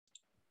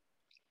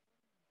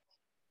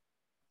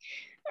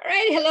All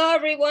right, hello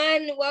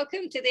everyone.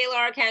 Welcome to the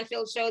Laura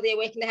Canfield Show, the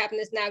Awaken to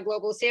Happiness Now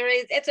Global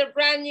Series. It's a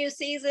brand new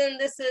season.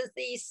 This is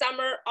the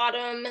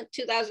summer-autumn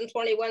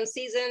 2021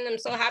 season. I'm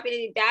so happy to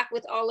be back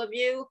with all of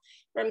you.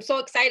 I'm so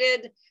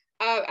excited.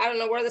 I don't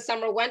know where the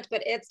summer went,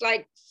 but it's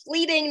like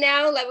fleeting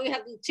now. Like we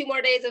have 2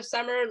 more days of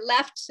summer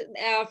left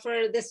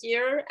for this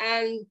year,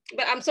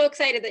 but I'm so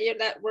excited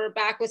that we're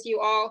back with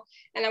you all.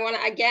 And I want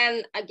to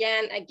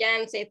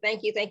again say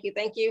thank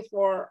you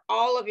for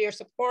all of your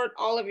support,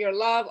 all of your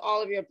love,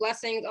 all of your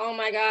blessings. Oh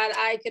my God,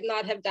 I could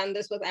not have done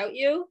this without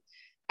you.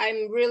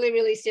 I'm really,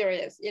 really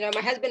serious. You know,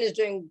 my husband is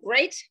doing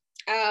great.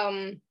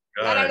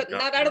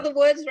 Not out of the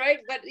woods, right?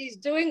 But he's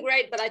doing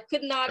great, but I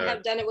could not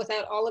have done it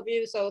without all of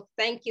you. So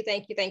thank you.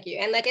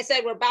 And like I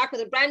said, we're back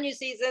with a brand new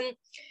season.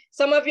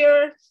 Some of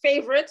your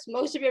favorites,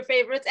 most of your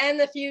favorites,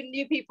 and a few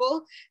new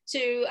people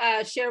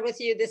to share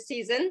with you this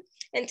season.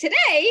 And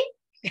today,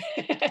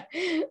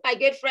 my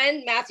good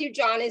friend Matthew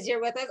John is here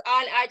with us.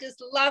 And I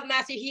just love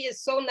Matthew. He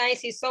is so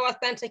nice. He's so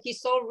authentic. He's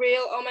so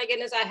real. Oh my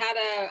goodness. I had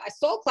a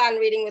soul plan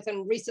reading with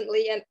him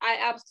recently, and I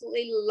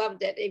absolutely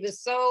loved it. It was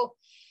so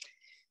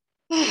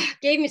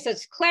gave me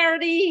such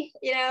clarity,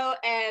 you know,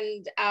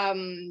 and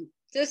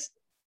just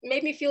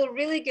made me feel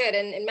really good.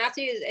 And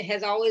Matthew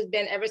has always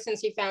been, ever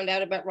since he found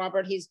out about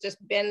Robert, he's just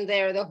been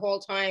there the whole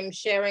time,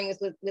 sharing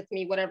with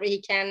me whatever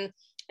he can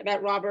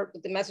about Robert,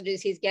 with the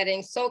messages he's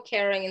getting. So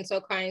caring and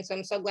so kind. So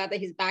I'm so glad that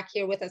he's back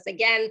here with us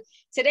again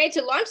today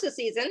to launch the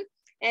season.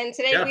 And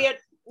today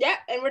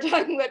we're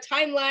talking about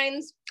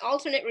timelines,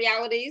 alternate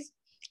realities,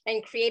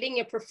 and creating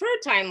a preferred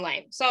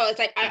timeline. So it's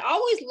like, I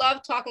always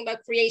love talking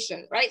about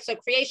creation, right? So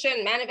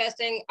creation,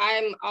 manifesting,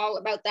 I'm all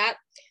about that.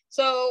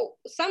 So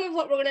some of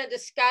what we're going to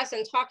discuss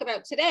and talk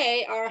about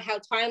today are how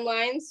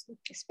timelines,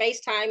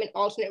 space-time, and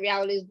alternate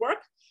realities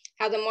work,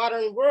 how the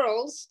modern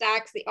world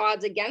stacks the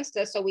odds against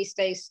us so we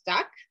stay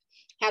stuck,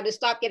 how to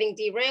stop getting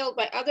derailed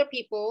by other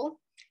people's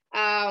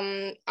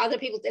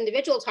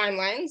individual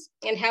timelines,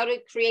 and how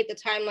to create the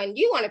timeline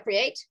you want to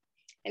create,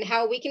 and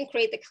how we can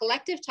create the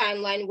collective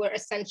timeline where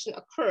ascension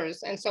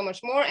occurs, and so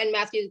much more. And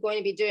Matthew is going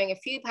to be doing a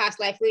few past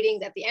life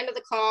readings at the end of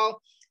the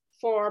call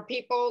for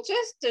people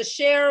just to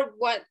share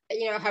what,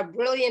 you know, how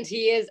brilliant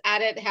he is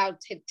at it, how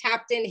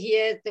tapped in he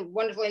is, the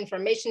wonderful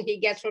information he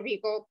gets for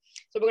people.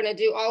 So we're going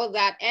to do all of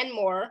that and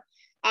more.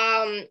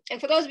 And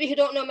for those of you who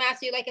don't know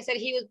Matthew, like I said,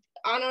 he was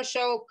on our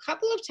show a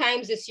couple of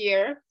times this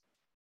year,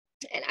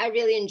 and I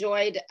really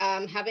enjoyed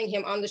having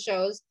him on the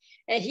shows.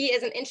 And he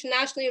is an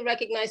internationally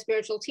recognized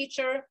spiritual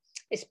teacher,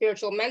 a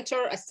spiritual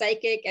mentor, a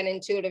psychic, an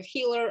intuitive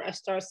healer, a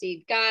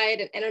starseed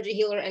guide, an energy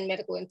healer, and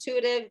medical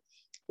intuitive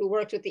who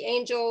worked with the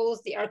angels,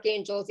 the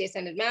archangels, the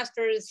ascended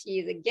masters. He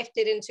is a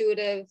gifted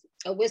intuitive,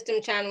 a wisdom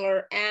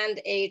channeler,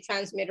 and a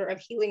transmitter of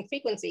healing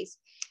frequencies.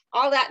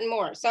 All that and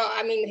more. So,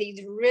 I mean,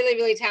 he's really,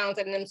 really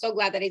talented, and I'm so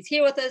glad that he's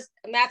here with us.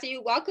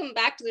 Matthew, welcome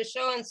back to the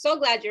show, and so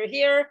glad you're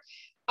here.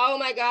 Oh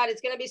my God,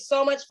 it's going to be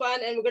so much fun,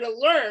 and we're going to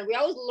learn. We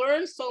always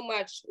learn so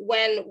much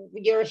when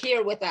you're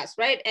here with us,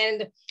 right?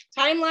 And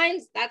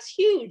timelines, that's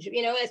huge,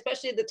 you know,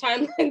 especially the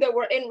timeline that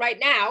we're in right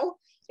now.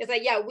 It's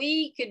like, yeah,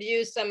 we could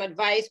use some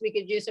advice. We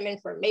could use some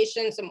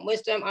information, some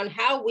wisdom on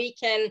how we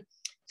can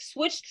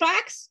switch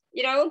tracks,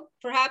 you know,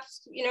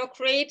 perhaps, you know,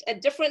 create a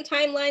different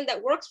timeline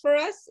that works for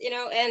us, you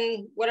know,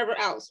 and whatever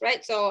else,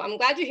 right? So I'm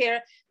glad you're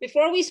here.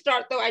 Before we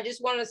start, though, I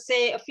just want to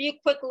say a few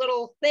quick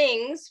little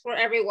things for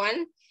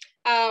everyone.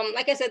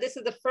 Like I said, this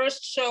is the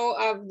first show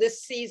of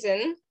this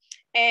season,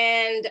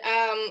 and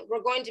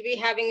we're going to be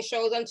having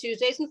shows on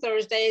Tuesdays and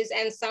Thursdays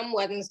and some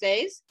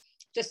Wednesdays,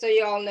 just so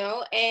you all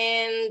know.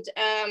 And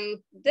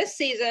this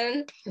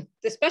season,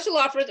 the special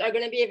offers are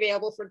going to be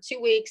available for 2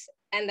 weeks,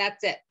 and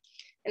that's it.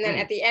 And then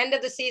at the end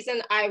of the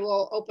season, I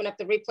will open up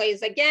the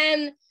replays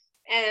again,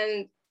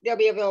 and they'll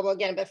be available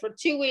again, but for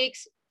 2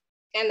 weeks,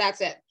 and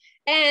that's it.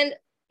 And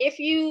if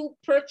you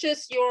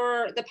purchase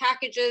the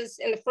packages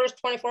in the first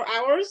 24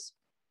 hours,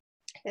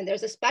 and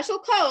there's a special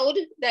code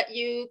that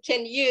you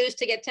can use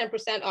to get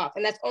 10% off.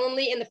 And that's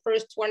only in the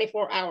first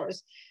 24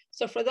 hours.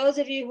 So for those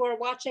of you who are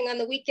watching on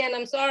the weekend,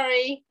 I'm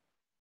sorry.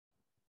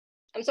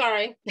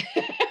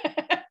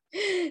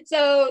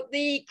 So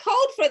the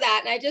code for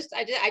that, and I just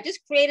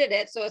created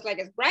it. So it's like,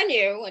 it's brand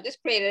new. I just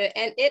created it,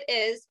 and it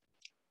is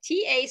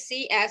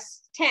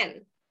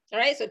TACS10. All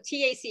right, so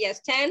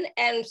TACS10.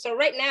 And so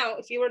right now,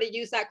 if you were to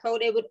use that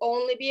code, it would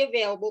only be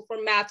available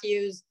for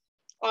Matthew's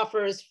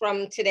offers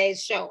from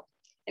today's show.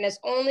 And it's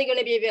only going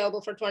to be available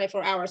for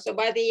 24 hours. So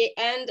by the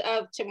end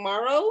of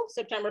tomorrow,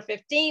 September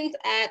 15th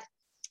at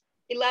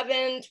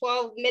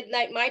 12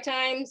 midnight my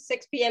time,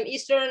 6 p.m.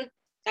 Eastern,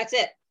 that's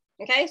it.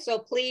 Okay, so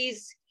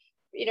please,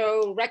 you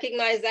know,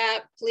 recognize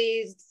that.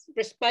 Please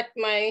respect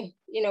my,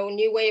 you know,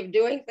 new way of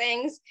doing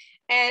things,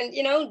 and,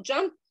 you know,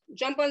 jump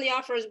on the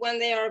offers when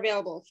they are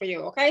available for you.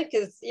 Okay,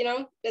 because, you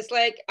know, it's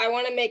like, I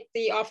want to make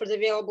the offers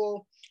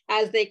available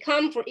as they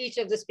come for each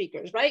of the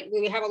speakers, right?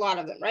 We have a lot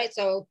of them, right?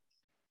 So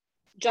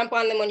jump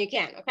on them when you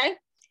can, okay?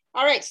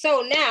 All right,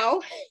 so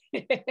now,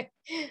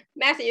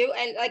 Matthew,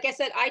 and like I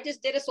said, I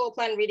just did a soul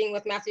plan reading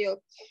with Matthew,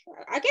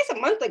 I guess a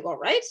month ago,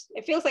 right?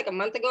 It feels like a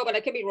month ago, but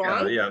I could be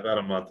wrong. Yeah, about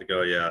a month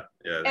ago. Yeah,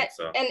 I think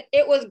so. And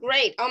it was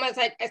great. Almost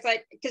like it's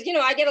like, because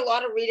I get a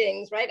lot of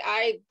readings, right?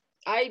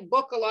 I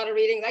book a lot of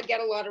readings. I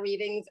get a lot of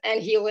readings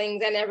and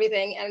healings and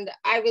everything. And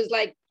I was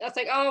like,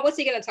 oh, what's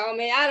he gonna tell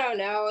me? I don't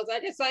know.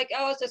 It's like,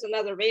 oh, it's just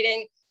another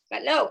reading.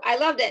 But no, I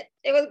loved it.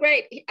 It was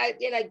great.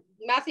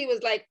 Matthew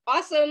was like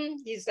awesome.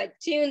 He's like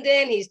tuned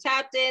in. He's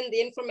tapped in. The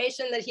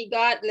information that he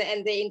got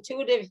and the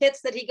intuitive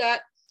hits that he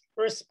got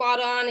were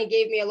spot on. He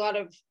gave me a lot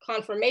of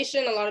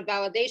confirmation, a lot of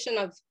validation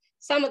of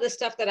some of the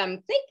stuff that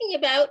I'm thinking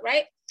about,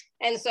 right?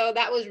 And so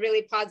that was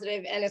really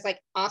positive, and it's like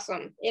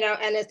awesome,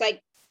 and it's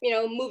like,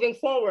 moving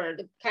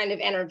forward kind of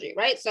energy,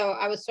 right? So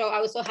I was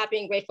so happy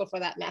and grateful for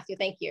that, Matthew.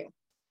 Thank you.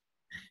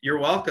 You're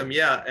welcome.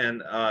 Yeah,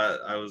 and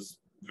I was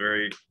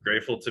very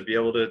grateful to be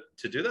able to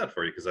do that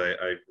for you, because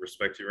I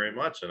respect you very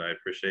much, and I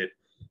appreciate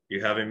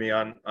you having me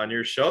on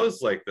your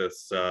shows like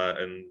this,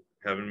 and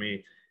having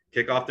me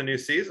kick off the new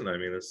season. I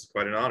mean, this is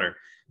quite an honor.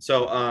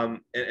 So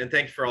and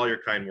thank you for all your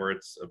kind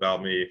words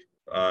about me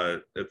at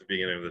the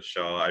beginning of the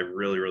show. I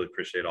really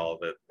appreciate all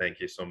of it.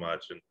 Thank you so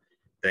much, and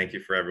thank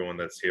you for everyone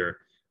that's here.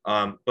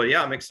 But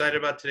yeah, I'm excited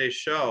about today's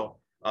show.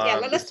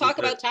 Yeah, let's talk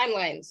about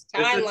timelines.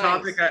 It's a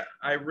topic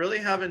I really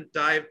haven't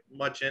dived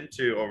much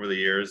into over the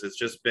years. It's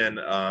just been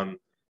a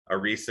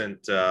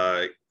recent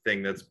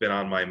thing that's been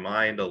on my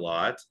mind a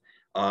lot,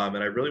 and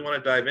I really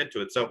want to dive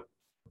into it. So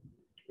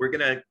we're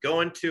going to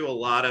go into a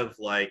lot of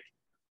like,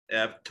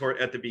 at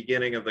the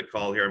beginning of the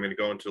call here, I'm going to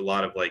go into a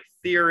lot of like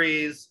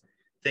theories,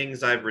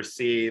 things I've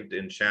received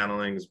in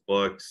channelings,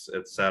 books,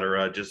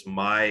 etc. Just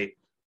my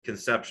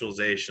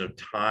conceptualization of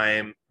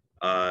time,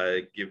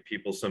 give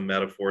people some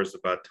metaphors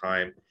about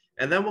time.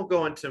 And then we'll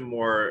go into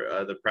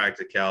more the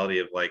practicality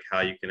of like how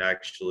you can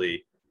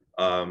actually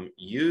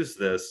use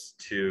this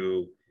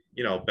to,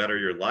 better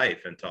your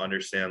life and to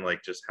understand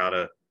like just how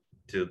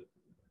to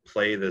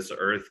play this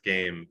earth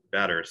game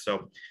better.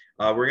 So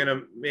we're going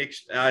to make,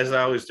 as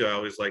I always do, I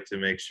always like to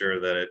make sure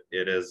that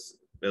it is,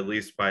 at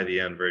least by the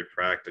end, very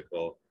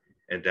practical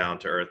and down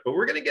to earth. But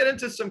we're going to get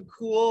into some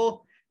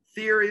cool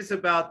theories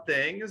about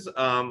things.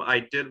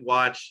 I did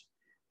watch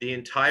the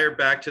entire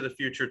Back to the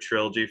Future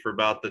trilogy for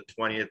about the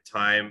 20th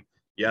time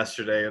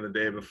yesterday and the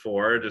day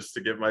before, just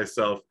to give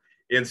myself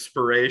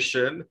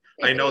inspiration.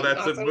 I know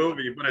that's awesome. A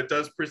movie, but it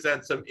does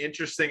present some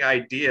interesting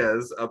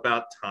ideas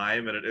about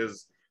time, and it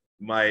is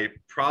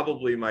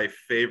probably my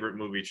favorite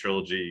movie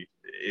trilogy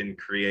in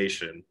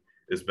creation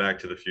is Back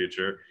to the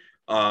Future.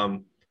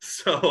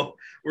 So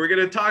we're going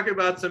to talk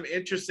about some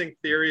interesting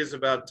theories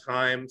about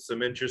time,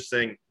 some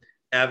interesting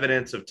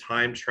evidence of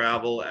time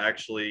travel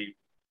actually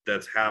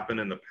that's happened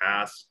in the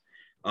past.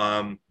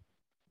 And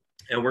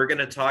we're going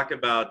to talk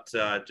about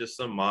just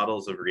some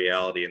models of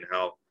reality and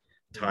how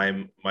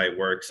time might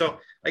work. So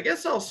I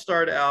guess I'll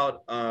start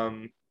out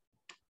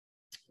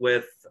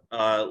with,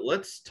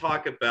 let's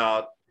talk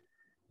about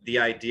the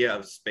idea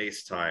of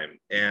space-time.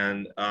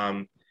 And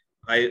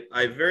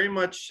I very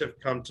much have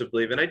come to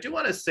believe, and I do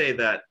want to say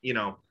that,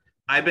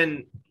 I've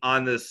been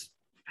on this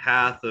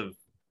path of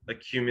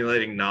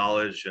accumulating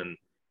knowledge and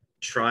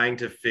trying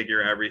to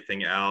figure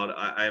everything out.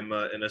 I'm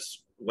in a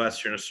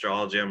Western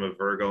astrology, I'm a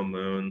Virgo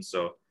moon.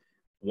 So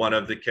one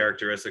of the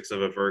characteristics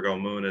of a Virgo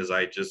moon is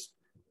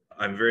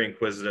I'm very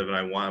inquisitive, and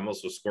I'm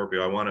also a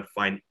Scorpio. I want to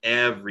find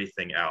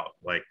everything out.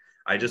 Like,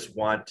 I just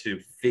want to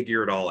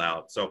figure it all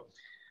out. So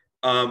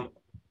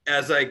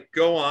as I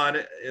go on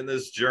in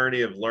this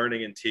journey of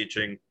learning and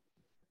teaching,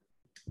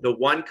 the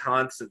one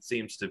constant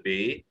seems to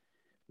be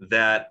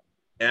that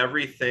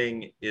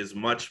everything is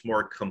much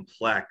more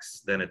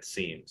complex than it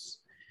seems.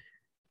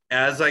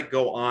 As I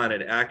go on,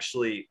 it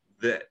actually,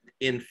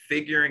 in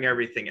figuring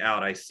everything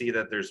out, I see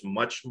that there's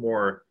much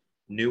more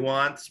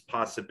nuance,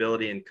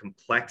 possibility, and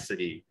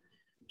complexity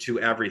to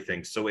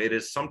everything. So it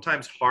is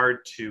sometimes hard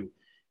to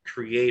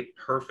create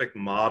perfect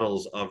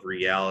models of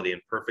reality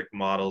and perfect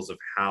models of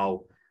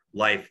how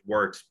life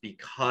works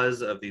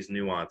because of these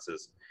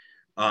nuances.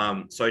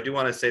 So I do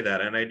want to say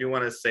that. And I do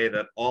want to say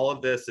that all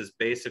of this is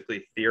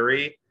basically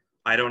theory.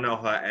 I don't know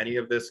how any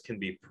of this can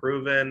be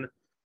proven.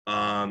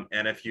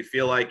 And if you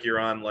feel like you're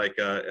on like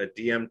a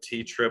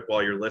DMT trip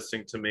while you're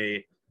listening to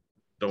me,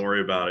 don't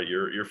worry about it.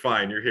 You're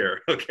fine. You're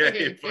here.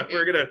 Okay. But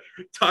we're going to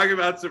talk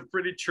about some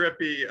pretty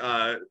trippy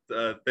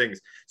things.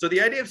 So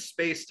the idea of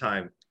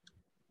space-time,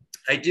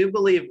 I do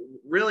believe,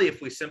 really,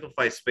 if we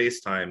simplify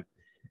space-time,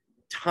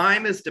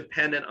 time is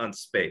dependent on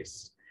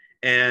space.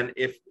 And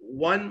if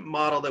one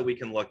model that we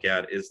can look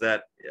at is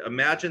that,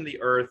 imagine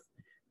the Earth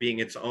being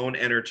its own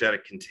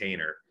energetic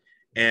container.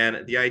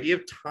 And the idea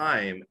of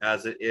time,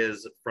 as it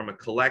is from a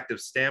collective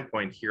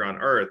standpoint here on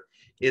Earth,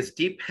 is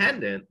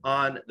dependent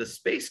on the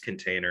space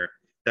container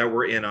that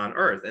we're in on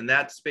Earth. And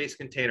that space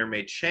container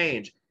may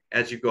change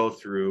as you go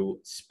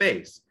through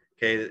space.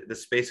 Okay, the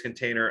space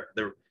container,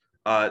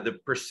 the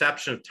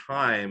perception of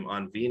time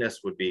on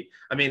Venus would be,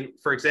 I mean,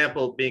 for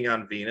example, being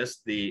on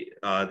Venus, the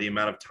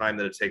amount of time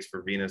that it takes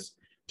for Venus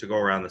to go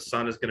around the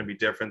sun is going to be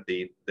different.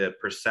 The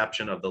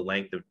perception of the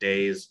length of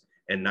days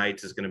and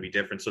nights is going to be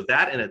different. So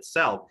that in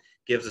itself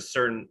gives a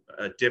certain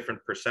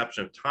different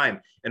perception of time.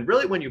 And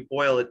really, when you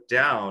boil it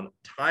down,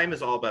 time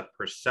is all about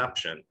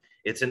perception.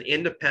 It's an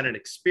independent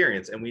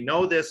experience. And we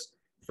know this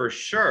for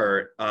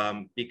sure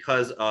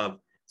because of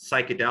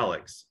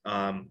psychedelics.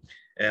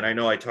 And I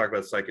know I talk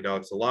about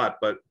psychedelics a lot,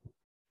 but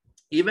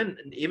even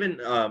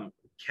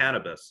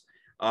cannabis.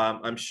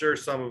 I'm sure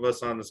some of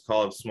us on this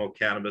call have smoked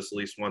cannabis at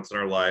least once in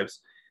our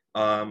lives.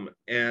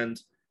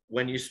 And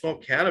when you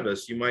smoke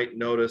cannabis, you might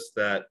notice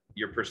that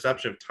your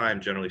perception of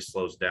time generally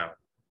slows down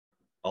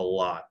a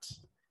lot.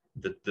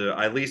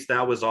 At least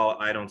that was all.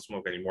 I don't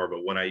smoke anymore,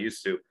 but when I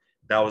used to,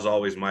 that was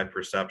always my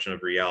perception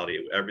of reality.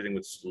 Everything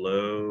would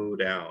slow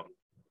down.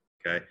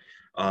 Okay.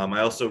 I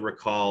also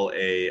recall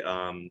a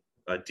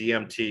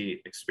DMT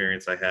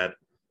experience I had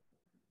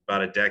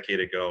about a decade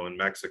ago in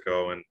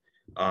Mexico, and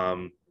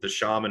the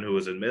shaman who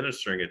was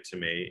administering it to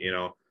me, you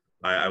know,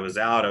 I was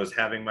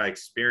having my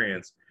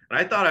experience, and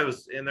I thought I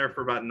was in there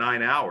for about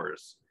 9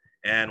 hours.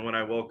 And when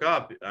I woke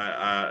up,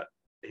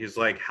 he's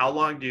like, "How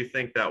long do you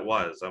think that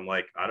was?" I'm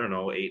like, "I don't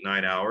know, 8,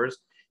 9 hours."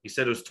 He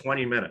said it was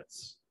 20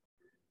 minutes.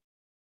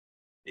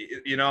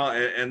 You know,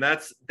 and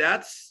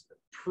that's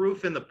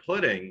proof in the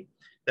pudding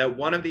that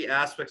one of the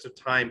aspects of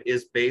time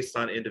is based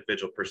on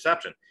individual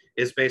perception,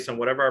 is based on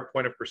whatever our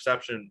point of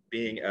perception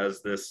being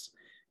as this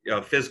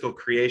physical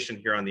creation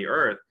here on the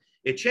earth.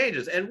 It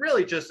changes. And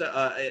really just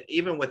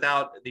even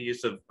without the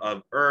use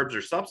of herbs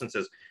or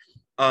substances,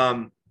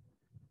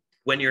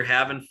 when you're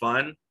having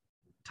fun,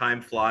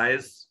 time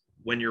flies.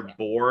 When you're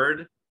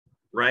bored,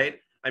 right?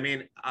 I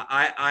mean,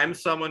 I'm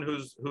someone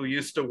who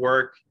used to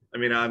work. I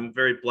mean, I'm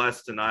very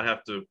blessed to not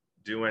have to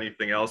do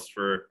anything else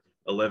for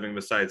a living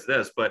besides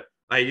this, but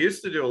I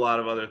used to do a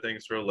lot of other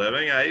things for a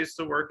living. I used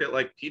to work at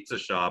like pizza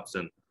shops,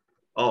 and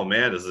oh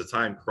man, does the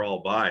time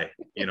crawl by,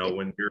 you know,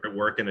 when you're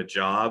working a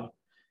job,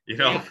 you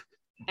know.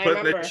 Yeah, put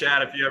in the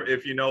chat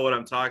if you know what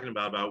I'm talking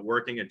about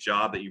working a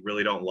job that you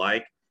really don't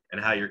like and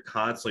how you're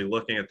constantly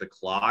looking at the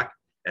clock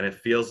and it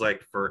feels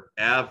like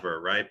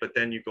forever, right? But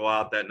then you go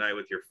out that night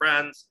with your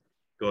friends,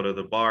 go to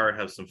the bar,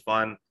 have some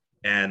fun,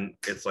 and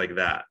it's like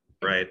that,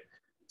 right?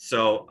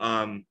 So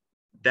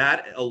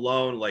that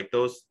alone, like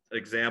those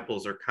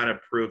examples are kind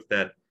of proof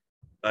that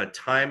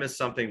time is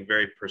something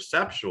very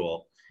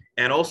perceptual.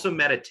 And also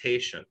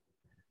meditation.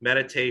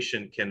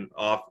 Meditation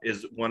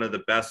is one of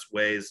the best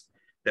ways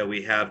that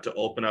we have to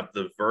open up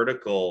the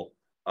vertical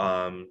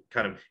kind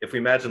of, if we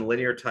imagine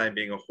linear time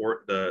being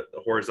the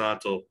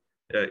horizontal,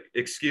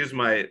 excuse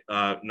my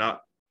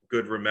not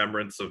good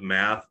remembrance of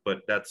math,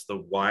 but that's the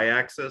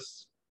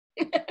y-axis.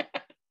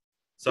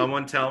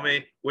 Someone tell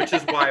me which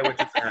is y, which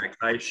is x.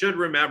 I should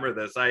remember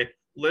this. I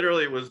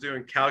literally was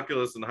doing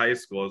calculus in high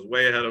school. I was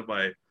way ahead of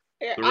the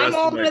rest I'm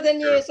older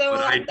than you, so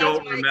but I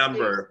don't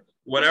remember.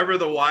 Whatever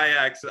the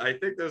y-axis, I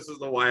think this is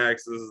the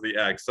y-axis, this is the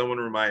x. Someone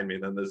remind me.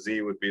 Then the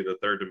z would be the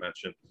third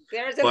dimension.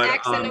 There's an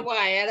x and a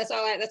y. Yeah, that's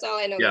all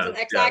I know. There's an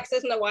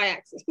x-axis and a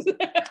y-axis.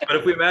 But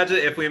if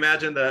we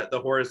imagine the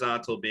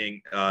horizontal being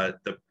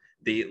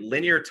the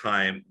linear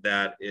time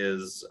that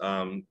is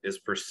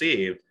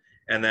perceived,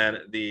 and then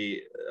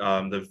the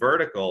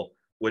vertical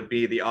would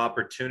be the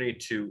opportunity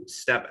to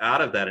step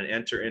out of that and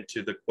enter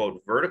into the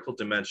quote vertical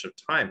dimension of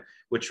time,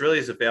 which really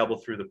is available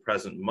through the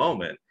present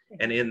moment.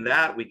 And in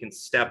that, we can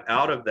step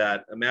out of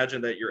that. Imagine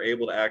that you're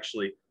able to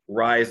actually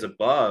rise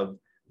above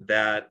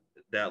that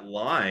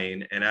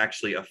line and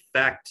actually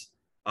affect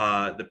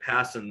the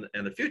past and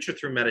the future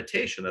through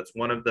meditation. That's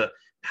one of the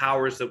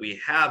powers that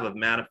we have of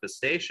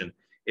manifestation,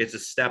 is to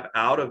step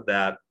out of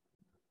that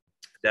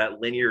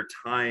linear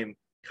time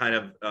kind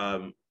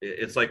of,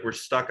 it's like we're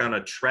stuck on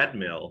a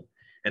treadmill,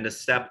 and to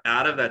step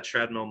out of that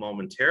treadmill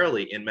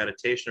momentarily in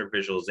meditation or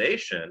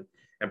visualization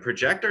and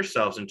project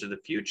ourselves into the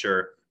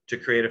future to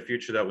create a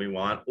future that we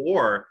want,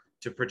 or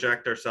to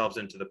project ourselves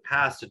into the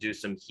past to do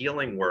some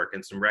healing work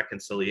and some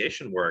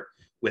reconciliation work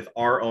with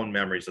our own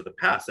memories of the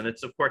past. And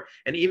it's, of course,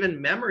 and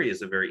even memory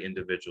is a very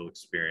individual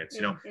experience.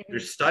 You know,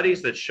 there's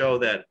studies that show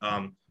that,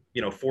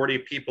 40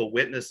 people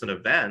witness an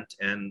event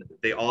and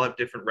they all have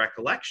different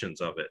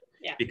recollections of it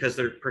because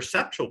their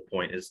perceptual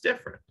point is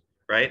different,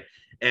 right?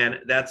 And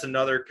that's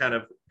another kind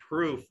of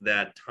proof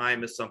that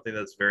time is something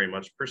that's very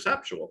much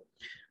perceptual.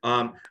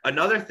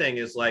 Another thing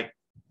is like,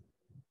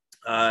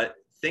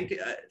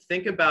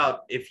 think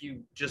about if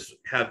you just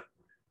have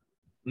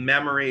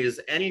memories,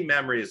 any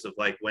memories of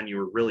like when you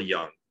were really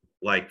young,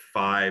 like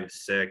 5,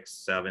 6,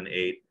 7,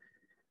 8,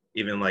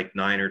 even like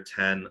 9 or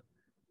 10.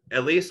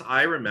 At least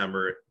I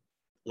remember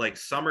like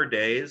summer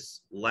days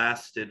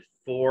lasted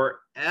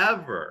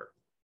forever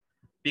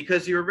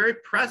because you were very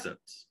present.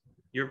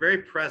 You're very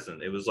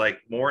present. It was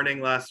like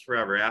morning lasts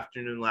forever,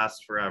 afternoon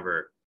lasts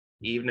forever,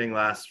 evening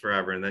lasts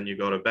forever, and then you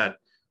go to bed.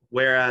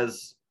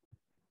 Whereas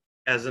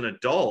as an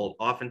adult,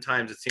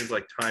 oftentimes it seems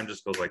like time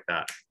just goes like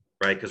that,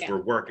 right? Because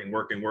we're working,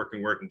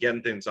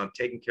 getting things done,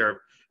 taking care of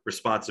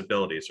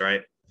responsibilities,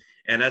 right?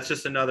 And that's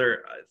just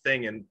another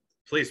thing. And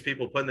please,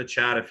 people, put in the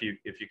chat if you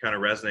kind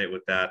of resonate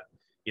with that.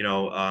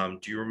 Do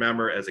you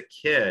remember as a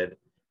kid,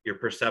 your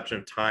perception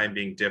of time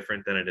being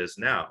different than it is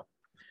now?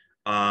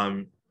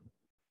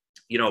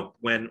 You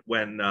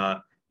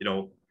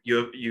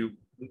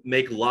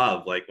make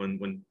love, like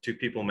when two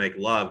people make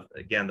love,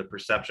 again, the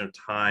perception of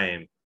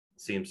time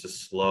seems to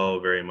slow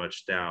very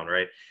much down,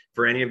 right?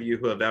 For any of you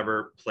who have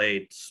ever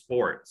played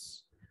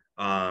sports,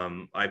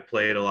 I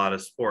played a lot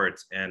of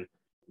sports, and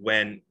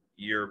when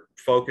you're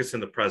focused in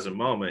the present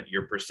moment,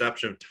 your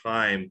perception of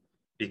time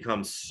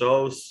becomes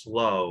so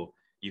slow,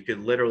 you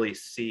could literally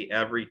see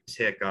every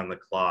tick on the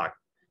clock,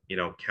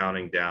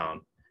 counting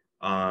down.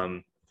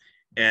 And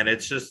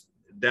it's just,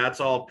 that's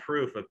all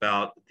proof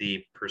about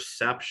the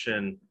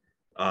perception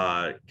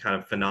kind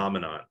of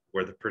phenomenon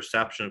where the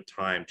perception of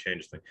time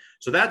changes things.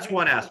 So that's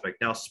one aspect.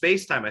 Now,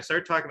 space-time, I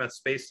started talking about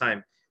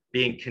space-time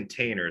being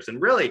containers.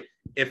 And really,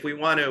 if we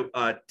want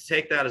to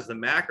take that as the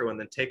macro and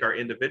then take our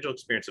individual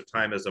experience of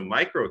time as a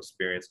micro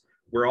experience,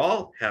 we're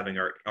all having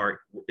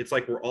it's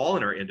like we're all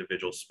in our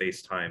individual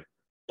space-time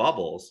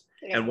bubbles.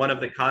 Yeah. And one of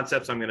the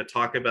concepts I'm going to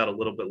talk about a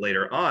little bit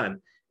later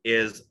on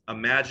is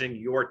imagine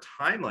your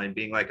timeline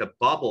being like a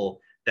bubble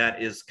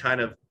that is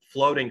kind of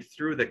floating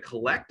through the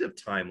collective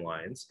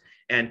timelines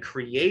and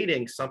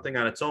creating something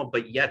on its own,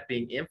 but yet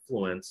being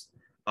influenced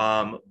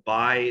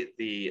by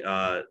the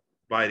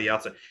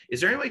outside.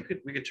 Is there any way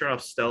we could turn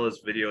off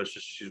Stella's video? It's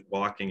just she's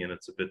walking and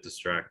it's a bit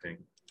distracting.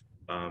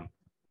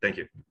 Thank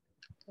you.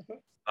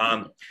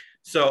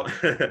 So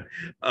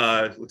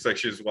looks like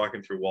she's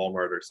walking through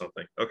Walmart or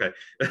something. Okay.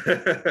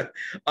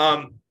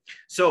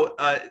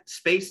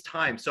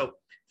 Space-time. So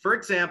for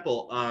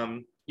example,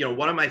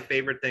 one of my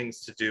favorite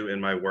things to do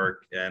in my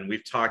work, and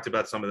we've talked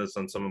about some of this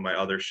on some of my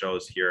other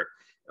shows here,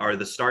 are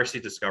the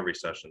Starseed Discovery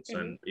Sessions. Mm-hmm.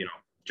 And,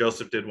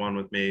 Joseph did one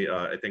with me.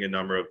 I think a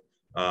number of,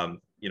 of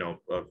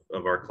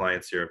our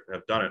clients here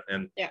have done it.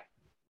 And yeah.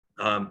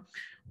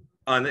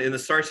 In the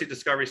Starseed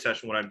Discovery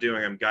Session, what I'm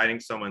doing, I'm guiding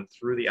someone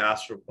through the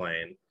astral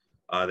plane.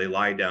 They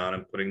lie down.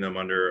 I'm putting them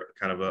under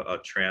kind of a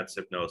trance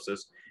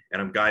hypnosis,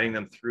 and I'm guiding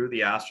them through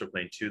the astral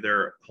plane to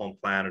their home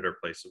planet or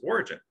place of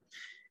origin.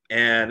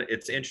 And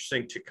it's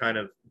interesting to kind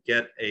of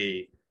get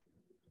a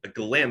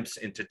glimpse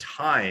into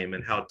time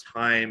and how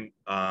time,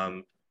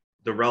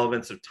 the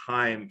relevance of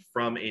time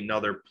from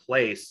another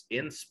place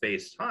in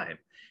space-time.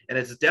 And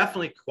it's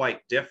definitely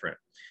quite different.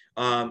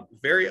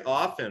 Very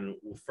often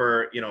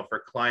for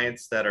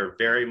clients that are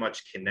very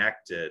much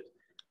connected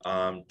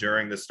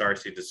during the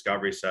Starseed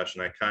Discovery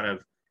Session,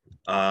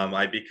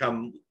 I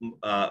become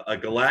a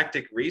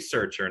galactic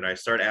researcher, and I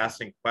start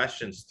asking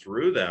questions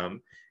through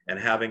them and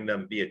having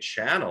them be a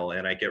channel,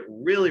 and I get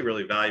really,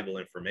 really valuable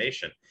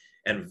information.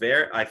 And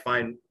I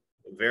find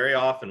very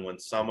often when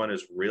someone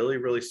is really,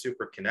 really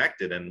super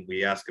connected and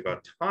we ask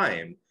about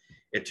time,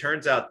 it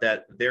turns out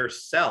that their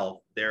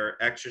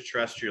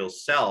extraterrestrial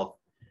self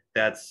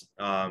that's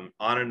on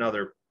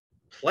another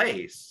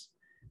place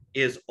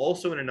is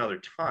also in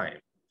another time.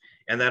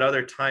 And that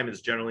other time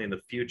is generally in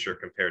the future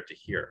compared to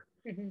here.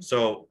 Mm-hmm.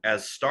 So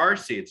as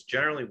starseeds,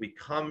 generally we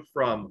come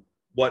from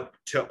what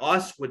to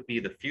us would be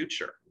the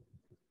future.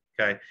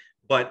 Okay,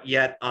 but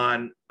yet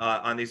on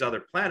these other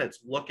planets,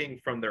 looking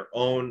from their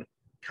own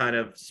kind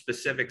of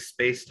specific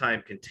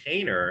space-time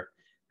container,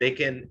 they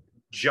can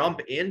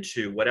jump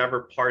into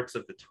whatever parts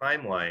of the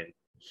timeline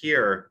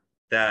here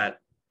that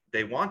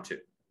they want to.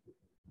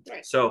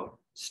 Right. So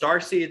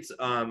starseeds,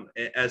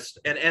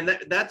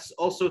 that's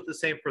also the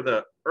same for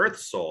the Earth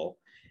soul.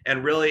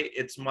 And really,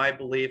 it's my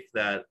belief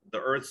that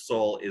the Earth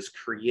soul is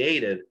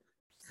created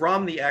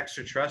from the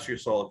extraterrestrial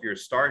soul. If you're a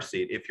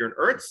starseed, if you're an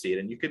Earth seed,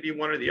 and you could be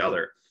one or the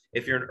other.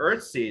 If you're an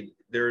Earth seed,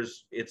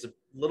 it's a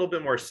little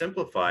bit more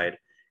simplified,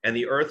 and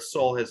the Earth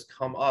soul has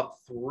come up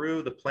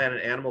through the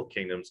planet animal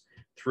kingdoms,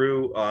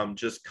 through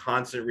just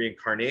constant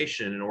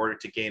reincarnation in order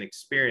to gain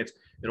experience,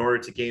 in order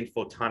to gain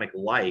photonic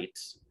light,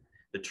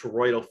 the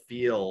toroidal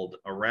field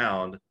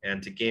around,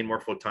 and to gain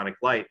more photonic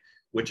light,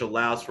 which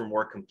allows for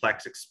more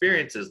complex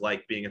experiences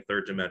like being a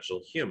third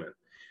dimensional human.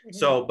 Mm-hmm.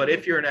 So, but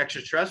if you're an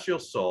extraterrestrial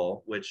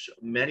soul, which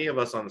many of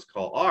us on this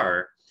call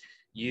are,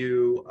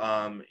 you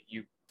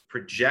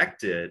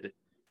projected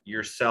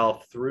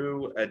yourself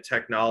through a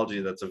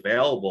technology that's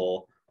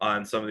available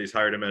on some of these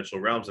higher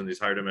dimensional realms and these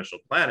higher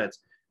dimensional planets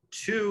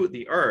to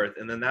the Earth,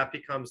 and then that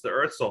becomes the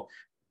Earth soul.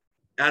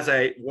 As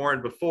I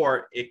warned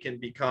before, it can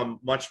become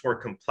much more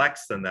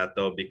complex than that,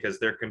 though, because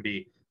there can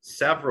be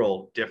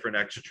several different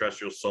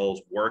extraterrestrial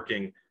souls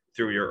working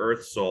through your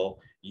Earth soul.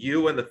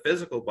 You in the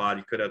physical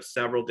body could have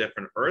several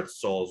different Earth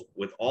souls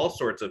with all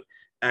sorts of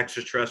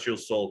extraterrestrial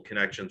soul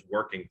connections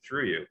working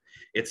through you.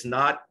 It's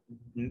not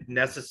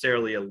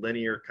necessarily a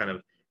linear kind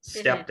of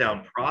step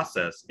down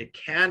process. It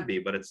can be,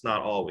 but it's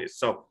not always.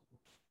 So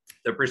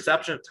the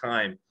perception of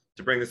time,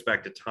 to bring this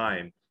back to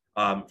time,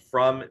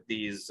 from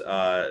these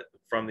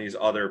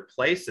other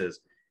places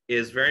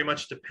is very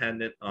much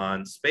dependent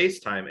on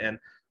space-time. And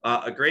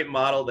a great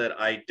model that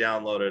I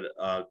downloaded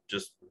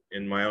just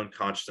in my own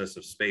consciousness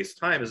of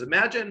space-time is,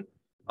 imagine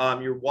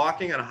you're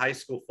walking on a high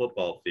school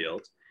football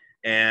field,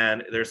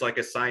 and there's like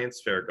a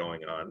science fair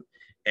going on,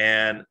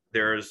 and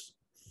there's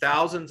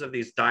thousands of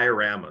these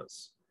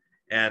dioramas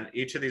And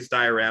each of these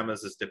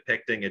dioramas is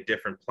depicting a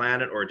different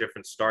planet or a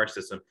different star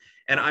system.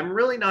 And I'm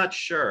really not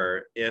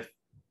sure if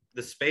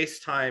the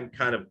space-time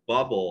kind of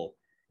bubble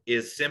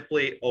is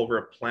simply over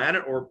a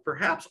planet or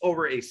perhaps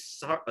over a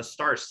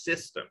star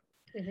system,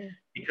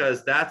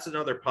 because that's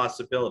another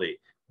possibility.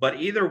 But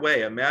either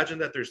way, imagine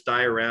that there's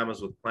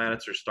dioramas with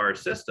planets or star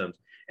systems,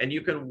 and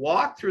you can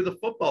walk through the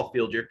football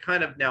field. You're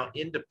kind of now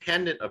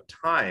independent of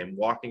time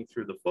walking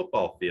through the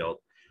football field.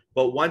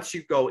 But once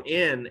you go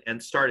in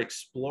and start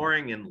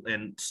exploring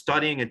and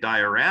studying a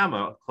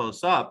diorama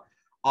close up,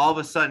 all of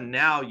a sudden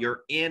now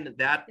you're in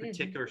that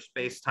particular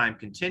space-time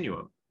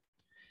continuum.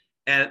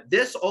 And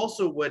this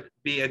also would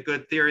be a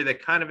good theory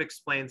that kind of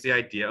explains the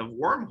idea of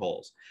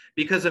wormholes.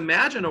 Because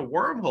imagine a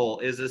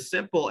wormhole is as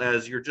simple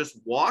as you're just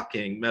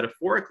walking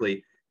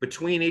metaphorically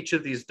between each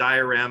of these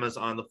dioramas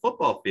on the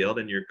football field,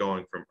 and you're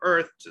going from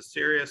Earth to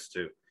Sirius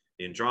to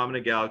the Andromeda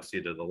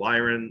Galaxy to the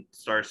Lyran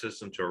star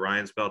system to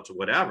Orion's Belt to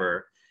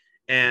whatever.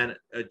 And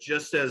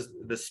just as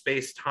the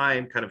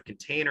space-time kind of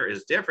container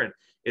is different,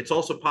 it's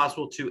also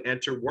possible to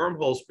enter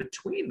wormholes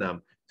between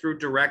them through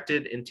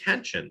directed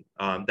intention.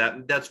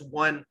 That's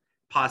one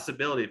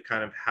possibility of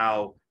kind of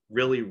how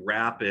really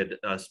rapid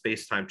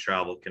space-time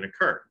travel can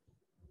occur.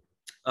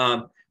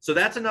 So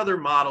that's another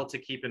model to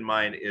keep in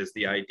mind, is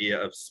the idea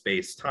of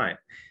space-time.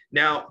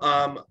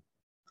 Now,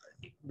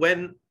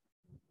 when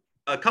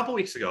a couple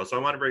weeks ago, so I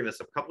want to bring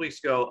this up, a couple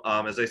weeks ago,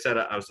 as I said,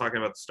 I was talking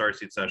about the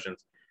Starseed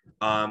sessions.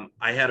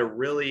 I had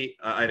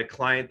a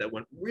client that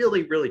went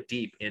really, really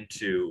deep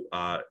into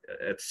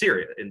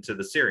Syria, into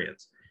the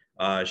Syrians.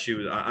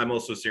 I'm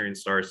also a Syrian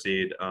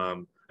Starseed.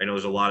 I know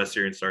there's a lot of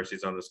Syrian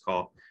Starseeds on this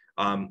call,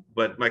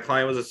 but my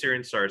client was a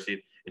Syrian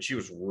Starseed, and she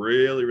was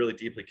really, really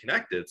deeply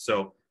connected.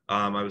 So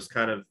I was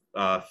kind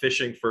of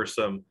fishing for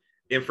some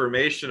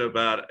information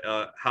about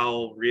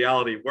how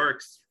reality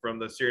works from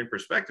the Syrian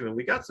perspective, and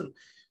we got some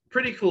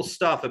pretty cool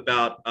stuff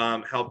about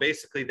how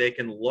basically they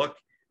can look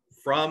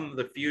from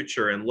the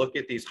future and look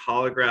at these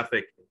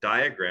holographic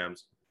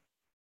diagrams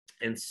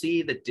and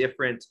see the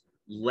different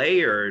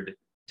layered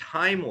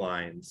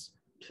timelines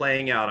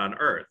playing out on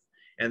Earth.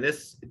 And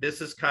this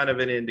is kind of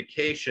an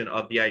indication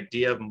of the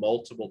idea of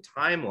multiple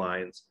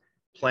timelines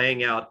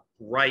playing out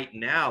right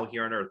now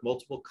here on Earth,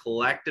 multiple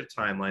collective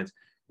timelines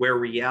where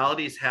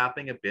reality is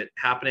happening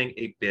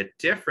a bit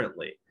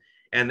differently.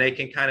 And they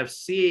can kind of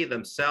see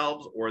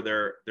themselves or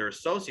their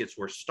associates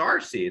who are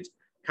starseeds,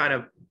 kind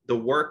of the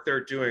work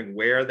they're doing,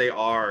 where they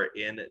are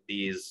in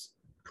these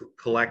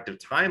collective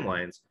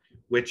timelines,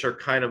 which are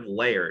kind of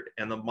layered.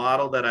 And the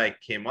model that I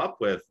came up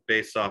with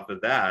based off of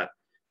that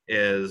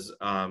is,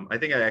 I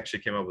think I actually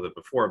came up with it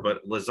before,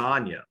 but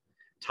lasagna.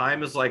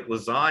 Time is like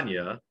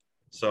lasagna.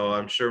 So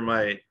I'm sure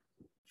my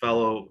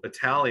fellow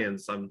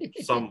Italians,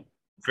 some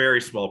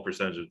very small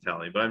percentage of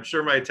Italian, but I'm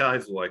sure my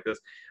Italians will like this,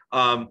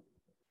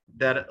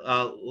 that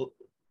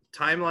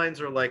timelines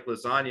are like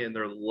lasagna, and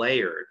they're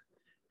layered.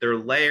 They're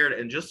layered,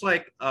 and just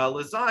like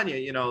lasagna,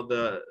 you know,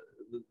 the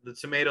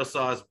tomato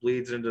sauce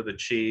bleeds into the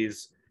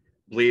cheese,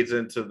 bleeds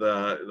into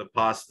the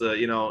pasta,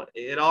 you know,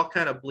 it all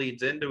kind of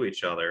bleeds into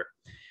each other.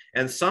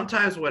 And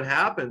sometimes what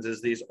happens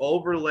is these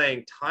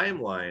overlaying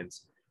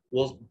timelines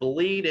will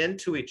bleed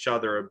into each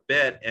other a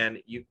bit, and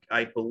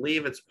I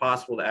believe it's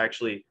possible to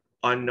actually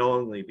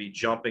unknowingly be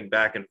jumping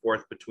back and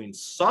forth between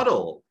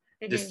subtle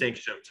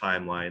distinction of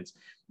timelines.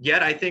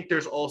 Yet I think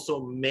there's also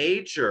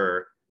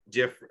major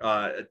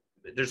differences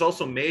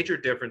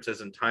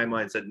in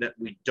timelines that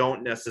we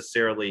don't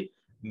necessarily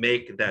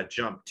make that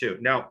jump to.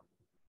 Now,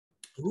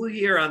 who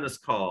here on this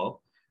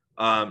call,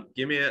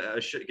 give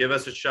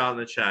us a shout in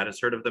the chat, has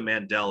heard of the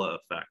Mandela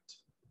effect?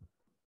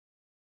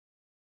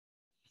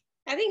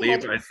 I think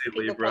Libra, I see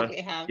Libra.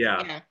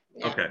 Yeah.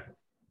 Okay.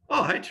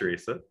 Oh, hi,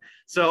 Teresa.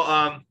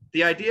 So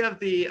the idea of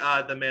the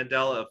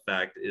Mandela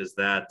effect is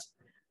that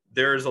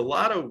there's a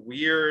lot of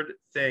weird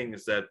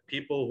things that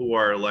people who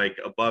are like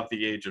above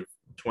the age of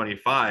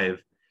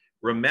 25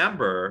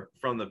 remember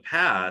from the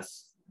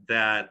past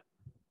that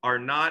are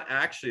not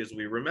actually as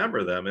we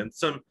remember them. And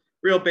some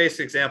real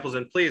basic examples,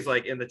 and please,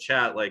 like in the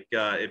chat, like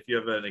if you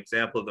have an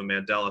example of the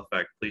Mandela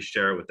effect, please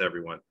share it with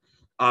everyone.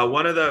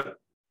 One of the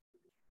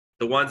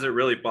ones that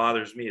really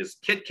bothers me is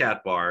Kit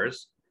Kat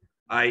bars.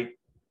 I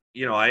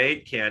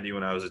ate candy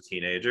when I was a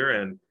teenager,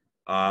 and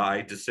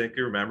I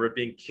distinctly remember it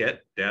being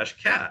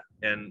Kit-Kat.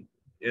 And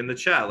in the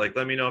chat, like,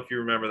 let me know if you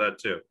remember that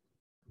too.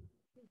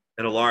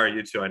 And Alara,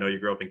 you too. I know you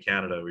grew up in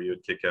Canada where you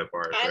had Kit Kat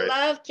bars. I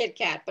love Kit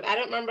Kat, but I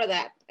don't remember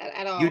that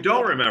at all. You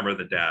don't remember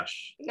the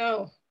dash?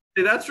 No.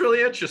 See, that's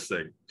really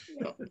interesting.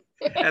 No.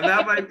 And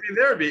that might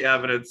be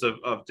evidence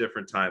of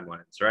different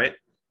timelines, right?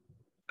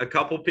 A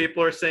couple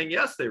people are saying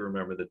yes, they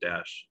remember the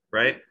dash,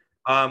 right?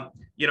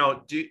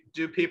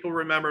 Do people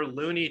remember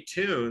Looney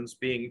Tunes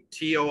being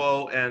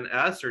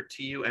Toons or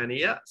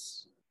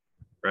Tunes,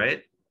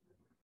 right?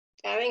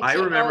 I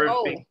remember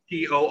it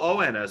being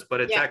Toons,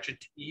 but it's actually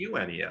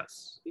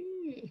Tunes,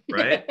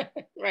 right?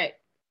 Right.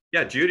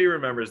 Yeah, Judy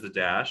remembers the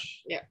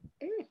dash. Yeah.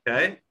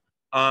 Okay.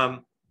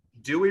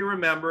 do we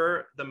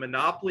remember the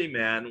Monopoly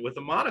man with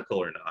a monocle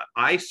or not?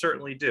 I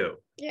certainly do.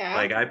 Yeah.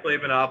 Like I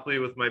played Monopoly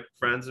with my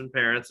friends and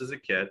parents as a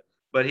kid,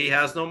 but he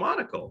has no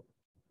monocle,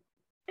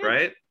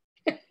 right?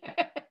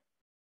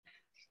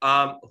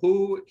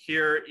 Who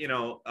here,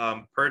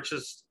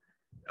 purchased,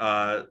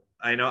 I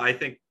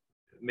think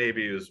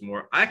maybe it was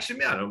more,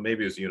 actually, I don't know,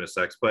 maybe it was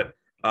unisex, but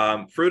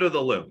Fruit of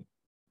the Loom.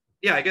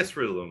 Yeah, I guess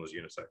Fruit of the Loom was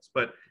unisex,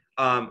 but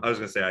I was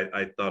gonna say,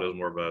 I thought it was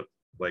more of a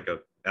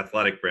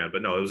athletic brand,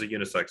 but no, it was a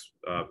unisex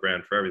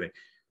brand for everything.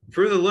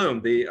 Fruit of the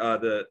Loom,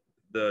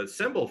 the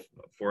symbol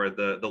for it,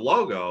 the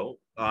logo,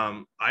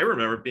 I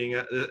remember being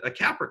a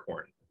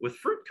Capricorn with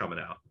fruit coming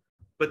out,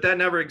 but that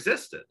never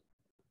existed.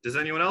 Does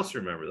anyone else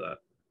remember that?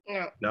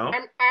 No. No?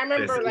 I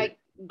remember like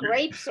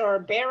grapes or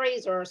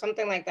berries or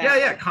something like that.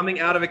 Yeah, coming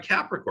out of a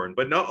Capricorn,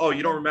 but no,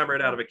 you don't remember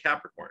it out of a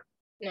Capricorn?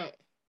 No.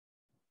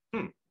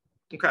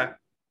 Okay.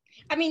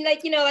 I mean,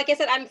 like I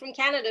said, I'm from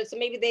Canada, so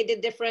maybe they did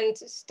different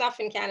stuff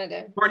in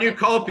Canada.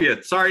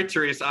 Cornucopia. Sorry,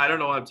 Teresa, I don't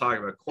know what I'm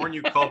talking about.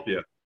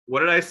 Cornucopia. What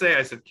did I say?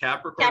 I said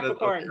Capricorn.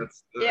 Capricorn.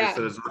 I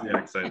said a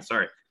zodiac sign.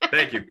 Sorry.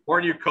 Thank you.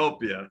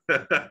 Cornucopia.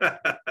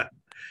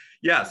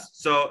 Yes.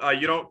 So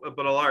you don't,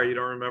 but Alara, you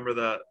don't remember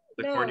the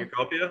No.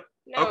 Cornucopia?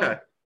 No.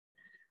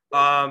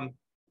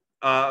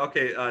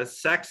 Okay.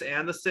 Sex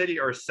and the City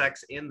or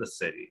Sex in the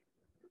City?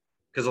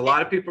 Because a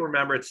lot of people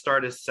remember it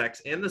started as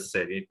Sex in the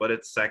City, but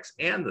it's Sex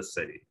and the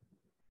City.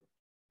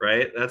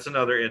 Right? That's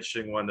another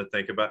interesting one to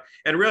think about.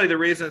 And really the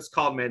reason it's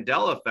called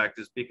Mandela Effect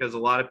is because a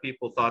lot of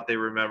people thought they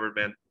remembered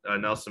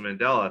Nelson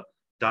Mandela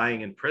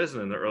dying in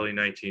prison in the early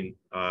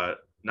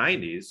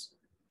 1990s,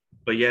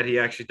 but yet he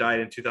actually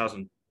died in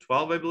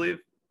 2012, I believe.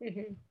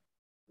 Mm-hmm.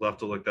 We'll have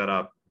to look that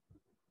up.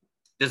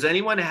 Does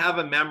anyone have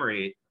a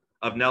memory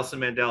of Nelson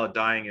Mandela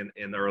dying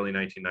in the early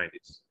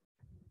 1990s?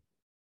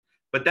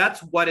 But that's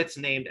what it's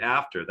named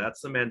after.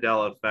 That's the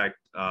Mandela Effect.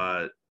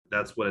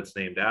 That's what it's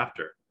named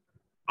after.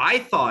 I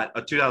thought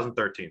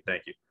 2013.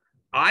 Thank you.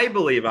 I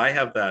believe I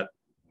have that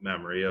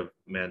memory of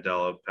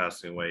Mandela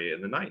passing away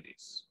in the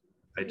 90s.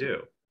 I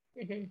do.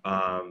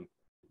 Mm-hmm.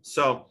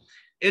 So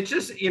it's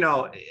just,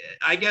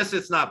 I guess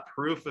it's not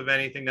proof of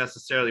anything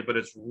necessarily, but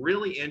it's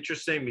really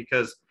interesting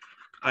because,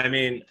 I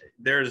mean,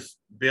 there's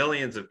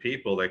billions of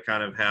people that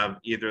kind of have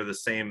either the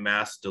same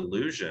mass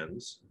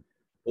delusions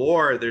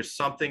or there's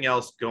something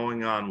else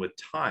going on with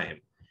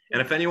time. And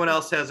if anyone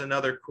else has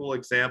another cool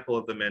example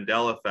of the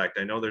Mandela Effect,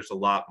 I know there's a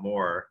lot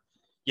more.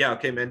 Yeah,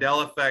 okay,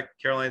 Mandela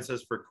Effect, Caroline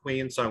says for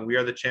Queen song, We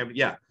Are the Champions.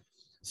 Yeah,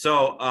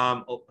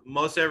 so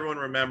most everyone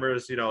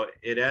remembers,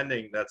 it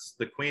ending, that's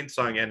the Queen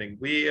song ending,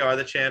 We Are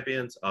the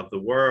Champions of the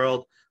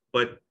World,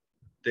 but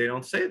they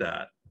don't say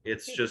that.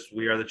 It's just,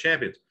 We Are the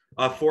Champions.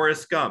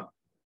 Forrest Gump.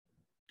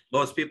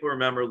 Most people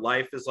remember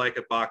life is like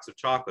a box of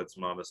chocolates,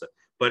 Mama said.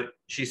 But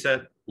he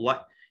said,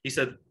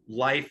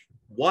 life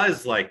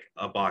was like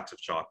a box of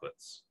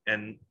chocolates.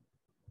 And,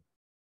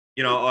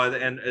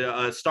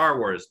 Star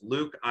Wars,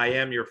 Luke, I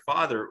am your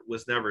father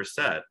was never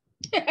said.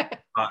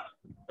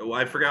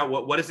 I forgot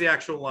what is the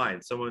actual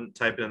line? Someone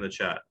type it in the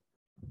chat.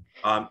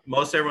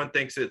 Most everyone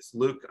thinks it's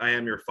Luke, I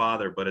am your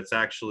father, but it's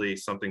actually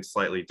something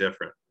slightly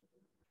different.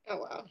 Oh,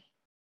 wow.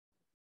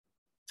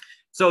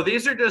 So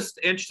these are just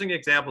interesting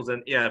examples.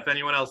 And yeah, if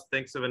anyone else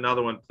thinks of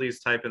another one,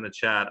 please type in the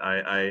chat.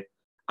 I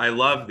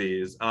love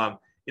these.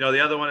 The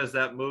other one is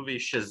that movie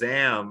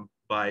Shazam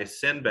by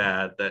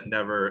Sinbad that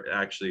never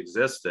actually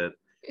existed.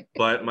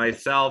 But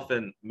myself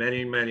and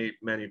many, many,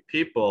 many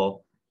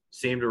people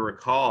seem to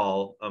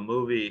recall a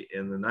movie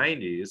in the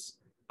 90s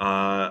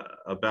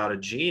about a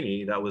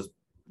genie that was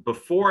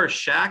before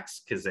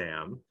Shaq's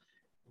Kazam,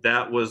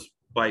 that was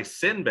by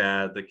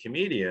Sinbad, the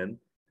comedian,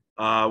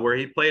 where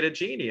he played a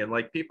genie, and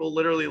like people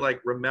literally like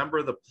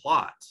remember the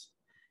plot.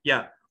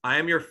 Yeah, I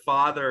am your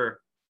father.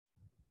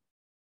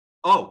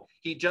 Oh,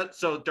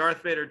 so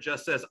Darth Vader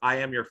just says, I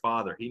am your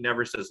father. He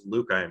never says,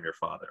 Luke, I am your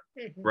father.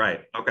 Mm-hmm.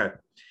 Right. Okay.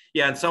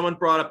 Yeah. And someone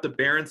brought up the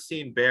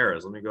Berenstein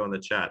Bears. Let me go in the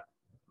chat.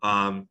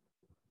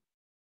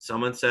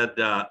 Someone said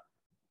the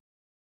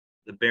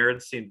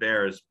Berenstein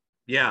Bears.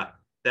 Yeah.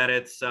 That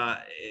it's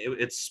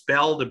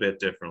spelled a bit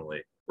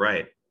differently.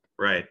 Right.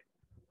 Right.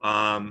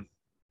 Yeah.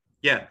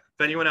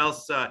 If anyone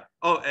else,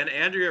 and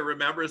Andrea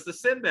remembers the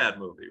Sinbad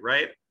movie,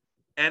 right?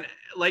 And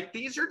like,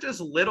 these are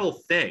just little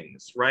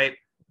things, right?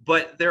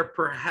 But they're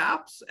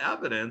perhaps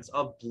evidence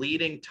of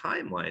bleeding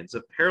timelines,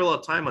 of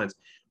parallel timelines,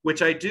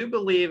 which I do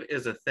believe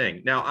is a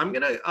thing. Now, I'm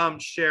going to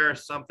share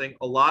something.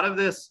 A lot of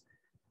this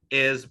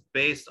is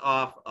based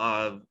off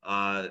of,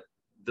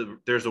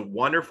 there's a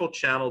wonderful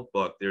channeled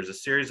book. There's a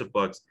series of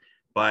books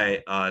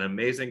by an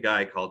amazing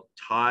guy called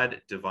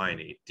Todd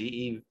Deviney,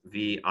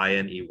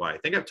 Deviney. I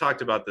think I've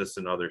talked about this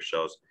in other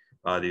shows,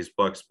 these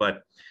books,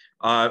 but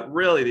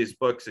really these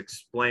books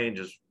explain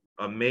just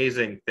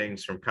amazing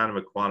things from kind of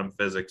a quantum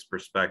physics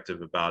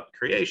perspective about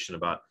creation,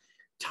 about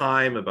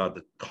time, about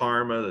the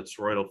karma, the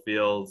toroidal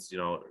fields,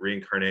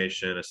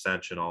 reincarnation,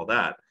 ascension, all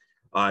that.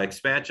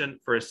 Expansion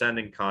for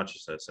ascending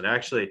consciousness. And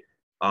actually,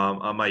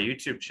 on my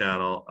YouTube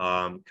channel,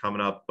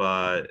 coming up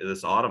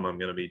this autumn, I'm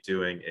going to be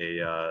doing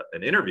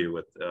an interview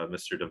with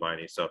Mr.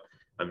 Deviney. So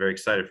I'm very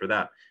excited for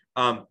that.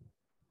 I'm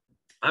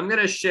going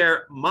to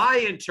share my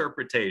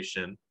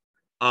interpretation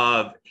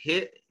of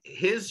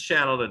his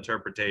channeled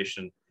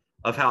interpretation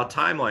of how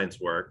timelines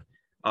work,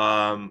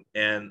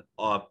 and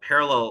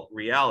parallel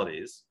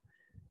realities.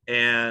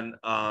 And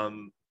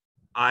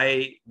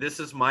this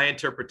is my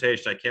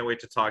interpretation. I can't wait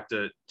to talk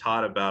to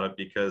Todd about it,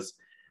 because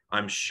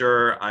I'm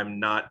sure I'm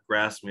not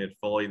grasping it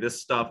fully.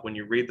 This stuff, when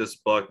you read this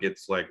book,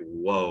 it's like,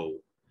 whoa.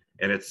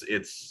 And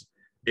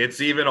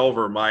it's even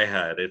over my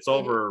head. It's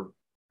over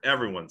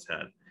everyone's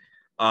head,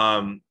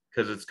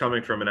 because it's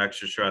coming from an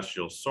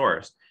extraterrestrial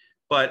source.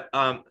 But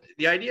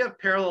the idea of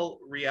parallel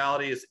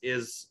realities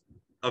is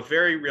a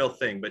very real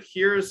thing. But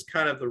here's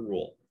kind of the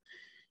rule.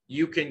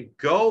 You can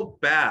go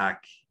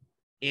back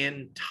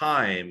in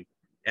time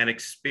and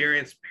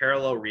experience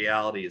parallel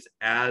realities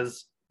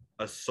as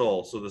a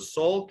soul. So the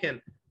soul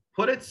can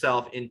put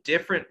itself in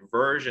different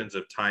versions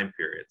of time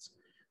periods.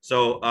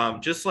 So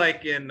just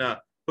like in,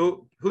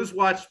 who's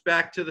watched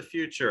Back to the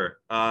Future,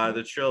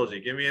 the trilogy?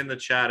 Give me in the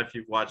chat if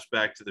you've watched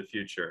Back to the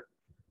Future.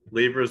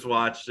 Libra's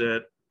watched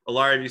it.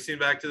 Alara, have you seen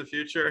Back to the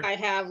Future? I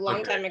have,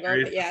 long time ago,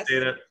 but yes.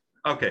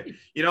 Okay.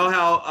 You know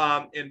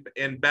how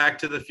in Back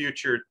to the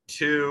Future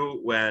 2,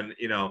 when,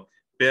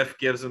 Biff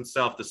gives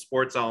himself the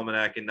sports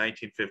almanac in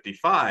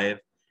 1955,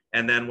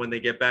 and then when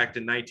they get back to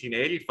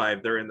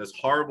 1985, they're in this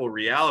horrible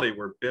reality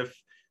where Biff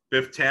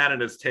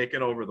Tannen has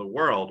taken over the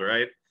world,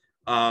 right?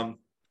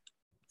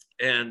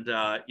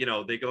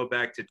 They go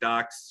back to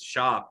Doc's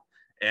shop,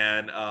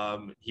 and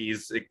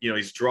he's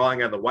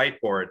drawing on the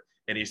whiteboard,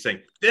 and he's saying,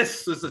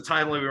 this is the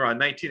timeline we were on,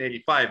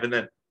 1985. And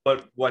then,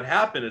 but what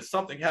happened is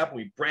something happened.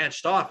 We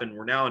branched off, and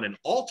we're now in an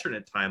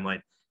alternate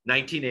timeline,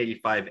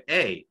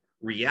 1985A,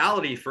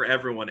 reality for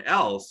everyone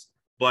else.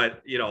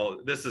 But,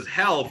 this is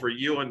hell for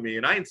you and me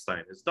and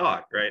Einstein, his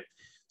Doc, right?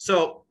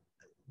 So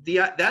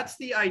that's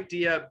the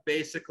idea,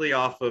 basically,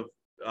 off of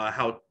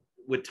how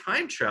with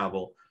time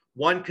travel,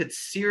 one could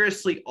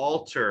seriously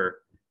alter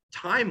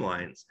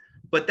timelines.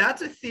 But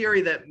that's a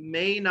theory that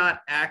may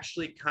not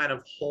actually kind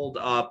of hold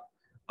up,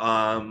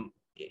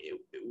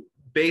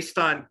 based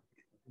on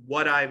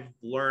what I've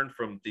learned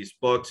from these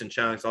books and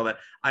channels, all that.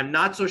 I'm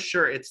not so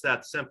sure it's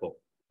that simple.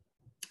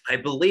 I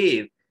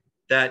believe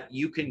that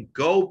you can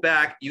go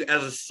back, you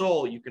as a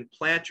soul, you can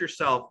plant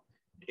yourself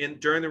in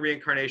during the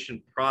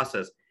reincarnation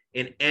process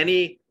in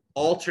any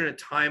alternate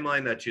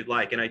timeline that you'd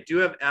like. And I do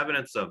have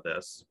evidence of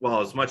this.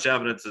 Well, as much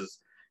evidence as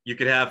you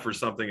could have for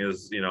something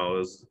as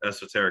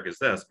esoteric as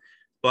this.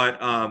 But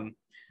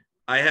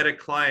I had a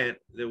client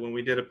that when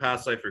we did a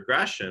past life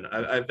regression,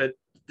 I've had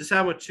this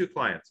happened with 2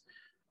 clients.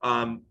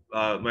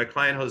 My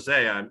client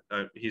Jose,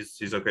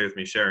 he's okay with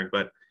me sharing,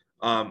 but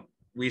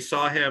we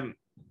saw him.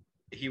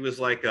 He was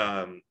like,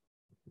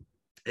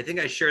 I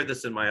think I shared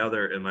this in my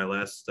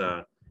last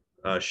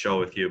show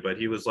with you, but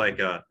he was like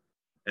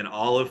an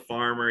olive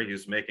farmer. He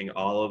was making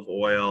olive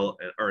oil,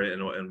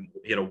 and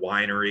he had a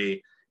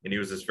winery, and he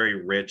was this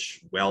very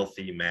rich,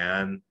 wealthy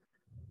man.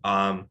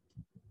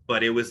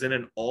 But it was in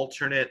an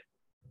alternate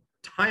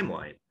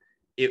timeline.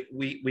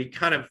 We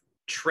kind of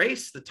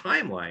trace the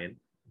timeline,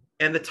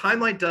 and the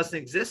timeline doesn't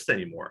exist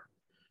anymore.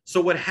 So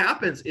what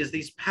happens is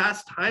these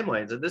past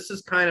timelines, and this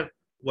is kind of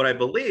what I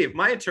believe,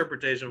 my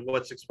interpretation of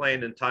what's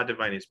explained in Todd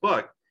Deviney's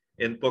book,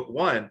 in book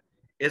 1,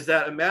 is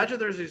that imagine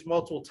there's these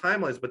multiple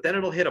timelines, but then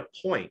it'll hit a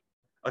point,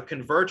 a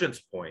convergence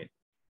point,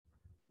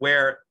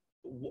 where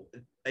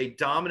a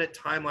dominant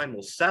timeline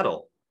will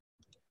settle,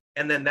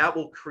 and then that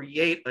will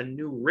create a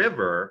new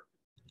river,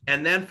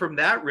 and then from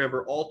that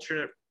river,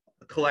 alternate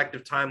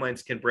collective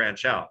timelines can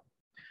branch out.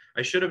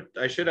 I should have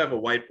a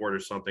whiteboard or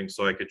something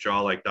so I could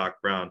draw like Doc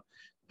Brown.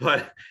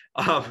 But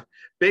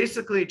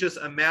basically, just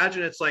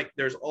imagine it's like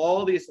there's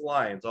all these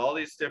lines, all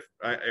these different.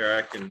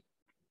 I can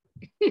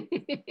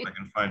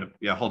find it.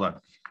 Yeah, hold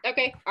on.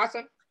 Okay,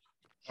 awesome.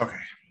 Okay.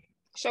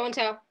 Show and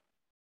tell.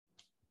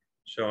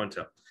 Show and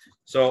tell.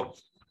 So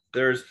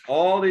there's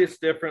all these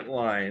different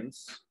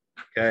lines.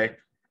 Okay,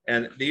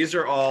 and these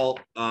are all.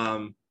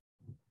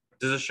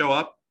 Does it show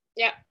up?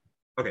 Yeah.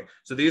 Okay,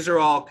 so these are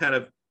all kind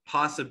of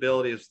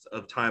possibilities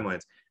of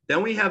timelines.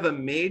 Then we have a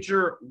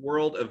major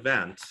world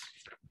event.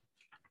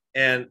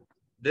 And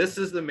this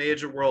is the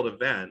major world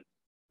event.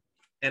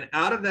 And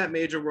out of that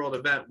major world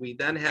event, we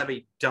then have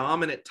a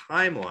dominant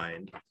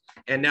timeline.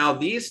 And now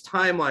these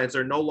timelines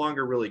are no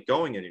longer really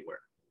going anywhere.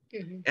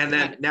 Mm-hmm. And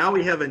then now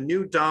we have a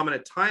new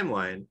dominant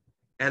timeline.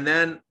 And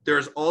then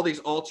there's all these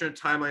alternate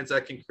timelines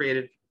that can create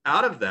it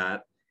out of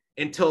that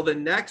until the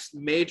next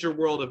major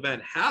world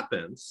event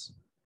happens.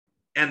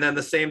 And then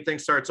the same thing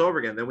starts over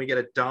again. Then we get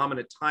a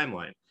dominant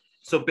timeline.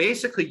 So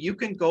basically, you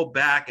can go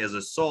back as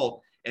a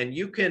soul, and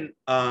you can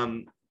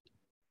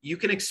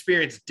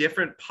experience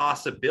different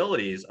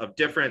possibilities of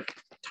different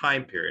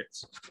time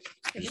periods.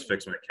 Just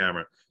fix my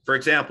camera. For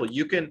example,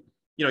 you could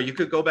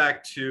go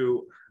back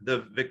to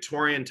the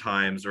Victorian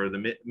times or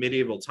the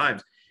medieval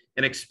times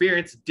and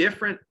experience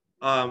different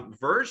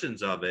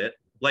versions of it,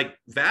 like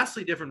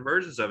vastly different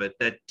versions of it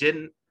that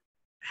didn't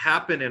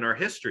happen in our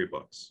history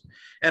books.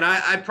 And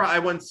I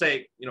wouldn't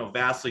say, you know,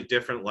 vastly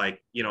different,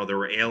 like, you know, there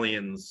were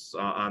aliens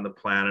on the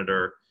planet,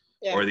 or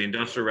the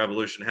Industrial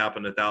Revolution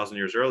happened 1,000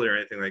 years earlier or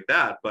anything like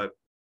that, but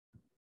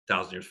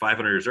 1,000 years,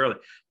 500 years early.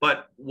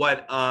 But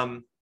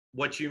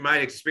what you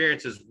might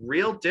experience is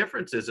real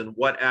differences in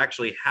what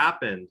actually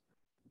happened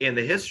in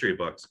the history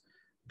books.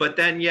 But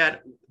then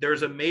yet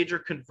there's a major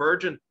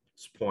convergence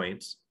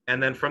point.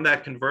 And then from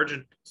that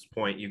convergence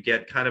point, you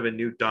get kind of a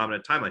new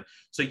dominant timeline.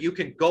 So you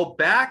can go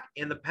back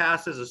in the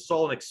past as a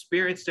soul and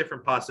experience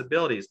different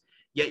possibilities,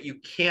 yet you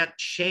can't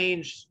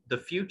change the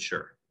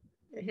future.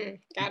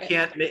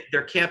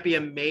 There can't be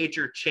a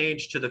major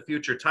change to the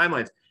future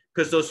timelines,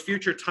 because those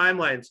future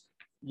timelines,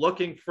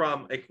 looking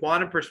from a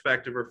quantum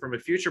perspective or from a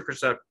future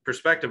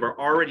perspective, are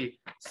already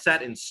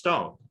set in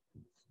stone.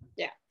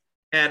 Yeah.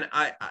 And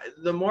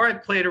the more I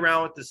played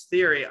around with this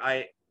theory,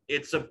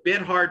 it's a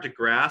bit hard to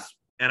grasp.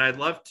 And I'd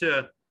love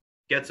to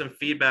get some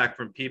feedback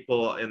from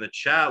people in the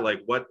chat,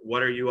 like what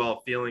are you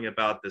all feeling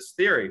about this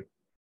theory?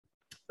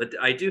 But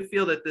I do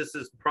feel that this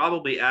is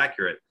probably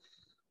accurate.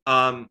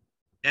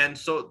 And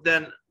so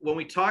then when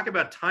we talk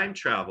about time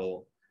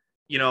travel,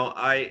 you know,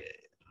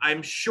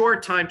 I'm sure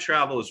time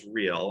travel is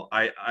real.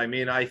 I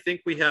mean, I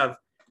think we have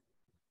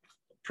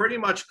pretty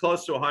much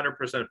close to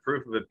 100%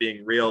 proof of it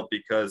being real,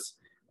 because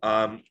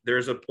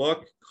there's a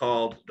book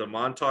called The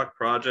Montauk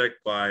Project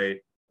by,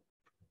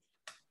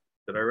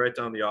 did I write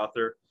down the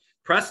author?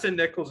 Preston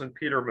Nichols and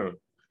Peter Moon.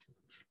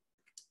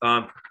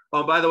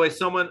 Oh, by the way,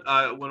 someone,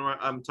 when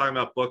I'm talking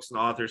about books and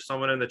authors,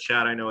 someone in the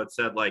chat, I know it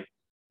said, like,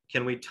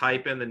 can we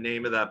type in the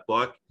name of that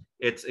book?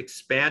 It's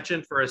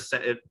Expansion for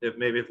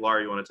maybe if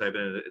Laura, you want to type it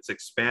in, it's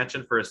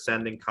Expansion for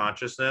Ascending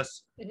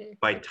Consciousness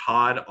by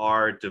Todd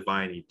R.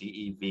 Deviney,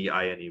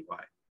 Deviney.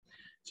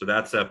 So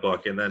that's that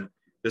book. And then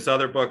this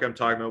other book I'm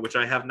talking about, which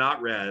I have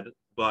not read,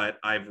 but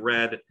I've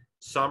read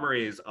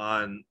summaries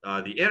on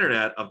the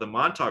internet of the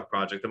Montauk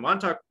Project.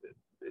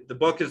 The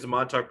book is The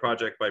Montauk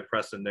Project by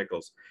Preston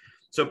Nichols.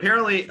 So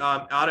apparently in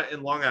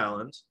Long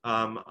Island,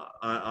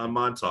 on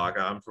Montauk,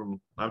 I'm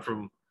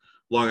from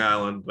Long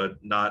Island, but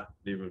not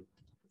even,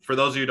 for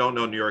those of you who don't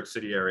know New York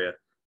City area,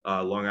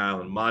 Long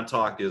Island,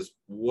 Montauk is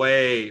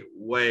way,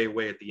 way,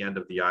 way at the end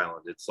of the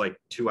island. It's like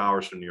 2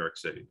 hours from New York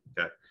City.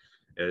 Okay,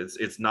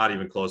 it's not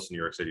even close to New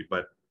York City,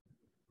 but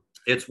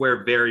it's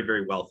where very,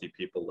 very wealthy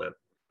people live.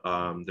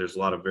 There's a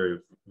lot of very,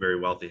 very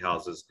wealthy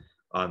houses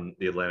on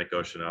the Atlantic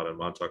Ocean out in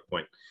Montauk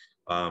Point.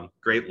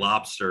 Great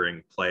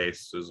lobstering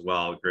place as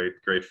well.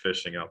 Great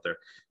fishing out there.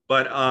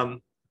 But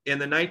in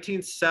the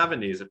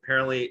 1970s,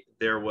 apparently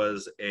there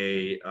was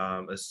a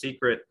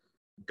secret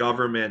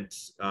government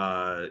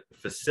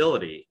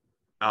facility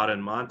out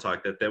in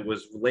Montauk that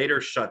was later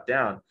shut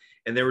down,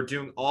 and they were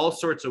doing all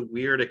sorts of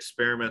weird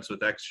experiments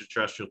with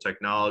extraterrestrial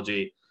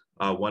technology.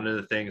 One of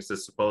the things that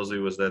supposedly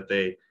was that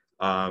they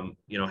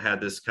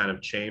had this kind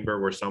of chamber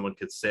where someone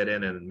could sit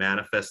in and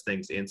manifest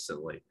things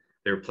instantly.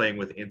 They were playing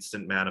with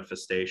instant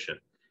manifestation,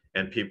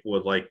 and people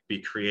would like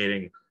be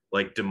creating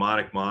like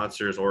demonic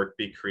monsters or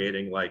be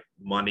creating like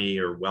money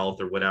or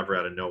wealth or whatever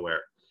out of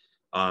nowhere.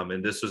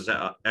 And this was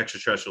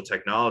extraterrestrial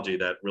technology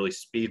that really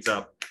speeds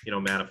up,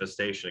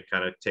 manifestation. It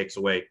kind of takes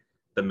away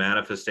the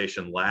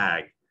manifestation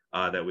lag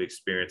that we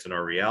experience in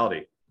our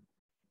reality.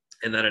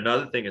 And then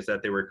another thing is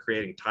that they were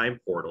creating time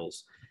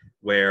portals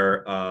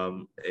where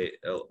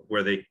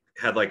they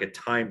had like a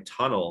time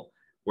tunnel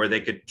where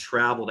they could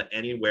travel to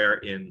anywhere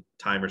in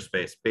time or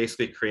space,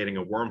 basically creating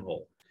a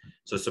wormhole.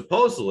 So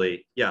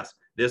supposedly, yes,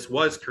 this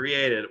was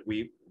created.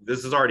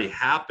 This has already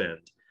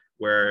happened,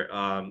 where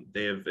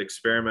they have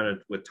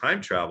experimented with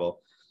time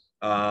travel.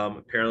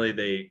 Apparently,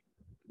 they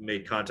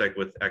made contact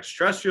with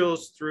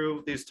extraterrestrials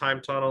through these time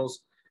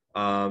tunnels.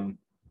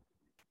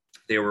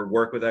 They were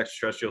work with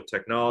extraterrestrial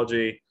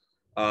technology,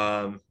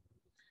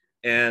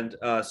 and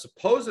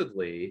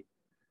supposedly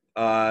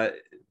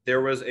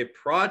there was a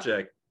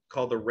project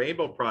called the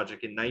Rainbow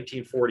Project in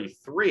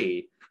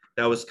 1943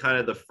 that was kind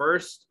of the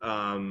first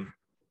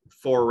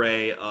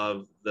foray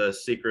of the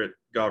secret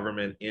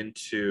government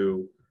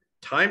into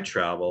time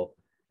travel.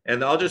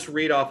 And I'll just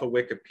read off of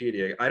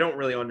Wikipedia. I don't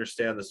really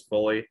understand this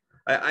fully.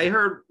 I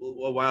heard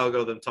a while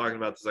ago them talking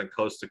about this on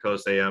Coast to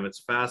Coast AM. It's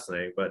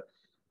fascinating. But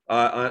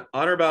on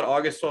or about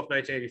August 12,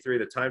 1983,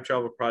 the time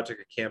travel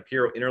project at Camp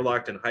Hero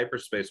interlocked in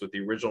hyperspace with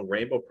the original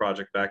Rainbow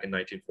Project back in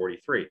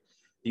 1943.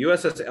 The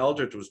USS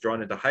Eldridge was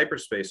drawn into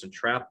hyperspace and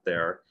trapped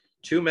there.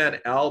 Two men,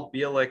 Al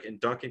Bielek and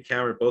Duncan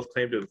Cameron, both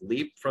claimed to have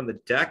leaped from the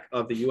deck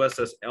of the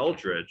USS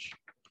Eldridge,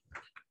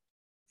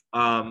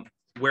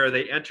 where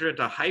they entered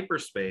into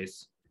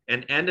hyperspace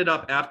and ended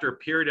up, after a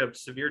period of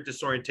severe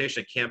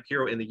disorientation, at Camp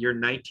Hero in the year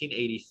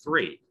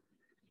 1983.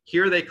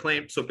 Here they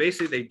claimed, so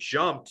basically they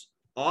jumped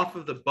off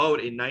of the boat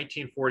in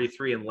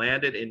 1943 and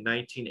landed in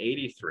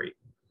 1983.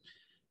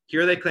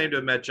 Here they claim to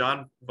have met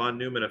John von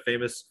Neumann, a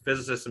famous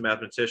physicist and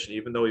mathematician,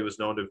 even though he was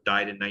known to have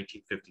died in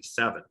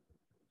 1957.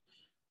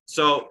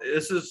 So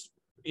this is,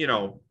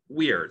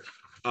 weird.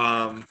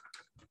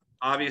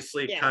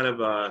 Obviously, kind of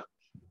a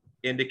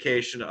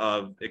indication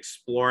of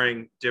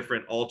exploring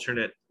different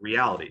alternate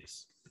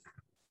realities.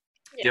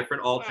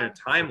 different alternate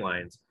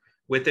timelines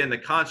within the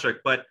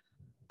construct. But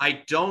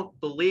I don't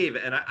believe,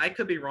 and I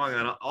could be wrong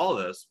on all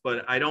this,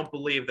 but I don't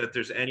believe that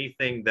there's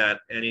anything that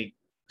any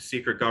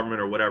secret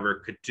government or whatever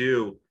could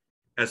do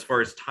as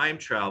far as time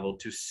travel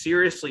to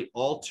seriously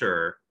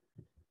alter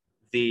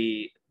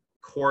the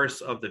course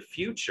of the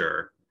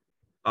future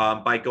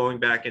by going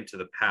back into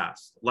the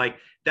past. Like,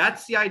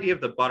 that's the idea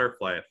of the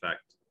butterfly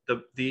effect.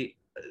 The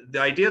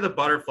idea of the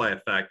butterfly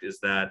effect is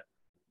that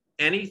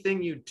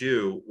anything you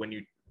do when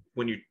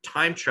you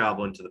time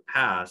travel into the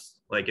past,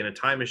 like in a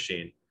time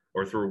machine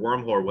or through a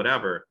wormhole or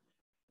whatever,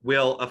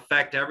 will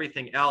affect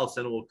everything else,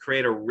 and it will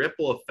create a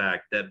ripple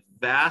effect that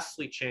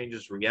vastly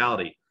changes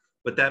reality.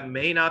 But that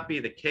may not be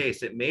the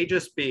case. It may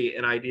just be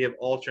an idea of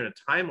alternate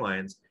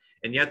timelines,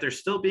 and yet there's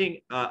still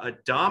being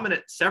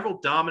several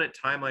dominant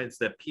timelines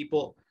that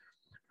people,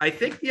 I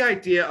think the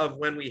idea of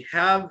when we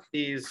have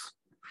these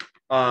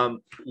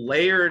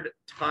layered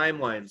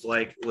timelines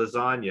like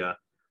lasagna,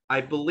 I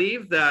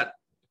believe that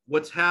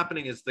what's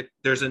happening is that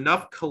there's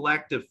enough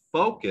collective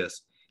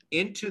focus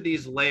into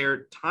these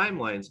layered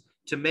timelines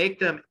to make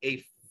them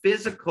a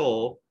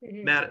physical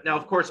matter. Now,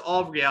 of course,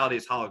 all of reality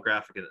is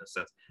holographic in a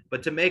sense,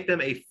 but to make them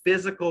a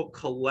physical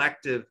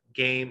collective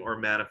game or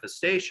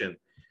manifestation.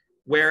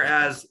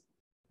 Whereas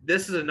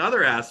this is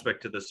another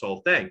aspect to this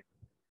whole thing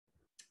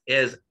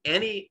is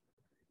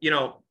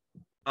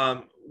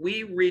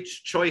we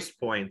reach choice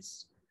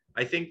points.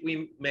 I think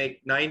we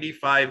make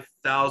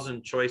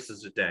 95,000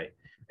 choices a day,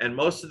 and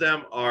most of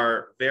them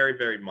are very,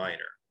 very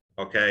minor.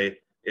 Okay.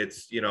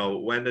 It's,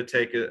 when to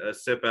take a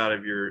sip out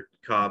of your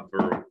cup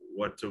or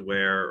what to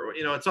wear, or,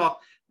 it's all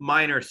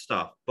minor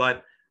stuff.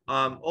 But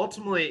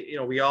ultimately,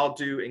 we all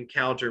do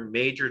encounter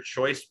major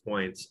choice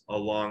points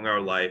along our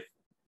life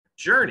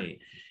journey.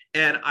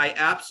 And I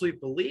absolutely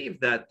believe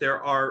that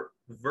there are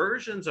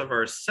versions of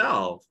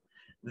ourselves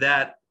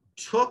that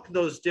took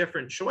those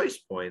different choice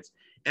points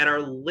and are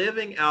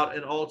living out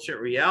an alternate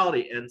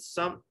reality. And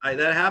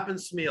that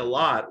happens to me a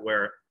lot,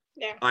 where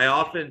I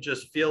often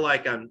just feel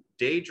like I'm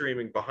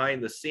daydreaming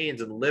behind the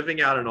scenes and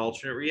living out an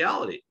alternate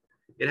reality.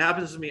 It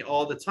happens to me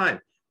all the time.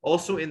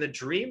 Also, in the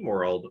dream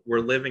world,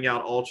 we're living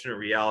out alternate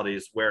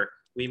realities where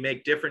we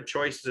make different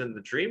choices in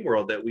the dream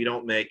world that we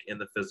don't make in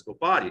the physical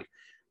body.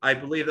 I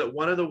believe that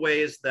one of the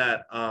ways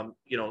that,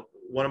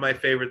 one of my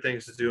favorite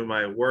things to do in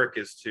my work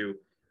is to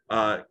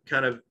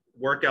kind of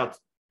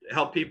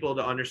help people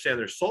to understand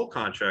their soul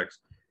contracts.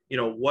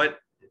 What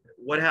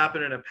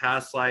happened in a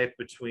past life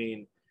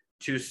between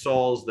two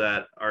souls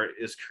that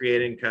is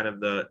creating kind of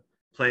the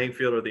playing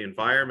field or the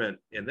environment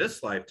in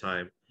this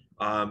lifetime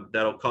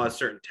that'll cause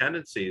certain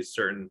tendencies,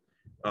 certain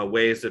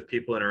ways that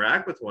people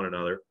interact with one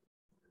another.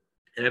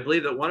 And I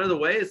believe that one of the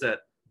ways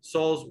that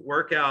souls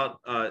work out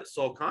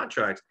soul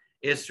contracts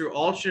is through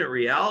alternate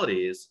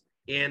realities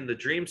in the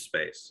dream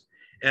space.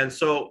 And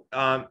so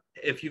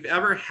if you've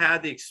ever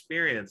had the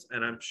experience,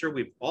 and I'm sure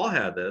we've all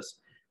had this,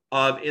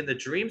 of in the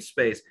dream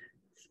space,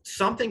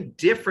 something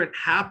different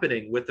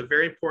happening with a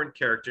very important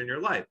character in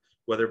your life,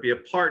 whether it be a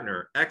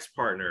partner,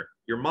 ex-partner,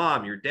 your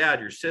mom, your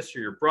dad, your sister,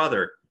 your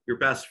brother, your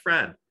best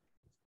friend,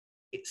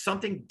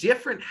 something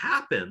different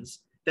happens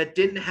that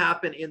didn't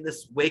happen in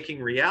this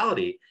waking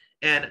reality.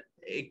 And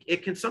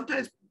it can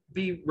sometimes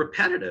be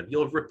repetitive.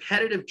 You'll have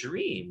repetitive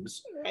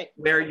dreams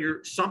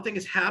where something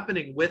is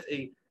happening with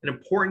an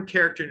important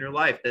character in your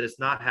life that is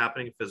not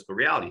happening in physical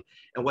reality.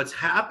 And what's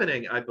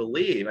happening, I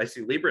believe, I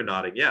see Libra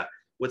nodding, yeah.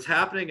 What's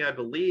happening, I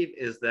believe,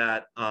 is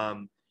that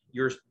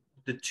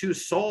the two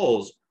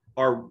souls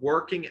are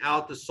working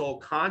out the soul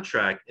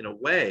contract in a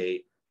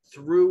way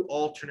through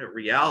alternate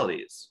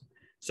realities.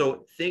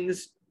 So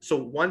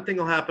one thing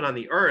will happen on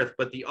the earth,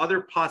 but the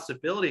other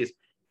possibilities,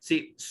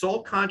 see,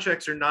 soul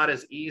contracts are not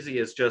as easy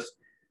as just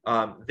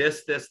this,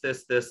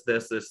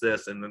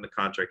 and then the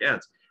contract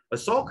ends. A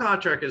soul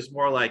contract is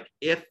more like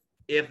if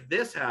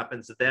this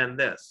happens, then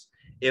this.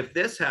 If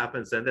this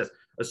happens, then this.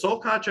 A soul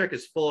contract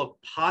is full of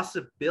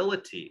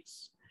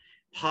possibilities,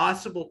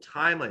 possible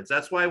timelines.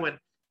 That's why when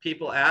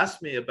people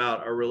ask me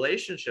about a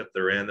relationship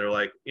they're in, they're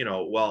like,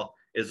 well,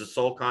 is the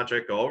soul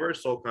contract over?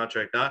 Soul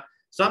contract not?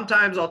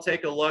 Sometimes I'll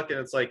take a look and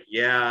it's like,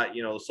 yeah,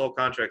 the soul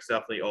contract's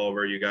definitely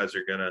over. You guys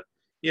are gonna,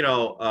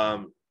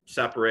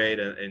 separate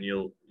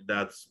and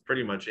that's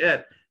pretty much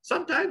it.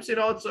 Sometimes,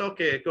 it's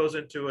okay. It goes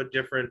into a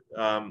different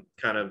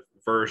kind of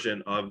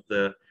version of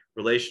the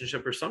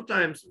relationship, or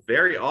sometimes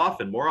very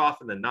often, more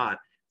often than not,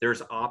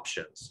 there's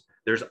options.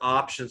 There's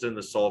options in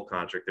the soul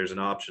contract. There's an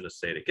option to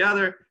stay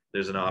together.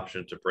 There's an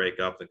option to break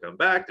up and come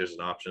back. There's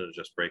an option to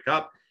just break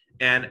up.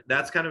 And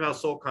that's kind of how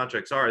soul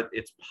contracts are.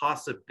 It's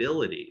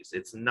possibilities.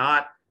 It's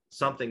not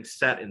something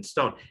set in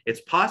stone.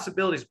 It's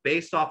possibilities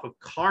based off of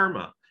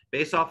karma,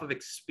 based off of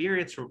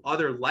experience from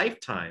other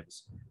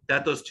lifetimes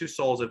that those two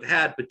souls have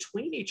had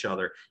between each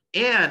other,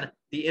 and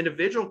the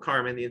individual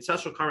karma and the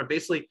ancestral karma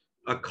basically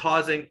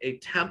causing a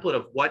template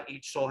of what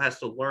each soul has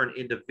to learn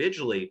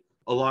individually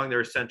along their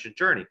ascension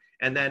journey.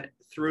 And then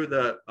through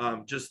the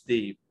just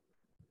the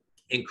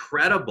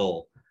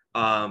incredible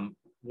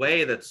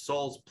way that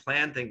souls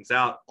plan things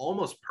out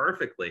almost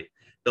perfectly,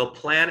 They'll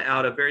plan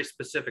out a very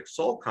specific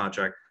soul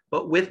contract,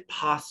 but with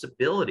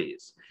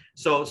possibilities.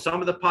 So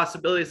some of the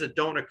possibilities that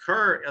don't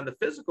occur in the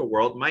physical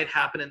world might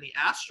happen in the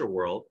astral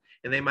world,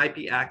 and they might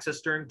be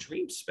accessed during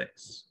dream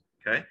space.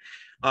 Okay,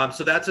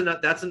 so that's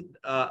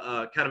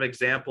a kind of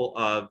example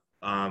of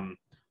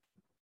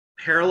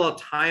parallel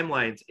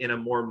timelines in a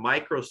more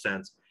micro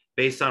sense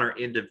based on our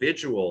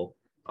individual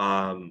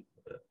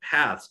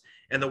paths.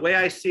 And the way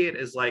I see it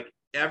is like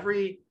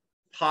every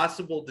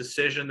possible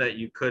decision that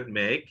you could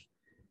make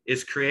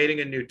is creating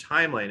a new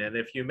timeline. And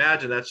if you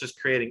imagine, that's just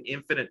creating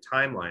infinite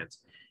timelines.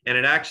 And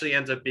it actually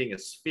ends up being a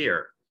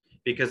sphere,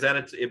 because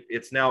then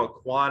it's now a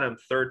quantum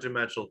third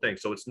dimensional thing.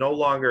 So it's no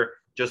longer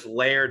just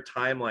layered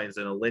timelines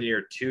in a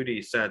linear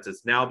 2D sense.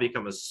 It's now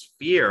become a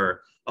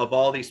sphere of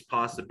all these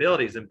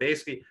possibilities. And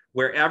basically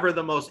wherever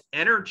the most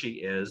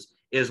energy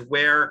is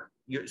where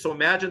you, so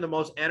imagine the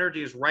most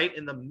energy is right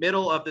in the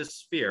middle of this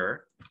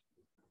sphere.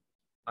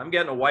 I'm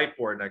getting a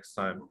whiteboard next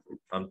time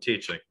I'm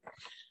teaching.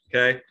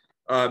 Okay.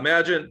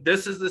 Imagine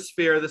this is the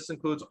sphere. This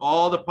includes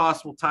all the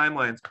possible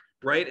timelines.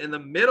 Right in the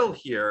middle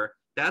here,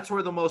 that's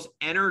where the most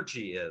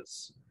energy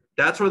is.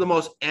 That's where the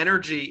most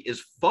energy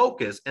is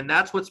focused. And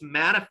that's what's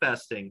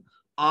manifesting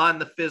on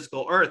the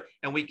physical earth.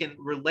 And we can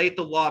relate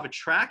the law of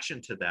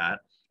attraction to that.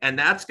 And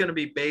that's going to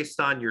be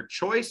based on your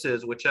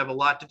choices, which have a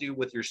lot to do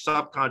with your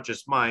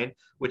subconscious mind,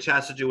 which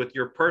has to do with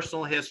your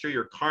personal history,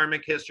 your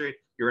karmic history,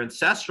 your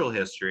ancestral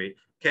history.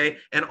 Okay.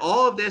 And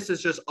all of this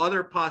is just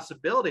other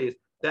possibilities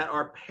that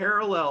are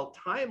parallel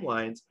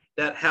timelines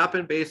that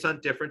happen based on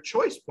different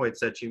choice points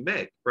that you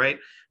make, right?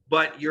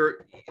 But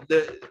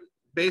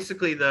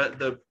basically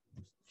the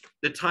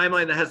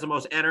timeline that has the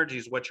most energy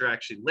is what you're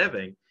actually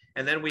living.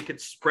 And then we could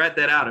spread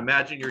that out.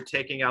 Imagine you're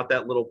taking out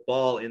that little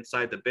ball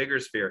inside the bigger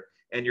sphere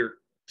and you're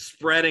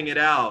spreading it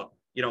out,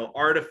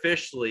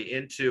 artificially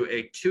into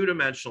a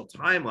two-dimensional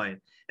timeline.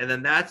 And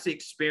then that's the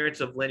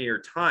experience of linear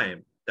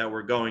time that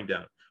we're going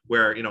down,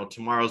 where,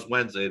 tomorrow's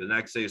Wednesday, the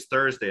next day is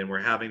Thursday, and we're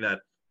having that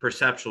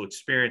perceptual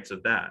experience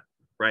of that.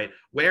 Right.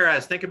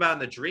 Whereas think about in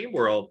the dream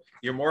world,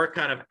 you're more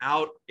kind of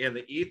out in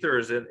the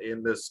ethers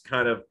in this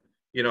kind of,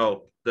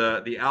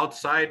 the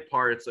outside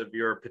parts of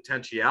your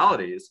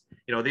potentialities.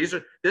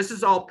 This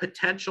is all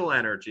potential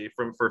energy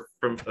from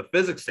a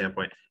physics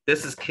standpoint.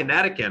 This is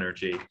kinetic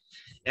energy,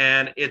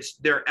 and it's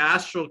their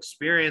astral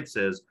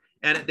experiences.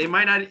 And they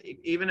might not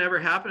even ever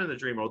happen in the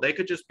dream world. They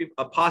could just be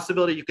a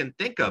possibility you can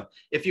think of.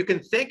 If you can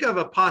think of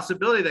a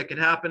possibility that can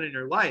happen in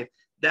your life,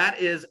 that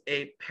is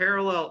a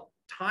parallel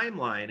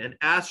timeline, an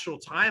astral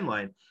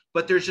timeline,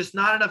 but there's just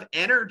not enough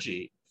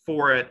energy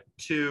for it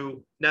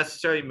to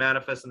necessarily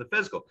manifest in the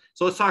physical.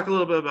 So let's talk a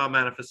little bit about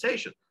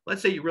manifestation.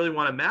 Let's say you really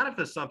want to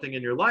manifest something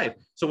in your life.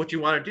 So what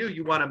you want to do,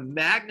 you want to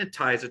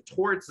magnetize it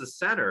towards the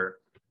center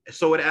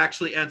so it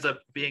actually ends up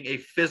being a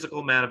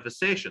physical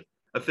manifestation,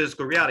 a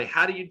physical reality.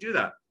 How do you do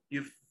that?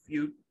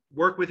 You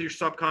work with your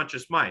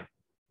subconscious mind,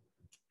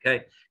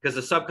 okay? Because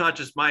the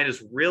subconscious mind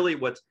is really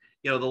what's,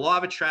 the law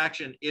of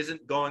attraction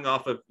isn't going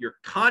off of your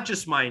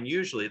conscious mind.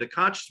 Usually the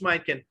conscious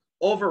mind can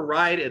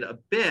override it a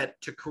bit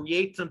to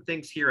create some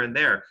things here and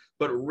there,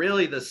 but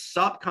really the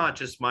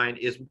subconscious mind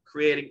is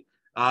creating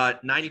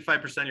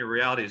 95% of your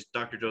reality, as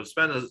Dr. Joe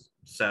Dispenza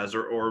says,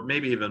 or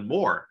maybe even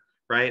more,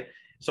 right?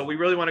 So we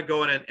really want to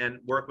go in and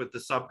work with the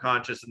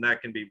subconscious, and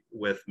that can be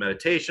with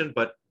meditation,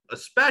 but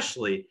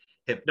especially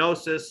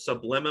hypnosis,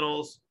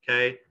 subliminals,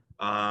 okay?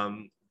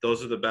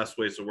 Those are the best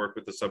ways to work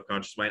with the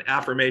subconscious mind.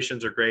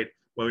 Affirmations are great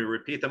when we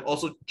repeat them.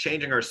 Also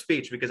changing our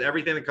speech, because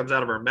everything that comes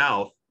out of our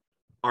mouth,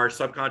 our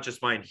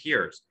subconscious mind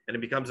hears, and it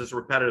becomes this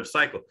repetitive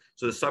cycle.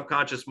 So the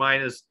subconscious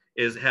mind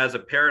has a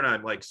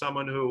paradigm, like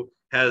someone who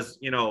has,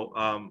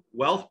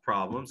 wealth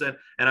problems. And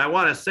I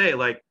want to say,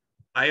 like,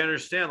 I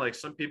understand, like,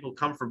 some people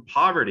come from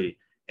poverty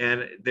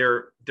and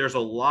there's a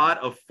lot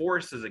of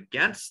forces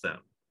against them,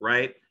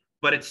 right?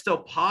 But it's still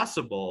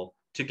possible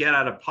to get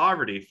out of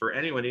poverty for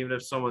anyone, even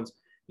if someone's,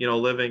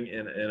 living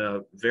in a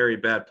very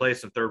bad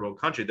place in third world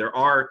country. There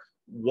are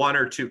one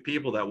or two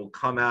people that will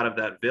come out of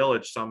that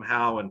village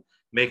somehow and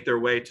make their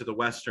way to the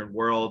Western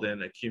world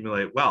and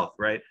accumulate wealth,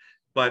 right?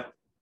 But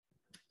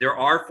there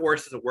are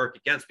forces that work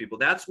against people.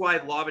 That's why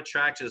law of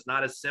attraction is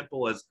not as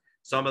simple as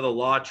some of the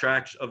law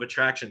of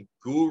attraction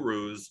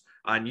gurus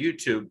on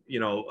YouTube,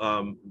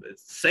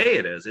 say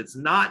it is. It's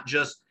not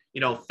just,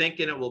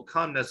 thinking it will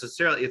come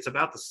necessarily. It's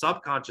about the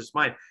subconscious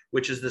mind,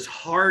 which is this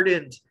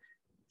hardened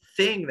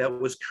thing that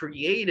was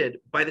created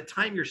by the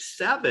time you're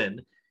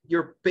 7.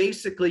 Your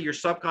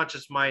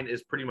subconscious mind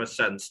is pretty much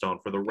set in stone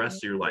for the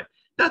rest of your life.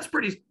 That's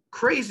pretty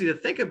crazy to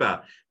think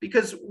about,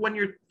 because when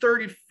you're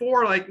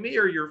 34 like me,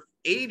 or you're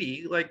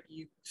 80 like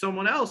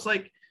someone else,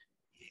 like,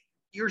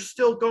 you're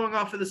still going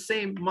off of the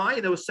same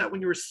mind that was set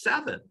when you were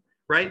 7,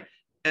 right?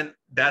 And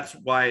that's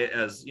why,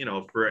 as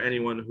for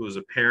anyone who is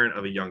a parent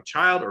of a young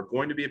child or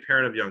going to be a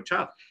parent of a young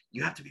child,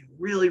 you have to be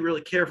really,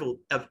 really careful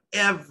of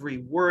every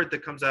word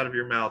that comes out of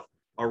your mouth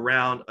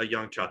around a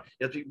young child.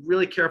 You have to be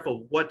really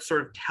careful what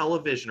sort of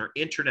television or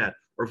internet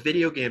or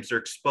video games are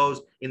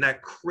exposed in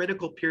that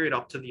critical period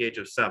up to the age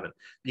of 7,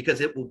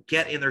 because it will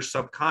get in their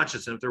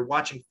subconscious. And if they're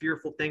watching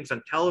fearful things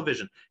on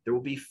television, there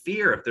will be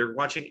fear. If they're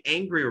watching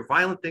angry or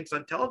violent things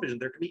on television,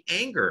 there can be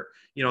anger,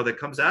 that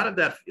comes out of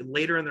that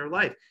later in their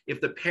life.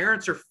 If the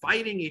parents are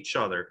fighting each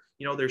other,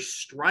 there's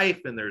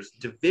strife and there's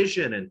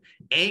division and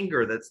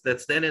anger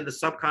that's then in the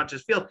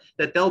subconscious field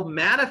that they'll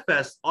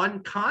manifest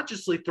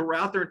unconsciously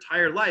throughout their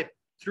entire life,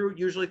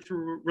 usually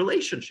through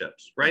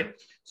relationships, right?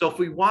 So if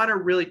we want to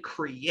really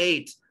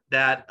create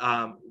that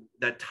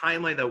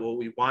timeline, that what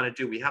we want to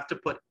do, we have to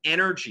put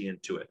energy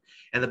into it.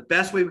 And the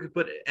best way we can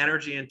put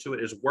energy into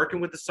it is working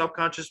with the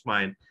subconscious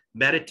mind,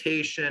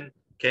 meditation,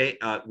 okay,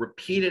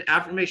 repeated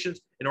affirmations.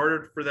 In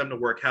order for them to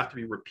work, have to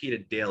be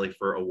repeated daily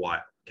for a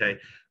while, okay?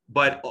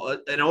 But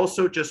and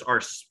also just our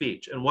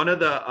speech. And one of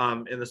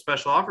the in the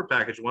special offer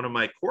package, one of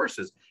my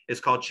courses is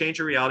called Change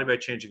Your Reality by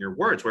Changing Your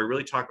Words, where I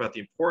really talk about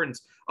the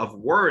importance of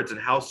words and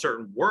how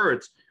certain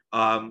words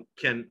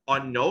can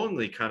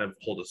unknowingly kind of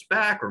hold us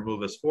back or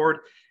move us forward.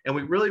 And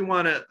we really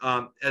want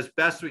to, as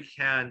best we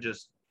can,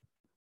 just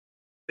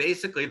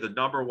basically the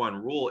number one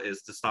rule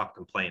is to stop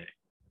complaining.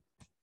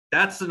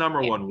 That's the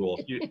number one rule.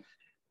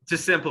 To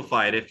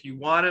simplify it, if you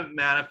want to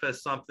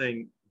manifest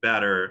something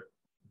better,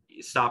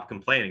 stop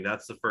complaining.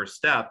 That's the first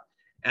step.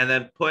 And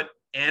then put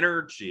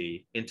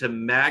energy into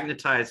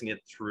magnetizing it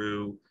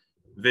through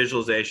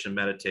visualization,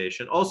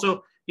 meditation.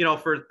 Also,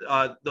 for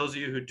those of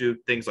you who do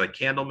things like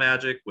candle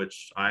magic,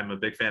 which I'm a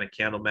big fan of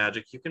candle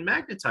magic, you can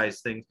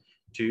magnetize things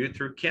to you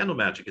through candle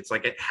magic. It's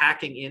like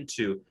hacking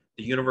into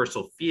the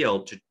universal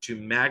field to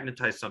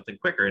magnetize something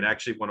quicker. And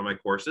actually, one of my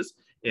courses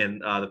in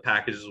the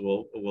packages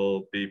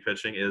we'll be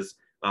pitching is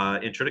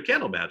Intro to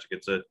Candle Magic.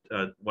 It's a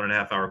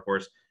 1.5 hour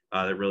course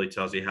that really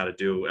tells you how to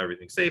do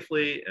everything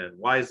safely and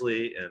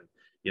wisely,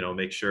 and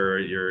make sure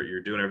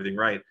you're doing everything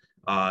right.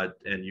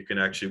 And you can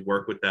actually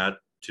work with that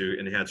to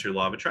enhance your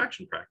law of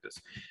attraction practice.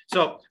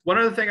 So one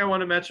other thing I want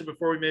to mention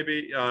before we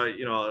maybe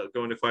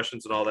go into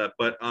questions and all that,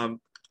 but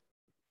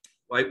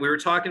we were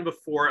talking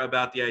before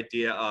about the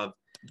idea of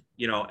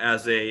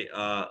as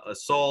a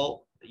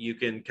soul, you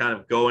can kind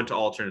of go into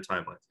alternate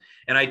timelines.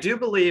 And I do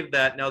believe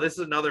that, now this is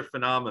another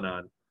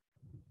phenomenon.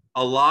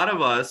 A lot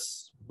of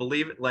us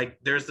believe, like,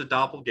 there's the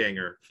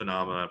doppelganger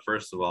phenomenon,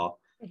 first of all.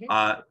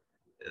 Mm-hmm.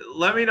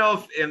 Let me know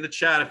if in the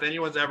chat if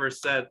anyone's ever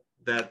said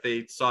that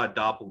they saw a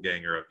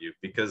doppelganger of you,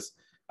 because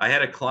I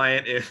had a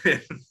client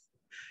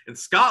in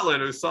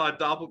Scotland who saw a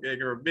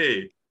doppelganger of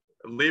me.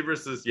 Libra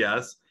says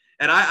yes.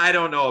 And I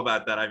don't know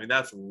about that. I mean,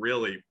 that's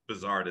really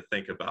bizarre to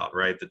think about,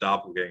 right? The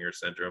doppelganger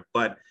syndrome.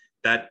 But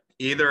that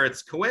either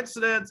it's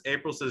coincidence,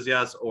 April says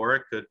yes, or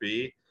it could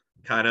be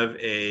kind of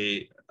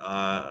a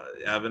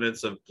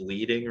evidence of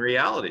bleeding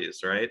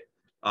realities, right?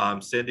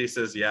 Cindy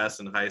says yes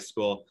in high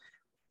school.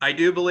 I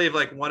do believe,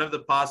 like, one of the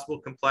possible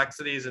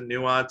complexities and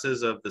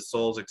nuances of the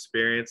soul's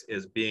experience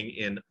is being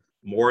in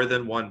more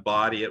than one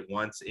body at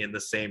once in the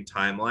same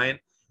timeline.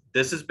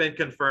 This has been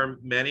confirmed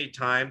many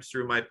times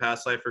through my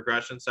past life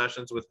regression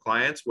sessions with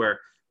clients, where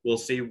we'll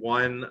see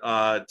one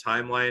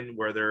timeline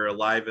where they're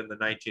alive in the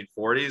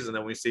 1940s, and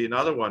then we see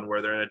another one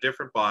where they're in a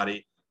different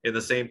body in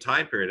the same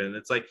time period. And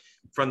it's like,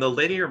 from the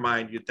linear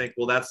mind, you'd think,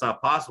 well, that's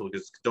not possible,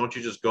 because don't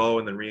you just go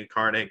and then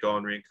reincarnate, go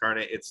and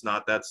reincarnate? It's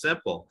not that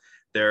simple.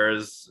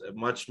 There's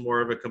much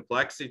more of a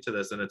complexity to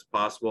this, and it's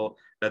possible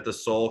that the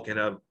soul can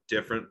have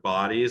different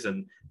bodies,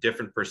 and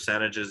different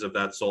percentages of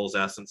that soul's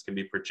essence can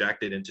be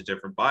projected into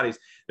different bodies.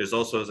 There's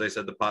also, as I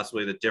said, the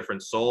possibility that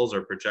different souls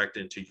are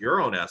projected into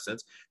your own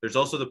essence. There's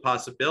also the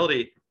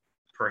possibility,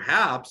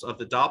 perhaps, of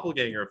the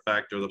doppelganger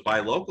effect or the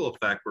bilocal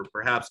effect, where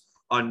perhaps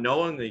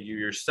unknowingly you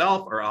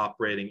yourself are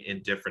operating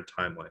in different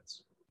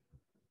timelines.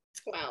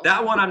 Wow.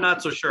 That one I'm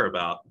not so sure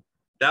about.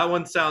 That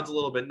one sounds a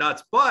little bit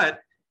nuts. But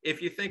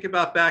if you think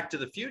about Back to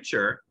the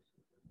Future,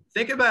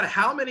 think about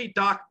how many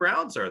Doc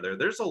Browns are there.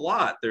 There's a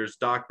lot. There's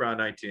Doc Brown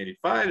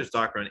 1985. There's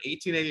Doc Brown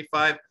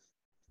 1885.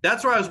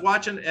 That's where I was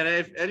watching. And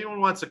if anyone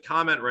wants to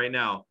comment right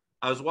now,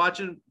 I was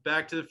watching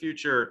Back to the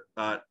Future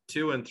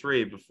 2 and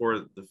 3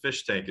 before the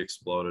fish tank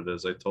exploded,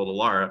 as I told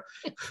Alara.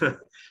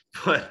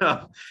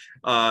 But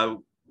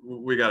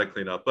we got to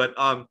clean up. But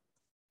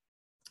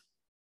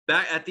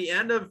back at the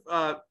end of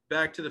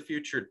Back to the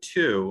Future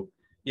 2,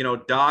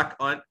 Doc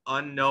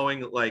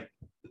unknowing, like,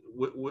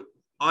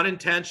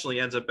 unintentionally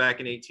ends up back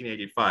in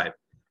 1885.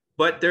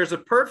 But there's a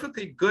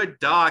perfectly good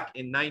Doc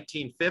in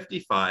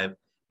 1955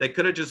 that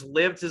could have just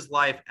lived his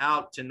life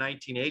out to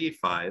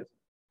 1985.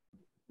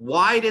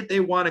 Why did they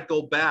want to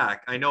go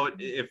back? I know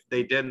if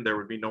they didn't, there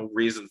would be no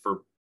reason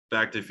for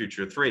Back to the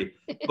Future 3.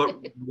 But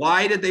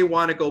why did they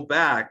want to go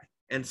back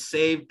and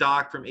save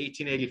Doc from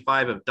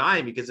 1885 of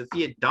dying? Because if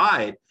he had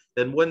died,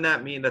 then wouldn't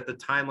that mean that the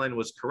timeline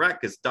was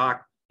correct? Because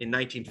Doc in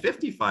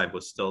 1955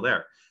 was still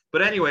there.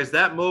 But anyways,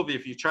 that movie,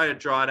 if you try to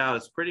draw it out,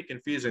 it's pretty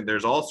confusing.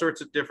 There's all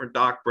sorts of different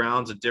Doc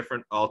Browns and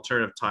different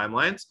alternative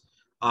timelines.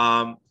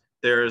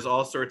 There's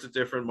all sorts of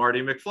different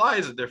Marty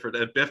McFlys and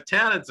Biff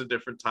Tannens and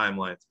different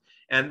timelines.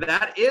 And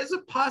that is a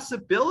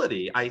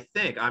possibility, I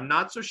think. I'm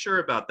not so sure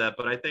about that,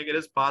 but I think it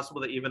is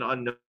possible that even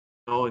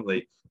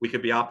unknowingly, we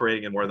could be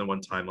operating in more than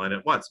one timeline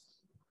at once.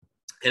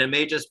 And it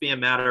may just be a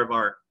matter of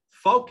our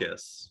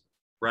focus,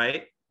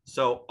 right?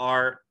 So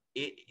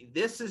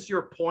this is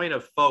your point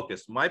of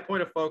focus. My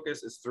point of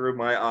focus is through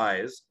my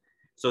eyes.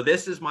 So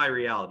this is my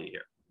reality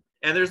here.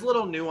 And there's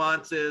little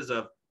nuances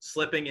of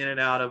slipping in and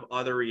out of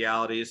other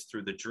realities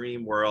through the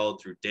dream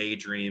world, through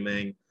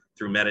daydreaming,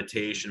 through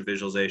meditation,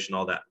 visualization,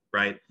 all that,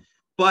 right?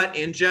 But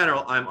in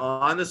general, I'm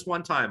on this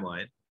one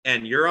timeline,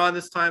 and you're on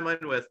this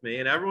timeline with me,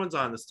 and everyone's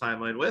on this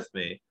timeline with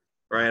me,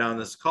 right, on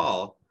this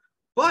call.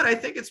 But I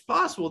think it's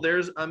possible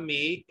there's a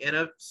me in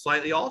a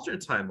slightly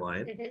alternate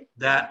timeline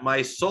that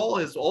my soul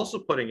is also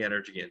putting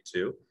energy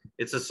into.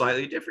 It's a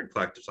slightly different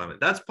collective timeline.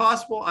 That's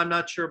possible. I'm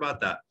not sure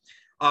about that.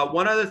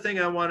 One other thing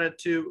I wanted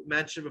to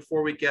mention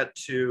before we get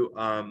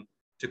to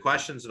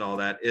questions and all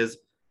that is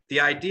the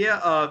idea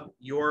of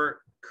your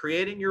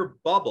creating your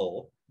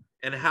bubble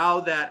and how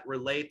that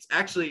relates.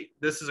 Actually,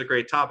 this is a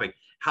great topic,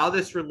 how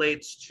this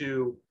relates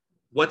to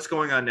what's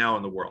going on now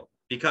in the world,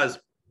 because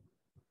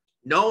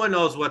no one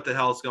knows what the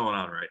hell's going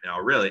on right now,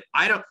 really.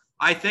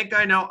 I think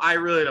I know. I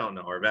really don't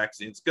know. Are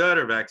vaccines good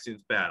or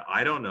vaccines bad?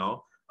 I don't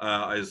know.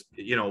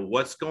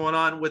 What's going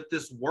on with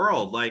this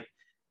world? Like,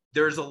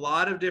 there's a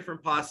lot of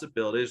different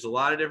possibilities, a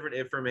lot of different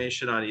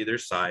information on either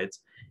sides.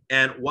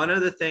 And one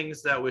of the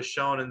things that was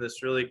shown in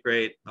this really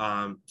great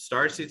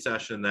Starseed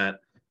session that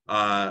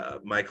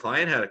my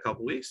client had a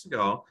couple weeks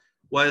ago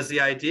was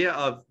the idea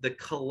of the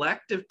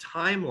collective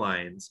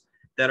timelines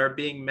that are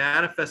being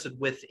manifested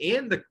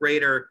within the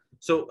greater.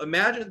 So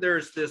imagine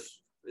there's this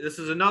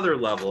is another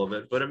level of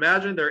it, but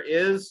imagine there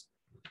is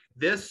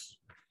this,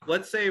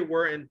 let's say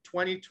we're in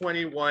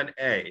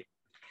 2021A,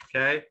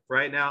 okay,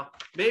 right now.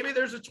 Maybe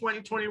there's a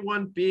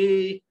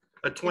 2021B,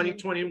 a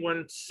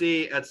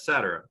 2021C,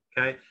 etc.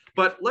 Okay,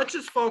 but let's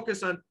just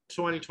focus on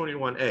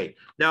 2021A.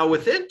 Now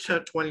within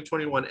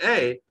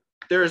 2021A,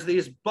 there's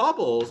these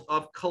bubbles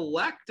of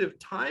collective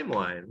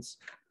timelines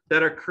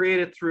that are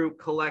created through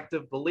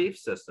collective belief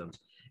systems.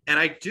 And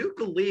I do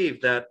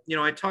believe that,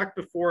 I talked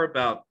before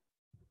about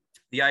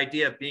the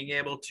idea of being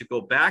able to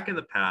go back in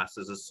the past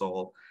as a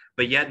soul,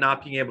 but yet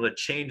not being able to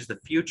change the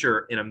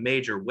future in a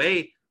major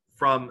way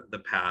from the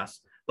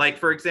past. Like,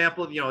 for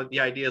example, the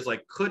idea is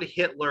like, could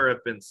Hitler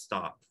have been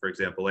stopped, for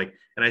example? Like,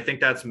 and I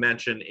think that's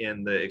mentioned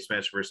in the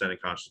Expansion for Ascending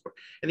Consciousness book.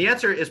 And the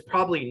answer is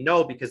probably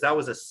no, because that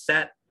was a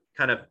set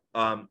kind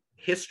of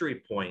history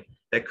point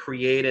that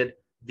created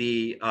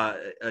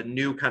a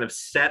new kind of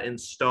set in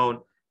stone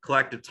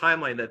collective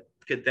timeline that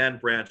could then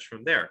branch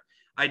from there.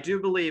 I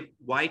do believe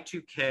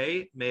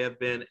Y2K may have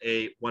been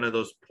one of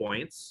those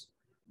points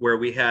where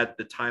we had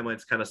the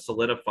timelines kind of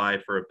solidify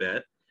for a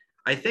bit.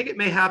 I think it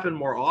may happen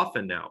more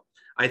often now.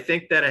 I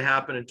think that it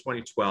happened in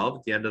 2012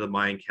 at the end of the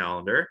Mayan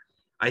calendar.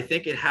 I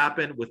think it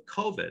happened with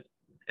COVID.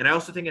 And I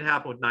also think it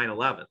happened with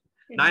 9/11.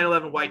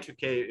 9/11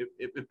 Y2K,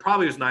 it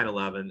probably was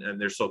 9/11,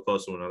 and they're so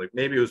close to one another.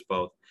 Maybe it was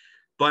both.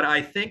 But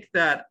I think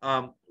that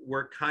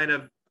we're kind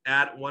of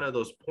at one of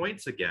those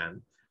points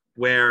again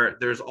where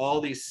there's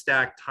all these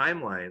stacked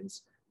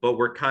timelines, but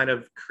we're kind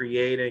of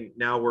creating,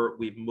 now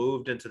we've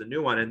moved into the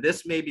new one. And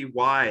this may be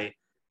why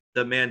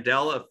the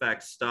Mandela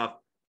effect stuff,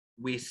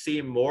 we see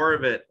more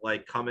of it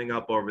like coming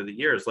up over the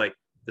years. Like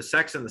the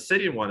Sex and the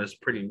City one is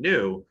pretty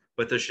new,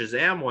 but the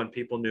Shazam one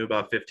people knew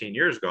about 15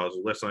 years ago. I was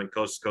listening on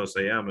Coast to Coast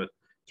AM at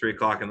 3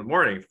 o'clock in the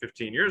morning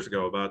 15 years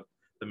ago about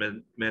the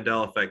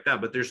Mandela effect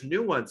then, but there's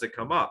new ones that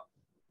come up.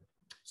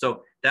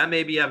 So that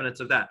may be evidence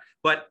of that.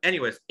 But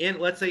anyways,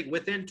 let's say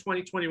within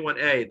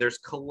 2021A, there's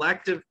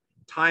collective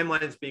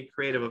timelines being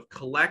created of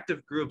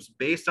collective groups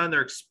based on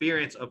their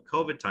experience of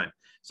COVID time.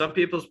 Some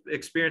people's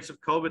experience of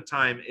COVID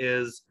time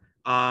is,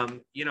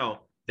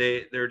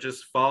 they're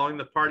just following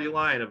the party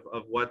line of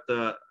what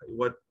the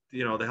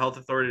health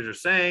authorities are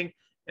saying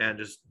and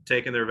just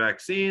taking their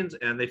vaccines,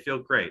 and they feel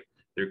great.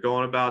 They're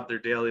going about their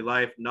daily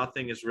life.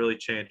 Nothing has really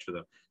changed for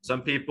them.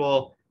 Some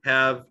people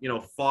have,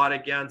 fought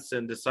against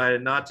and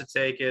decided not to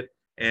take it.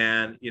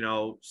 And,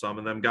 some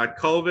of them got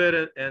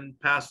COVID and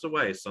passed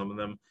away. Some of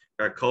them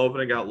got COVID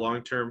and got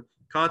long-term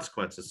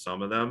consequences.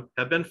 Some of them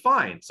have been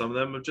fine. Some of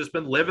them have just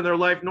been living their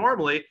life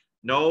normally.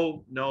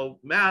 No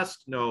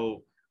mask,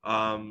 no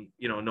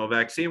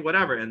vaccine,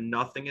 whatever. And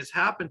nothing has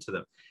happened to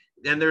them.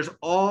 And there's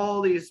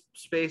all these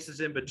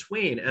spaces in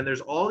between. And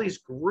there's all these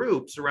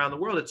groups around the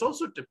world. It's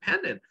also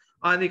dependent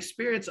on the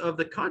experience of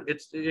the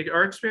country.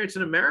 Our experience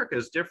in America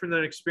is different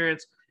than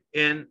experience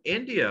in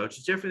India, which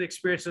is different than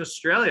experience in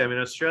Australia. I mean,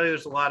 in Australia,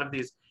 there's a lot of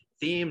these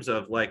themes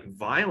of like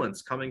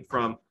violence coming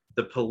from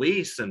the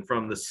police and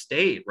from the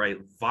state, right?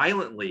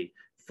 Violently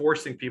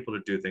forcing people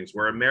to do things,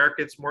 where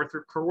America, it's more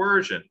through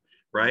coercion,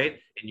 right?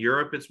 In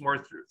Europe, it's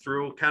more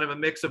through kind of a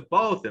mix of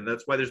both. And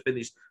that's why there's been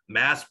these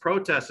mass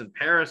protests in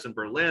Paris and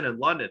Berlin and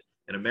London.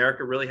 And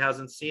America really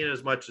hasn't seen it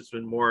as much. It's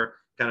been more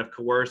kind of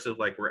coercive,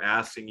 like we're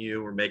asking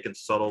you, we're making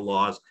subtle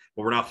laws,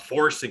 but we're not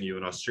forcing you.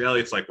 In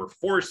Australia, it's like we're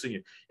forcing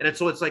you. And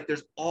so it's like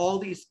there's all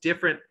these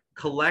different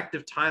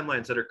collective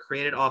timelines that are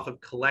created off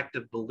of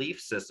collective belief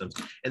systems.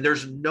 And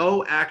there's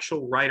no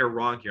actual right or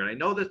wrong here. And I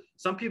know that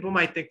some people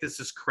might think this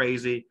is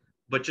crazy,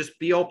 but just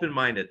be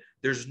open-minded.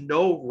 There's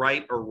no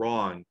right or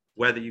wrong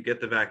whether you get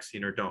the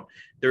vaccine or don't.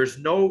 There's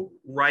no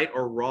right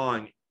or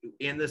wrong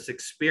in this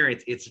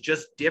experience. It's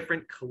just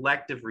different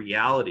collective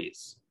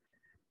realities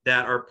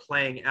that are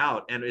playing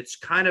out. And it's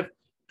kind of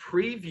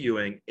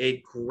previewing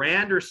a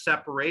grander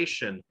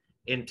separation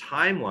in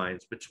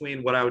timelines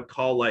between what I would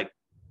call like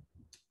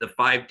the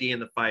 5D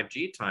and the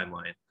 5G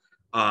timeline,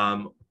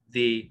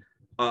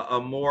 a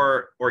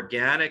more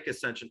organic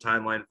ascension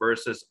timeline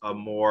versus a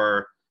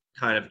more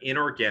kind of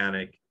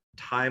inorganic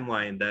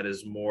timeline that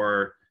is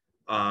more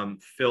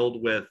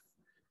filled with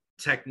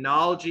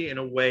technology in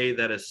a way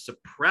that is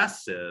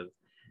suppressive,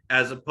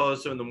 as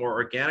opposed to in the more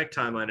organic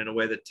timeline in a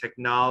way that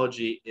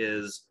technology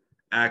is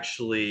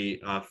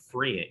actually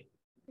freeing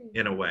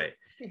in a way.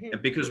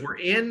 And because we're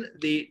in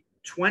the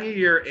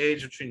 20-year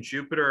age between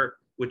Jupiter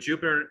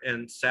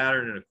and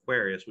Saturn and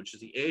Aquarius, which is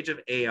the age of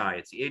AI,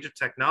 it's the age of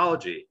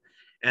technology.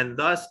 And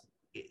thus,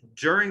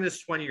 during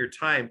this 20-year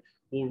time,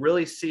 we'll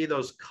really see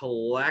those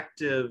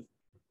collective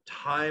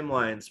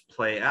timelines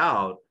play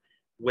out,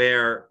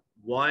 where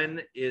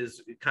one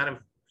is kind of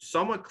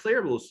somewhat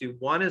clear. We'll see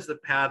one is the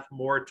path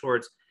more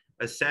towards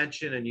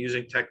ascension and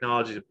using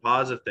technology to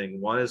positive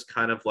thing. One is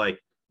kind of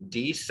like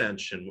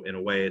descension in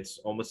a way. It's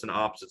almost an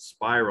opposite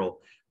spiral,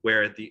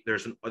 where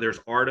there's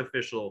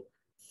artificial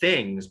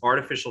things,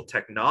 artificial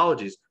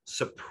technologies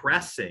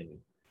suppressing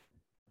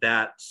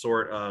that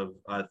sort of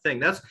thing.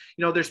 That's,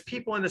 there's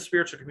people in the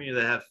spiritual community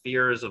that have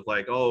fears of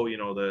like, oh,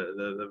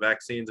 the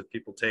vaccines, if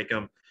people take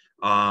them,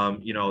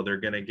 they're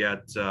going to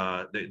get,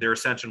 their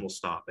ascension will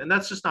stop. And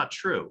that's just not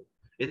true.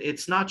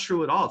 It's not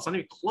true at all. It's not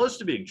even close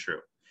to being true.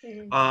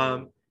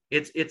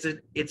 It's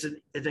an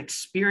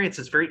experience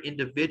that's very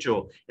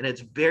individual, and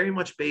it's very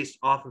much based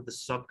off of the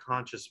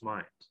subconscious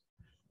mind.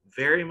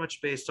 Very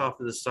much based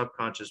off of the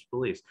subconscious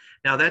beliefs.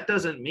 Now, that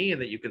doesn't mean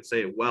that you can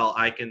say, well,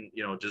 I can,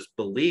 just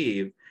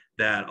believe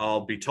that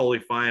I'll be totally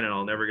fine and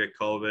I'll never get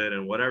COVID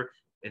and whatever.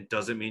 It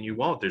doesn't mean you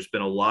won't. There's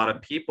been a lot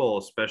of people,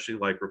 especially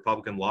like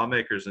Republican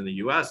lawmakers in the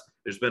US,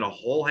 there's been a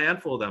whole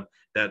handful of them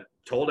that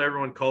told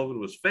everyone COVID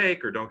was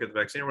fake or don't get the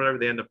vaccine or whatever.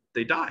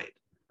 They died,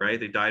 right?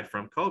 They died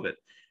from COVID.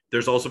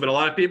 There's also been a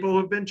lot of people who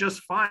have been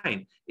just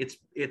fine.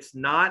 It's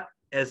not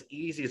as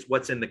easy as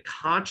what's in the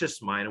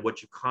conscious mind and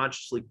what you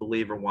consciously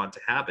believe or want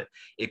to happen.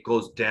 It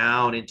goes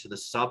down into the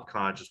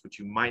subconscious, which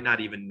you might not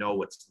even know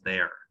what's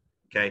there.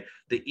 Okay.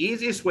 The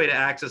easiest way to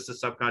access the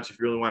subconscious, if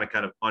you really want to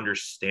kind of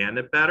understand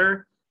it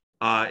better,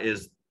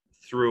 is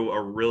through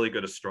a really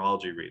good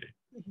astrology reading,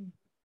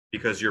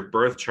 because your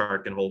birth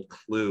chart can hold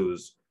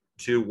clues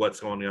to what's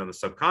going on in the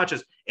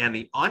subconscious and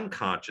the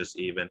unconscious,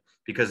 even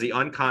because the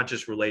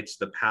unconscious relates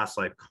to the past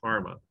life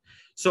karma.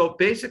 So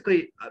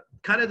basically,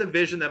 kind of the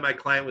vision that my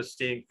client was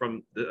seeing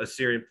from the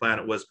Assyrian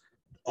planet was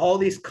all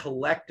these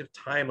collective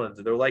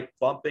timelines. They're like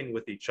bumping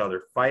with each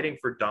other, fighting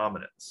for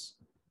dominance.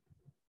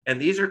 And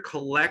these are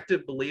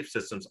collective belief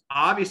systems.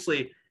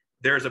 Obviously,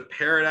 there's a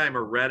paradigm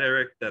or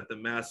rhetoric that the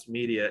mass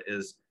media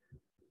is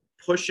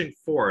pushing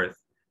forth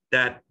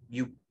that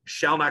you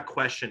shall not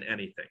question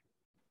anything.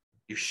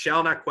 You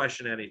shall not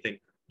question anything.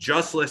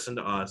 Just listen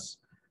to us.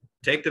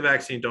 Take the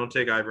vaccine. Don't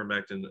take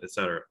ivermectin,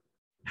 etc.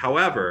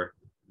 However,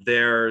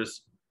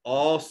 there's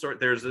other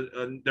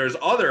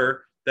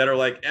that are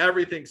like,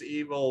 everything's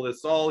evil.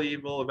 It's all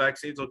evil. The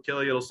vaccines will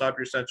kill you. It'll stop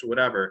your ascension,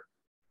 whatever.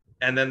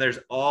 And then there's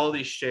all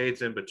these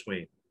shades in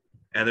between.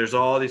 And there's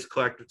all these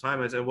collective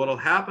timelines. And what'll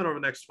happen over the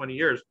next 20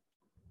 years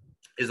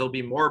is there'll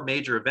be more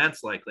major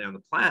events likely on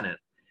the planet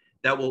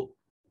that will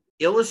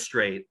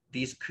illustrate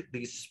these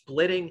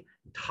splitting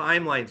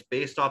timelines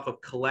based off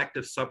of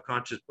collective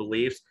subconscious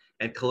beliefs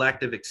and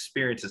collective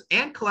experiences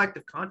and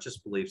collective conscious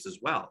beliefs as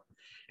well.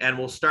 And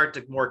we'll start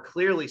to more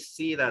clearly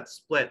see that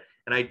split.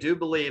 And I do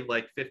believe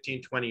like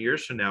 15, 20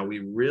 years from now, we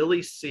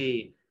really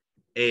see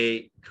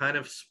a kind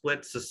of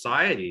split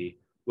society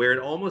where it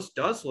almost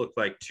does look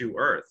like two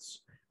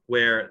Earths,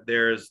 where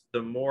there's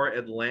the more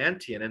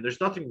Atlantean, and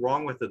there's nothing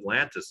wrong with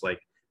Atlantis. Like,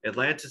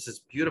 Atlantis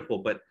is beautiful,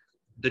 but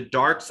the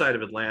dark side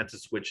of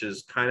Atlantis, which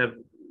is kind of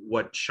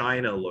what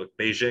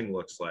Beijing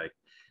looks like.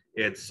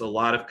 It's a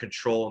lot of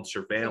control and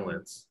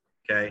surveillance,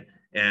 okay?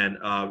 And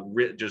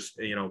just,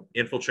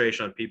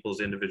 infiltration on people's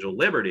individual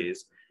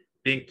liberties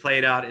being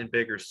played out in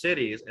bigger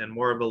cities, and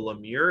more of a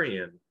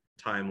Lemurian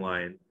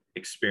timeline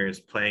experience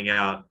playing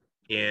out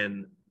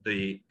in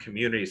the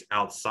communities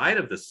outside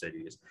of the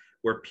cities,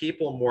 where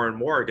people more and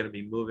more are going to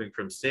be moving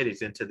from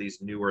cities into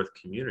these new Earth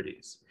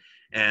communities.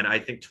 And I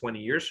think 20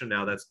 years from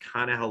now, that's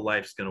kind of how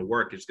life's going to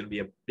work. It's going to be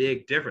a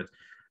big difference.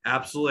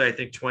 Absolutely. I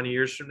think 20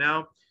 years from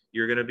now,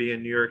 you're going to be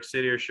in New York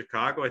City or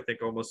Chicago. I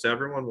think almost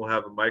everyone will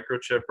have a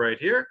microchip right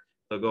here.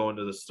 They'll go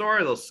into the store,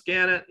 they'll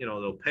scan it,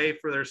 they'll pay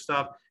for their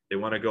stuff. They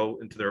want to go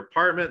into their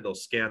apartment, they'll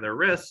scan their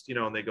wrist,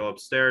 and they go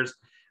upstairs.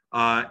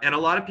 And a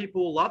lot of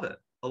people will love it.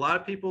 A lot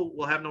of people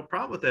will have no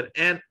problem with it.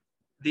 And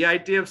the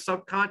idea of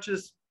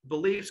subconscious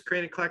beliefs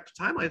creating collective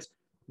timelines,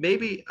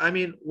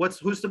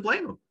 who's to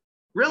blame them?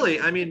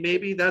 really, I mean,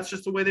 maybe that's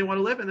just the way they want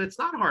to live, and it's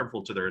not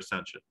harmful to their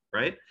ascension,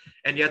 right?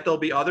 And yet there'll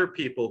be other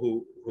people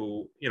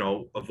who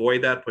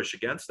avoid that, push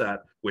against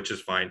that, which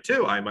is fine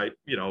too. I might,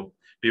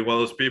 be one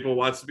of those people who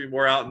wants to be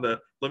more out in the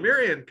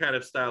Lemurian kind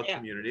of style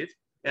communities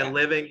and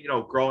living,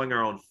 growing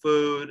our own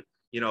food,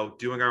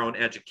 doing our own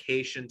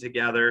education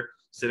together,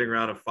 sitting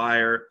around a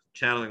fire,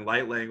 channeling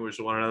light language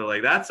to one another.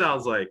 Like that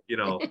sounds like,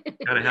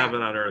 kind of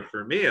heaven on earth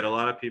for me and a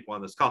lot of people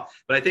on this call.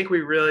 But I think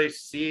we really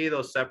see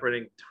those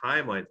separating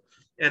timelines.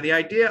 And the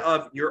idea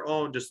of your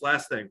own, just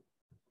last thing,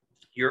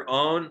 your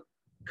own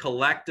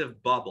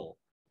collective bubble.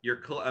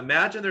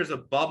 Imagine there's a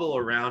bubble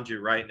around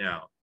you right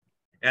now.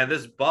 And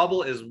this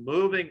bubble is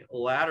moving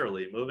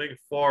laterally, moving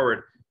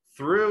forward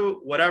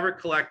through whatever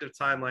collective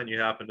timeline you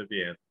happen to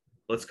be in.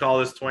 Let's call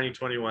this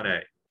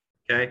 2021A,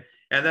 okay?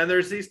 And then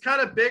there's these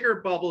kind of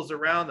bigger bubbles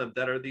around them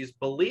that are these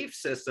belief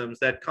systems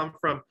that come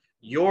from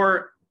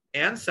your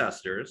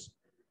ancestors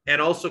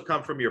and also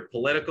come from your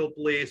political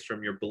beliefs,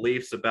 from your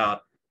beliefs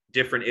about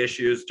different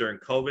issues during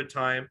COVID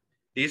time.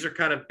 These are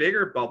kind of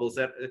bigger bubbles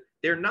that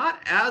they're not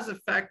as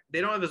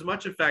they don't have as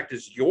much effect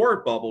as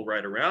your bubble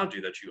right around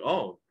you that you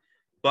own,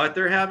 but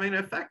they're having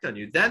an effect on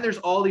you. Then there's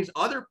all these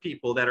other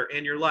people that are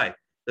in your life,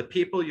 the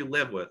people you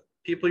live with,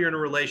 people you're in a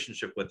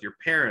relationship with, your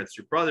parents,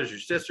 your brothers, your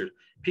sisters,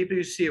 people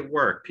you see at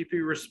work, people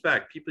you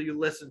respect, people you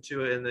listen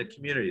to in the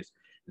communities.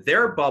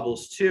 Their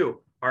bubbles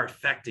too are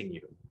affecting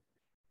you.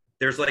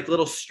 There's like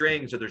little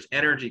strings, or there's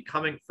energy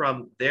coming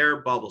from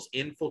their bubbles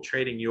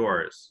infiltrating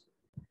yours.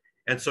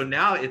 And so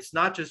now it's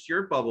not just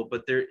your bubble,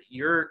 but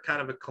you're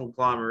kind of a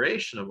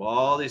conglomeration of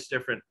all these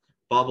different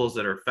bubbles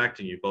that are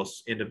affecting you, both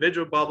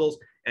individual bubbles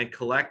and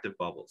collective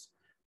bubbles.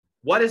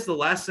 What is the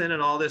lesson in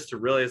all this to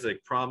really, as I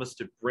promise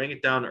to bring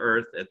it down to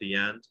earth at the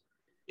end,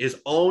 is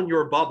own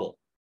your bubble,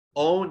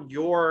 own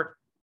your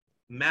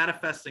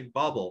manifesting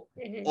bubble,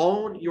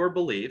 own your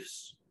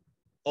beliefs,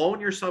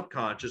 own your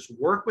subconscious,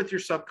 work with your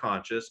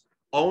subconscious,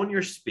 own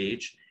your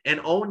speech, and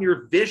own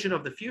your vision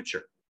of the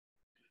future.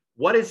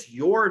 What is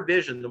your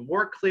vision? The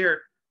more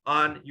clear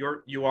on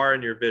you are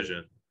in your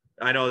vision.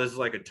 I know this is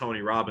like a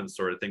Tony Robbins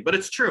sort of thing, but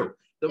it's true.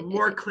 The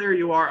more clear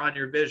you are on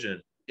your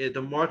vision, you'll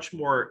be much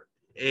more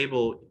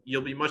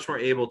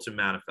able to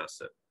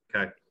manifest it.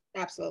 Okay.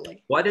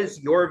 Absolutely. What is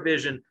your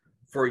vision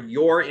for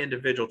your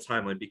individual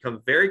timeline?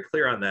 Become very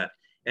clear on that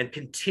and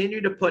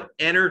continue to put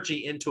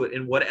energy into it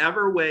in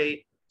whatever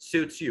way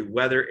suits you,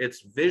 whether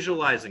it's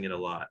visualizing it a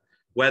lot,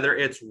 whether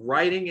it's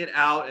writing it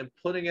out and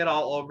putting it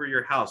all over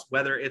your house,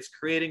 whether it's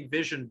creating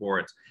vision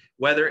boards,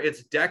 whether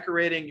it's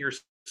decorating your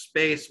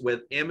space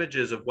with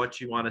images of what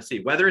you want to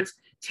see, whether it's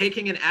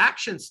taking an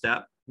action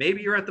step.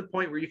 Maybe you're at the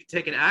point where you can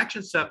take an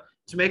action step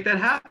to make that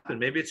happen.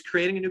 Maybe it's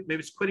maybe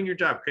it's quitting your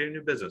job, creating a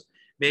new business.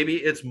 Maybe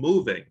it's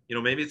moving,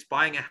 maybe it's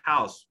buying a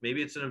house,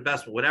 maybe it's an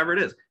investment, whatever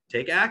it is,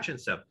 take action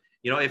step.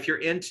 If you're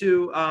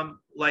into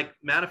like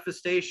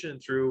manifestation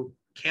through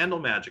candle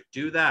magic,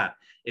 do that.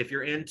 If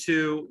you're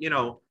into,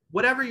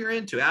 whatever you're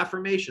into,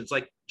 affirmations,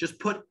 like just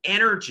put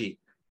energy,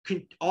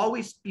 can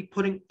always be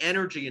putting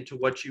energy into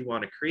what you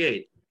want to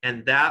create.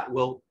 And that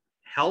will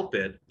help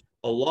it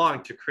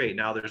along to create.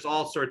 Now, there's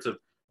all sorts of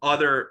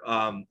other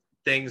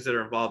things that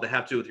are involved that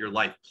have to do with your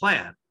life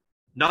plan.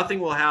 Nothing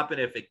will happen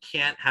if it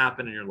can't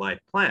happen in your life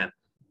plan.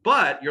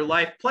 But your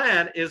life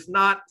plan is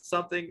not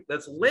something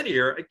that's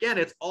linear. Again,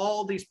 it's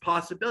all these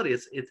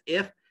possibilities. It's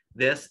if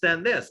this,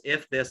 then this,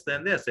 if this,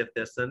 then this, if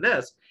this, then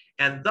this.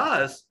 And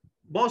thus,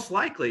 most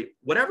likely,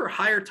 whatever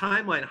highest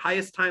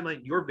timeline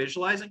you're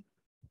visualizing,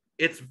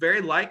 it's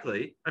very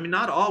likely, I mean,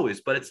 not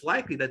always, but it's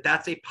likely that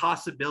that's a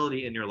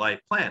possibility in your life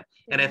plan.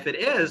 And if it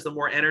is, the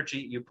more energy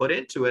you put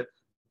into it,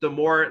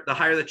 the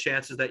higher the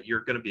chances that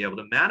you're going to be able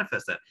to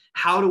manifest that.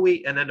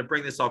 And then to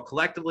bring this all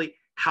collectively,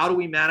 how do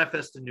we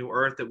manifest the new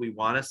earth that we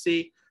want to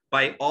see?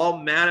 By all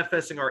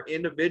manifesting our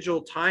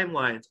individual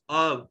timelines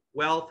of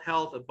wealth,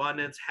 health,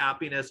 abundance,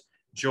 happiness,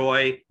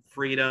 joy,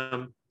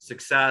 freedom,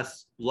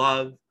 success,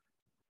 love,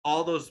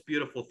 all those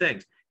beautiful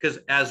things. Because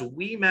as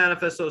we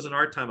manifest those in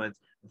our timelines,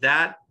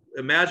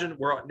 imagine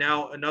we're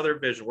now another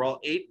vision. We're all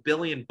 8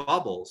 billion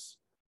bubbles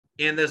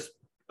in this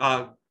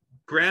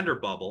grander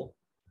bubble.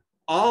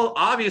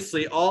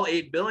 Obviously, all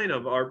 8 billion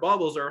of our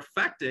bubbles are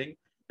affecting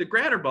the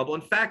grander bubble.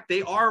 In fact,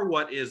 they are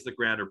what is the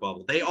grander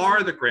bubble. They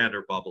are the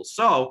grander bubble.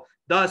 So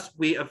thus,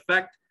 we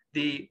affect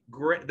the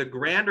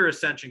grander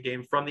ascension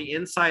game from the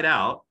inside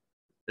out.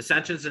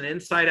 Ascension is an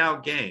inside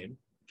out game.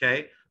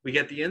 Okay. We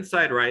get the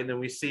inside right, and then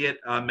we see it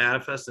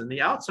manifest in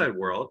the outside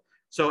world.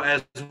 So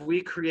as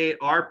we create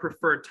our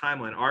preferred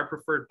timeline, our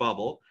preferred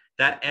bubble,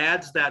 that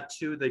adds that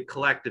to the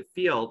collective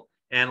field.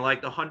 And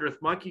like the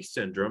 100th monkey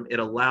syndrome, it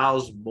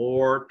allows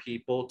more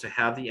people to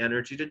have the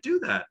energy to do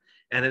that.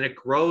 And then it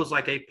grows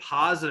like a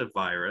positive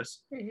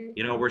virus.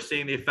 Mm-hmm. We're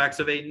seeing the effects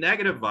of a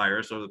negative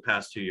virus over the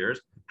past 2 years.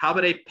 How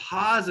about a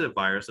positive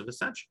virus of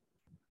ascension?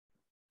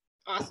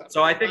 Awesome.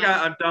 So I think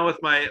I'm done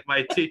with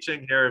my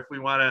teaching here. If we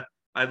want to,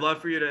 I'd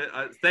love for you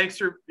to, thanks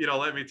for,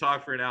 letting me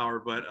talk for an hour,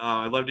 but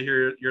I'd love to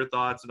hear your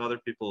thoughts and other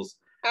people's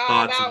Oh,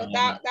 thoughts on all of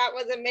that. that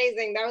was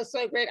amazing. That was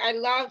so great. I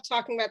love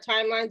talking about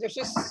timelines. There's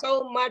just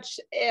so much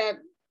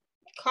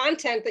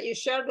content that you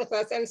shared with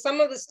us. And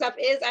some of the stuff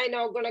is, I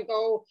know, going to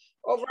go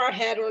over our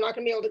head. We're not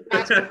going to be able to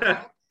grasp it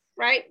all,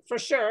 right? For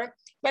sure.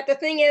 But the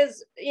thing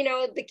is, you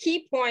know, the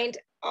key point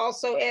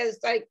also is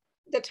like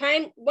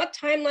what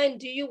timeline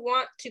do you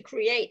want to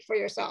create for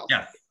yourself?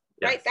 Yes.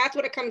 Right? Yes. That's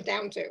what it comes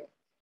down to.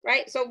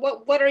 Right? So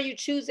what are you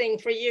choosing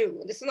for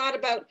you? This is not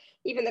about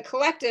even the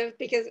collective,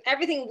 because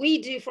everything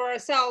we do for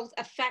ourselves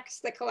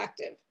affects the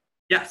collective.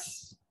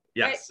 Yes.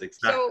 Yes, right?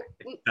 Exactly. So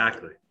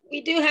exactly.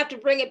 We do have to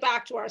bring it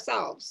back to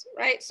ourselves,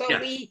 right? So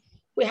yes.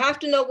 we have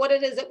to know what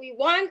it is that we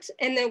want,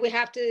 and then we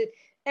have to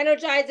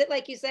energize it,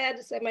 like you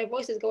said. So my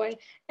voice is going,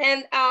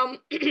 and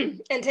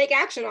and take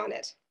action on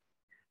it.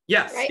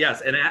 Yes, right?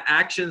 Yes, and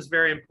action is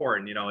very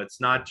important. You know,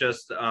 it's not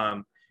just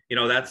you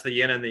know, that's the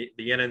yin and the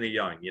yin and the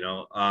yang. You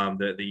know,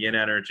 the yin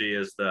energy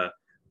is the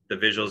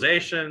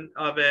visualization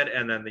of it,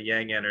 and then the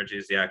yang energy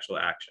is the actual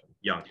action.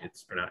 Yang,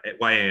 it's pronounced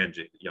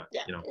Y-A-N-G. Yang.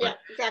 Yeah, you know, yeah,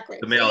 exactly.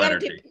 The male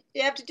energy.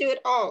 You have to do it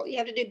all. You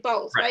have to do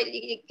both, right?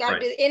 You got to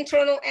do the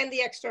internal and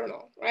the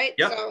external, right?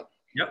 Yep. So.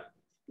 Yep.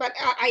 But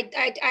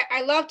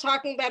I love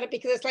talking about it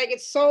because it's like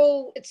it's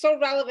so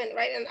relevant,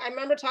 right? And I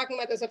remember talking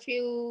about this a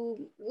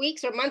few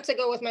weeks or months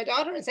ago with my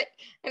daughter,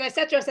 and I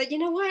said to her, I said, you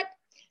know what?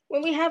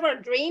 When we have our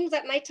dreams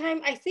at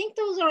nighttime, I think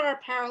those are our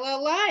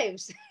parallel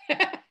lives.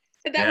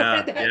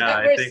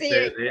 that we're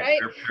seeing, right?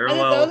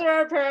 Those are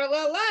our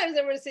parallel lives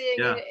that we're seeing,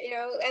 you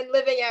know, and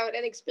living out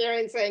and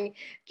experiencing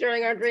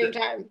during our dream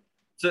time.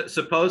 So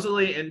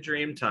supposedly in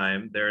dream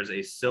time, there's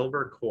a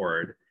silver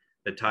cord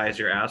that ties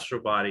your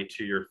astral body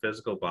to your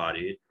physical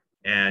body,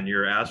 and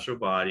your astral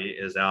body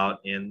is out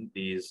in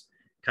these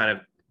kind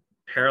of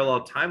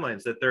parallel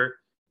timelines that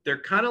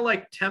they're kind of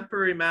like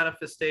temporary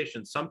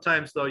manifestations.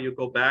 Sometimes though, you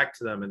go back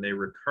to them and they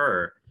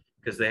recur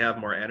because they have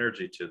more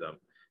energy to them.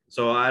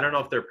 So I don't know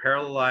if they're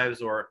parallel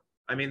lives, or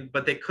I mean,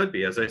 but they could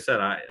be. As I said,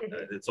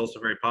 it's also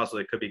very possible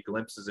it could be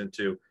glimpses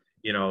into,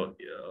 you know,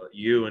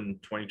 you in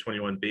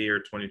 2021B or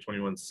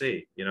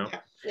 2021C, you know?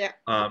 Yeah.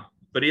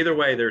 But either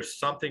way, there's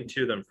something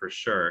to them for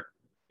sure.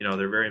 You know,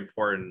 they're very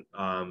important.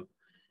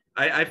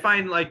 I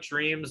find like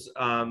dreams,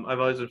 I've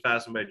always been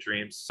fascinated by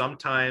dreams.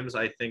 Sometimes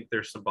I think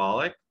they're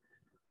symbolic.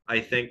 I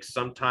think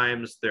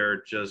sometimes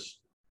they're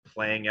just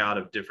playing out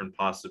of different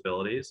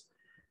possibilities.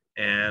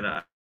 And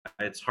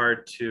it's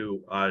hard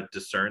to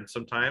discern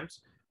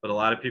sometimes. But a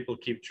lot of people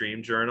keep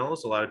dream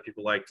journals. A lot of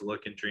people like to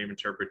look in dream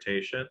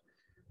interpretation.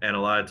 And a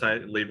lot of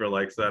times Libra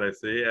likes that, I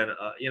see. And,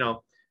 you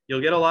know,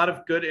 you'll get a lot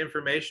of good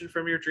information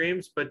from your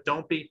dreams, but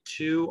don't be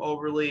too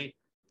overly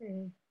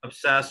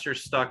obsessed or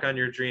stuck on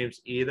your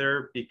dreams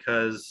either,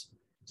 because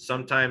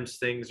sometimes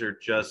things are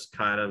just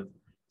kind of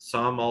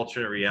some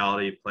alternate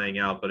reality playing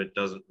out, but it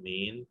doesn't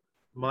mean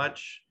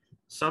much.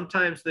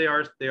 Sometimes they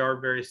are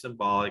very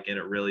symbolic, and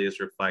it really is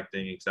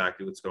reflecting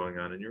exactly what's going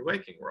on in your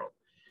waking world.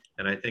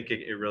 And I think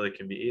it really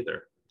can be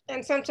either.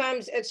 And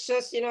sometimes it's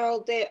just, you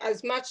know,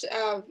 as much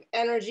of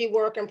energy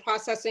work and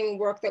processing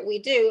work that we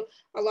do,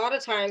 a lot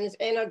of times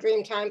in a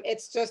dream time,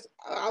 it's just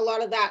a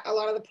lot of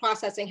the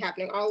processing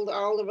happening, all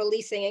the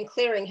releasing and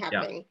clearing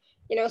happening,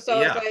 you know,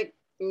 so it's like,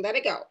 let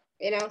it go,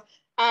 you know.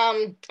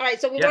 All right,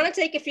 so we want to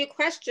take a few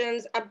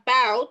questions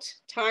about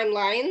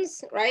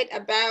timelines, right?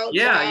 About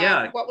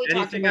what we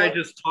talked about. Anything I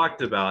just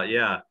talked about,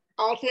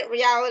 alternate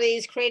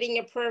realities, creating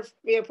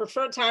your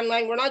preferred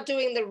timeline. We're not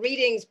doing the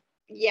readings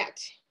yet.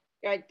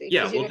 Right?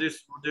 We'll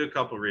do a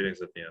couple of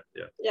readings at the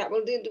end. Yeah,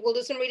 we'll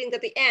do some readings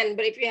at the end.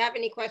 But if you have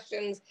any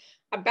questions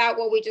about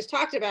what we just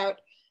talked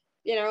about,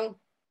 you know,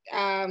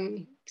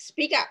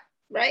 speak up,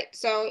 right?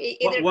 So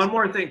one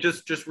more thing,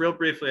 just real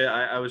briefly,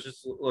 I was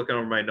just looking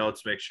over my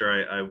notes to make sure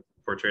I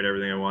portrayed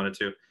everything I wanted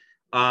to.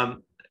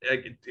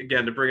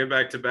 Again, to bring it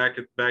back to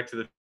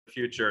the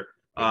Future.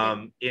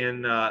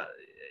 In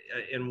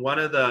one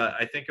of the,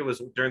 I think it was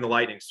during the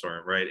lightning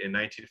storm, right, in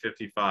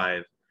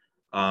 1955.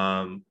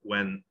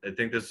 When I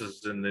think this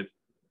is in the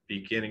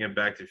beginning of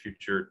Back to the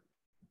Future,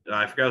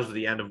 I forgot it was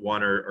the end of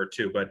 1 or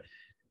 2, but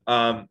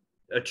a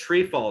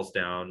tree falls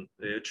down.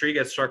 A tree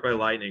gets struck by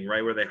lightning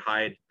right where they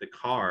hide the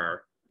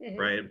car,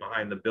 right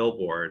behind the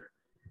billboard.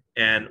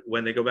 And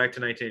when they go back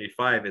to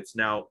 1985, it's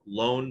now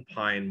lone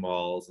pine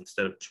malls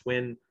instead of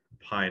twin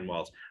pine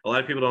malls. A lot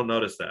of people don't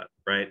notice that,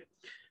 right?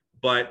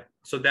 But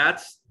so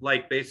that's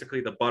like basically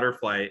the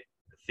butterfly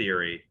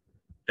theory,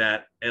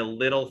 that a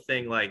little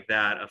thing like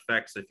that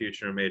affects the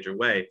future in a major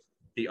way.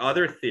 The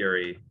other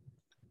theory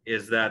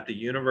is that the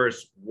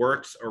universe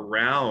works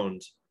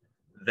around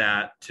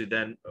that to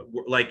then,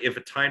 like if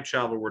a time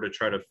traveler were to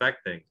try to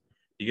affect things,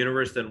 the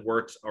universe then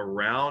works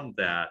around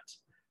that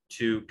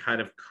to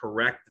kind of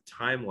correct the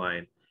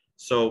timeline.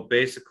 So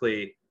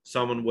basically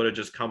someone would have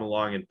just come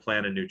along and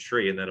planted a new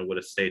tree, and then it would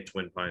have stayed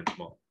Twin Pines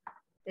Mall.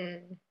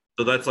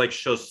 So that's like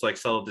shows like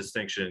subtle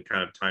distinction in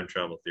kind of time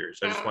travel theory.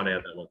 So I just want to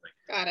add that one thing.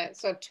 Got it.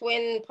 So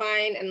twin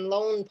pine and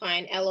lone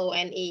pine,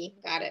 LONE.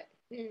 Got it.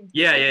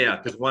 Yeah.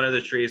 Because one of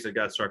the trees that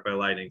got struck by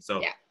lightning.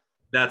 So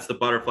that's the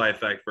butterfly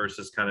effect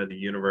versus kind of the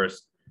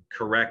universe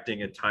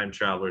correcting a time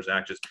traveler's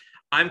actions.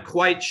 I'm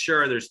quite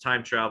sure there's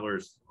time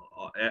travelers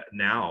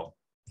now.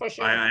 For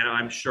sure.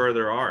 I'm sure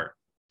there are,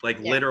 like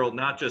literal,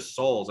 not just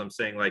souls. I'm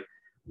saying like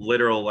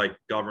literal, like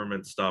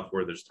government stuff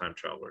where there's time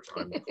travelers.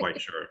 I'm quite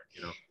sure,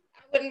 you know.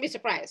 I wouldn't be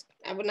surprised.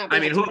 I would not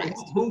be surprised.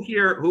 Surprised. Who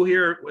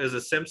here is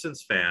a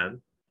Simpsons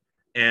fan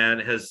and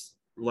has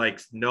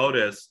like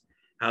noticed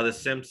how the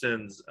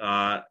Simpsons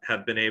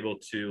have been able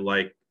to,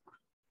 like,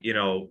 you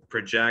know,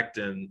 project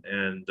and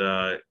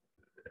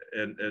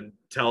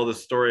tell the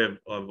story of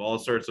all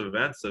sorts of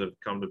events that have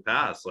come to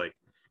pass, like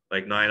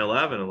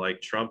 9/11 and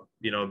like Trump,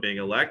 you know, being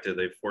elected.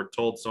 They've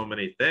foretold so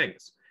many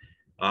things.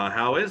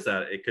 How is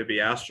that? It could be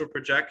astral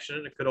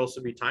projection. It could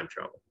also be time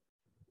travel.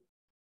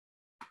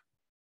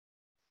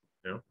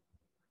 You know?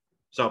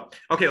 So,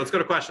 okay, let's go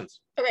to questions.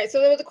 Okay, so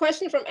there was a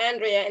question from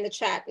Andrea in the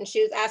chat, and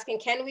she was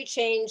asking, can we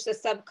change the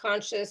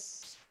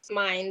subconscious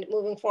mind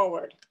moving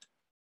forward?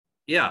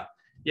 Yeah,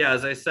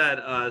 as I said,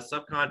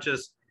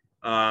 subconscious,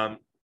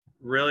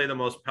 really the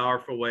most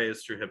powerful way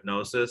is through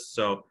hypnosis.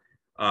 So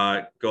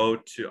go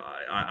to,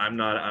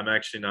 I'm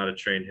actually not a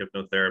trained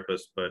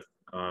hypnotherapist, but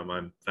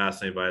I'm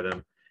fascinated by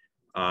them.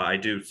 I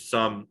do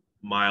some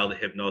mild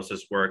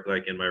hypnosis work,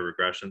 like in my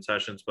regression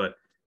sessions, but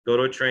go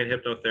to a trained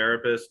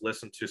hypnotherapist,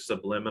 listen to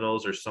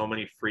subliminals. There's so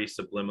many free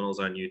subliminals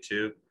on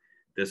YouTube.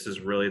 This is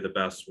really the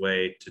best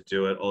way to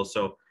do it.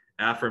 Also,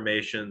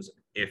 affirmations,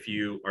 if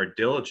you are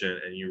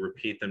diligent and you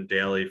repeat them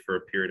daily for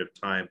a period of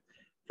time.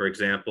 For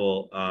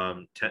example,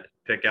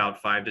 pick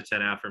out 5 to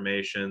 10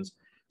 affirmations,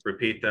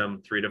 repeat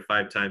them 3 to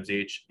 5 times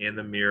each in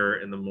the mirror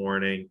in the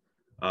morning.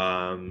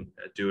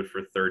 Do it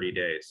for 30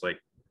 days.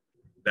 Like,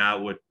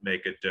 that would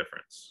make a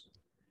difference.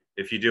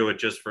 If you do it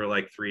just for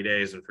like 3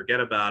 days and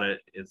forget about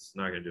it, it's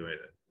not going to do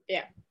anything.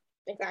 Yeah,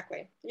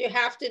 exactly. You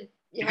have to.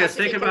 Because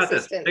think about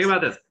this. Think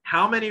about this.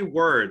 How many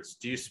words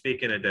do you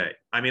speak in a day?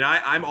 I mean,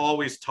 I'm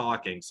always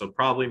talking, so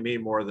probably me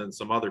more than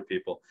some other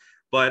people.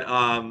 But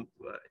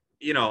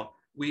you know,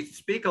 we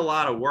speak a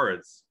lot of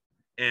words,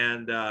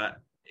 and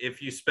if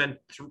you spend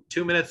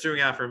 2 minutes doing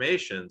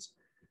affirmations,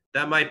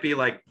 that might be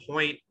like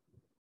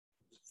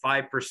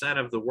 0.5%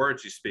 of the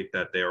words you speak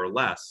that day or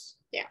less.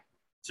 Yeah.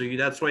 So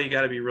that's why you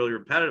got to be really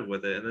repetitive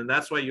with it. And then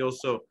that's why you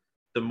also,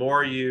 the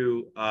more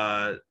you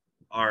are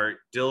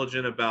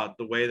diligent about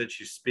the way that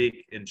you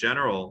speak in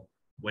general,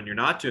 when you're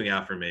not doing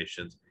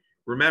affirmations,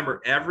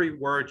 remember, every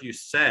word you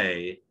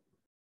say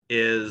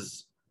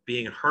is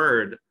being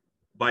heard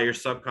by your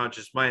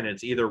subconscious mind.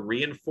 It's either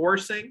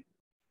reinforcing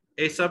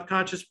a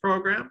subconscious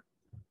program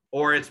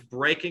or it's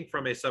breaking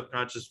from a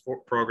subconscious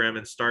program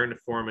and starting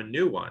to form a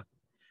new one.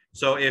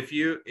 So if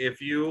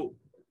you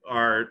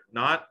are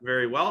not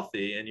very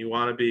wealthy and you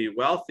want to be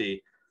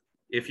wealthy,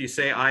 if you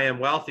say, I am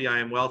wealthy, I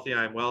am wealthy,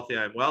 I am wealthy,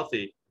 I am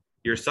wealthy,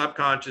 your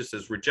subconscious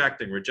is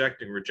rejecting,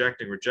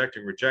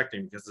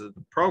 because the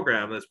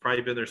program that's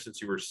probably been there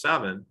since you were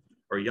 7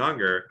 or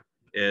younger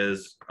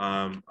is,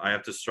 I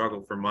have to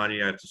struggle for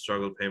money. I have to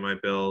struggle to pay my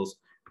bills.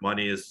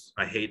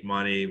 I hate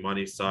money.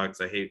 Money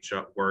sucks. I hate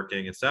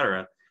working,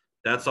 etc.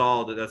 That's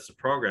the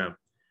program.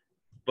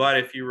 But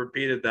if you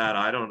repeated that,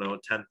 I don't know,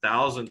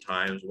 10,000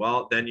 times,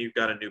 well, then you've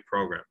got a new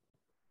program.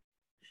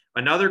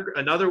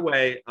 Another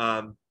way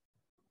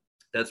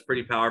that's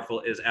pretty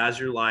powerful is as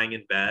you're lying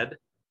in bed,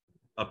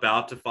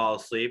 about to fall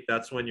asleep,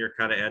 that's when you're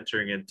kind of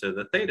entering into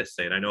the theta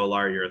state. I know,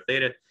 Laura, you're a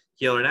theta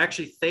healer, and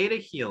actually theta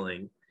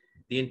healing,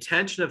 the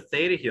intention of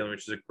theta healing,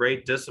 which is a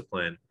great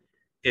discipline,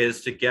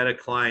 is to get a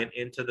client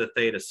into the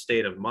theta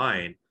state of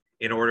mind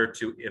in order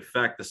to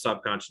affect the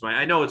subconscious mind.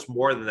 I know it's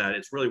more than that.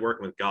 It's really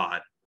working with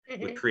God,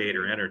 with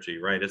creator energy,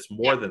 right? It's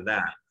more than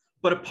that.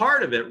 But a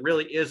part of it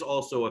really is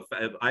also,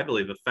 I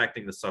believe,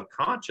 affecting the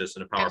subconscious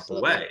in a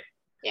powerful way.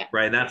 Yeah.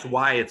 Right. And that's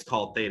why it's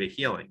called theta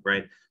healing.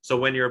 Right. So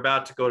when you're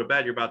about to go to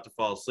bed, you're about to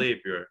fall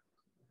asleep, you're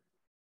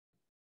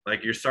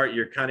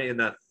kind of in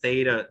that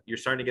theta, you're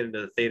starting to get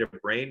into the theta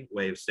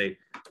brainwave state,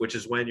 which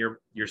is when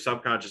your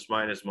subconscious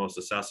mind is most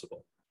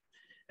accessible.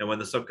 And when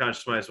the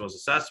subconscious mind is most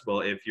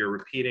accessible, if you're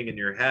repeating in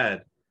your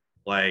head,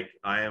 like,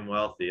 I am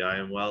wealthy, I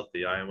am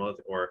wealthy, I am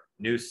wealthy, or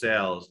new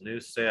sales,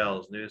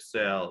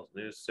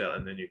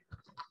 and then you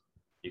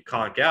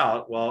conk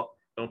out, well,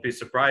 don't be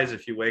surprised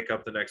if you wake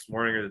up the next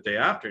morning or the day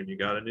after and you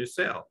got a new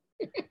sale.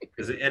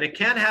 And it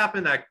can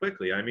happen that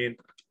quickly. I mean,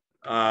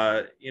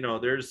 you know,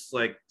 there's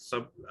like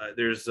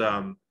there's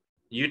YouTube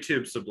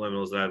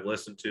subliminals that I've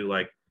listened to,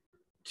 like,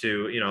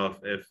 you know,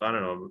 if I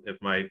don't know,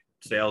 if my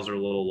sales are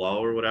a little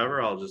low or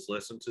whatever, I'll just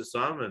listen to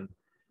some. And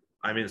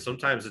I mean,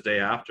 sometimes the day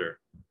after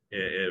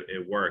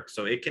it works.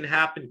 So it can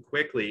happen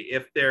quickly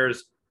if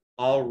there's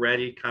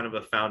already kind of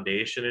a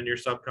foundation in your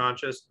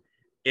subconscious.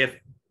 If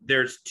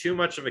there's too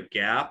much of a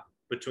gap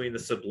between the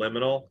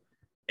subliminal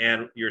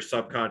and your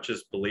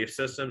subconscious belief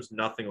systems,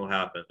 nothing will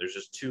happen. There's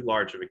just too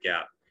large of a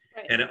gap.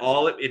 Right. And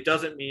it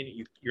doesn't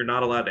mean you're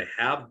not allowed to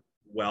have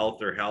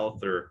wealth or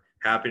health or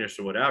happiness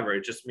or whatever.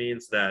 It just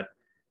means that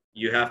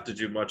you have to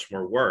do much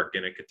more work,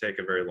 and it could take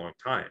a very long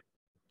time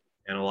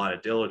and a lot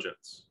of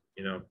diligence,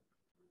 you know.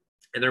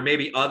 And there may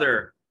be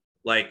other,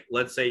 like,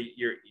 let's say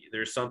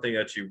there's something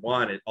that you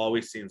want, it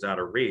always seems out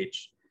of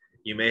reach.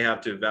 you may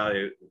have to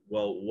evaluate,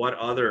 well, what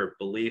other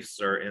beliefs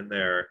are in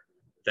there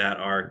that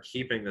are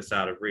keeping this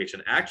out of reach?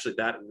 And actually,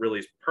 that really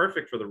is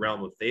perfect for the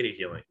realm of theta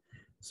healing.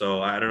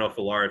 So I don't know,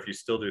 Alara, if you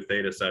still do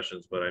theta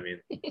sessions, but I mean,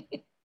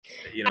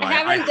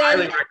 I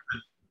highly recommend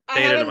I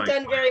haven't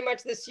done very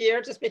much this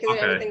year just because of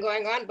everything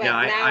going on. But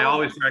yeah, now I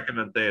always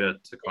recommend theta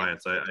to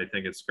clients. I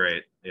think it's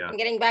great. Yeah. I'm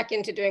getting back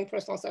into doing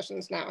personal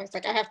sessions now. It's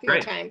like I have more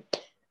time.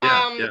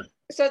 Yeah.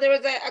 So there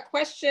was a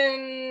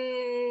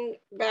question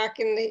back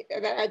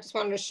that I just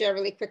wanted to share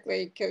really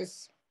quickly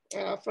because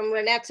from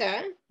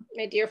Renetta,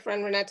 my dear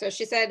friend Renetta,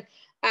 she said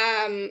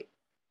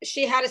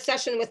she had a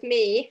session with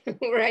me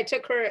where I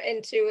took her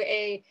into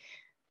a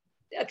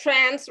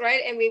trance,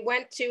 right? And we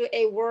went to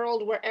a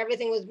world where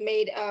everything was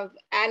made of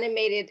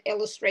animated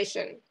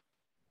illustration.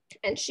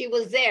 And she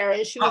was there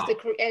and she was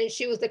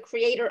the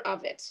creator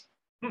of it.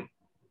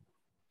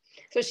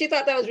 So she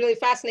thought that was really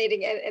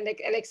fascinating and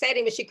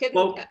exciting, but she couldn't.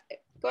 Well,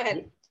 go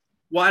ahead.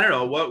 Well, I don't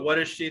know. What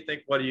does she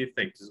think? What do you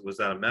think? Was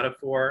that a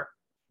metaphor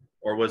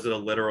or was it a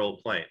literal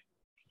plane?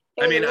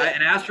 I mean,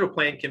 an astral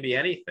plane can be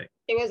anything.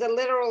 It was a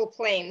literal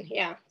plane.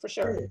 Yeah, for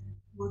sure.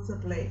 What's a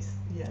place?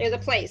 Yeah. It was a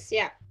place.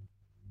 Yeah.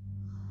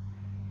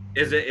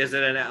 Is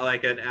it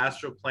like an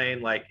astral plane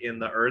like in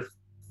the Earth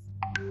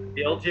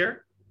field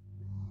here?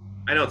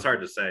 I know it's hard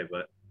to say,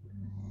 but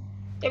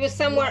it was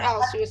somewhere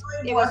else.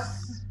 It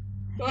was.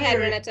 Go ahead,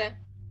 Renata.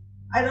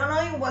 I don't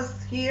know. It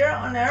was here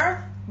on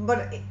Earth,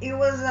 but it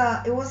was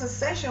a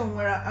session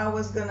where I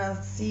was gonna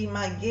see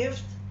my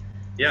gift.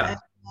 Yeah.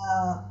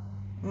 And,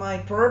 my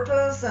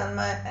purpose and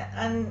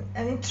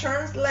it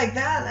turns like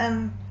that,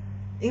 and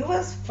it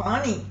was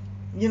funny.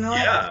 Yeah.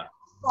 I was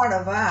part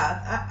of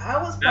that. I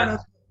was part of.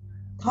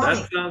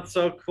 That sounds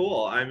so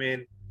cool. I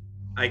mean,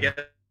 I guess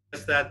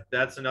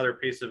that's another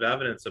piece of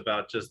evidence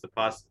about just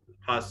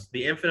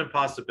the infinite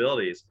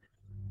possibilities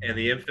and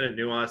the infinite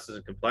nuances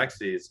and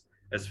complexities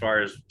as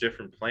far as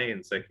different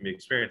planes that can be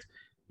experienced.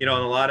 In a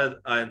lot of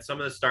in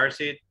some of the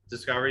starseed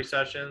discovery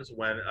sessions,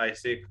 when I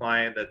see a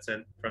client that's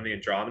from the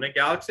Andromeda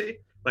galaxy,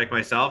 like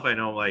myself, I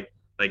know like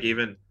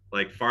even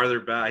like farther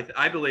back,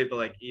 I believe that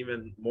like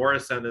even more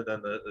ascended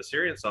than the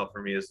Sirian self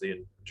for me is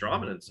the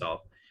Andromedan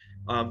self.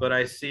 But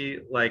I see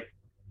like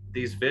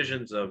these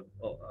visions of,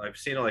 I've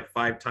seen it like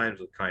 5 times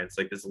with clients,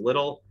 like this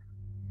little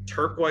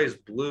turquoise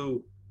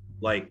blue,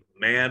 like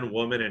man,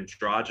 woman,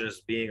 androgynous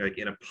being like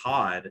in a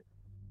pod.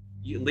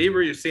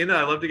 Libra, you've seen that?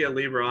 I'd love to get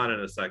Libra on in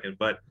a second,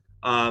 but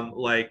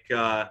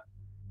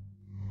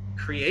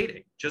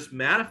creating, just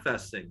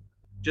manifesting,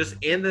 just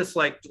in this,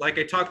 like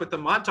I talked with the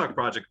Montauk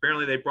Project,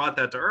 apparently they brought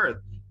that to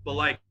Earth, but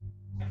like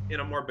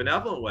in a more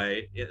benevolent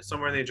way,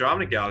 somewhere in the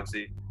Andromeda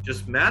Galaxy,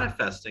 just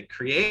manifesting,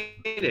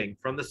 creating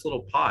from this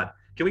little pod.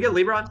 Can we get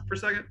Libra on for a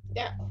second?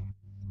 Yeah.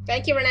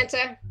 Thank you,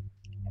 Renata.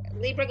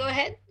 Libra, go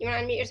ahead. You want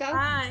to unmute yourself?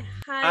 Hi.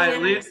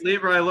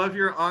 Libra, I love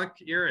your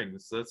Ankh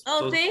earrings.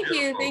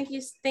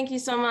 Thank you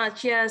so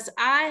much. Yes,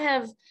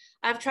 I've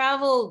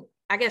traveled,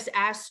 I guess,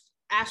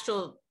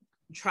 astral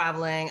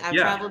traveling. I've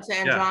traveled to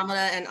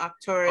Andromeda and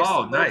Arcturus.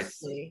 Oh,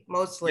 nice.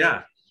 Mostly.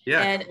 Yeah.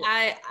 And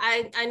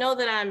I know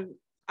that I'm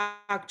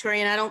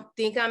Arcturian. I don't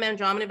think I'm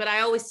Andromeda, but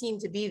I always seem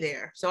to be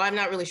there. So I'm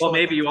not really sure. Well,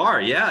 maybe you are.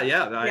 Yeah.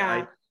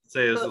 I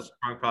say it's a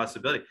strong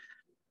possibility.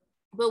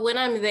 But when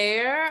I'm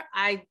there,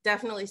 I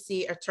definitely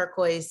see a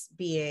turquoise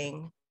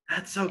being.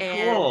 That's so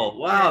cool.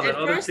 Wow, that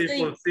other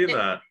people would see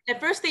that. At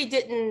first, they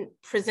didn't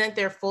present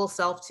their full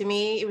self to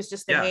me. It was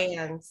just the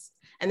hands,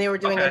 and they were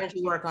doing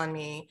energy work on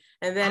me.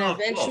 And then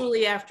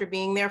eventually, after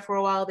being there for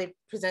a while, they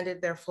presented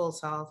their full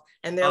self,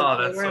 and they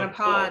were in a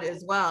pod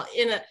as well.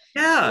 It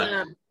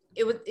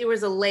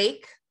was a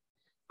lake.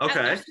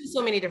 Okay.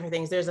 So many different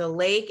things. There's a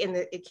lake, and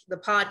the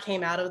pod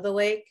came out of the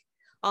lake.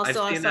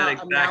 Also, I've seen that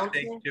exact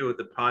thing too, with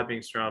the pod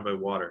being surrounded by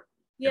water.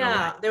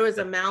 Yeah, there was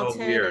a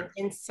mountain, and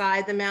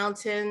inside the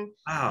mountain,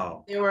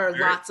 there were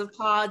lots of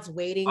pods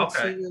waiting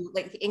to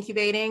like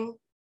incubating.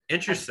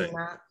 Interesting.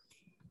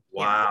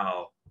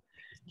 Wow.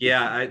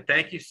 Yeah, I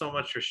thank you so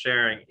much for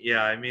sharing.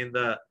 Yeah, I mean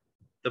the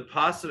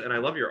positive, and I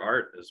love your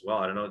art as well.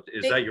 I don't know,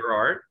 is that your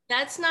art?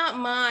 That's not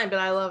mine, but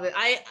I love it.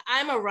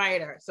 I'm a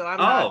writer, so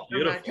I'm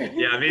beautiful.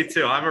 Yeah, me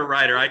too. I'm a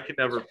writer. I can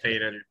never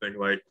paint anything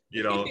like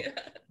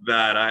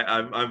that.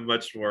 I'm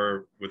much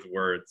more with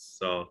words.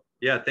 So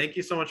yeah, thank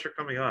you so much for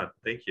coming on.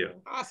 Thank you.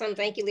 Awesome.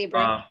 Thank you,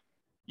 Libra.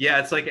 Yeah,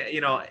 it's like,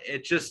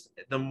 it just,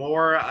 the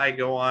more I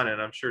go on,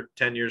 and I'm sure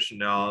 10 years from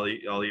now,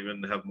 I'll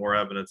even have more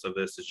evidence of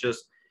this. It's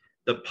just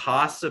the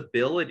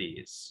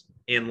possibilities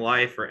in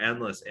life are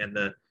endless, and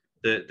the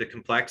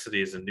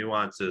complexities and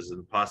nuances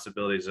and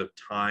possibilities of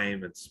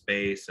time and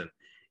space and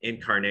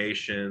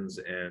incarnations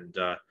and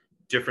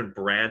different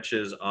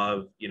branches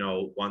of,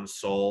 one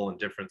soul and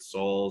different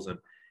souls and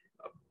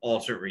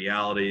alternate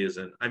realities.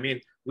 And I mean,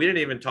 we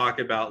didn't even talk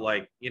about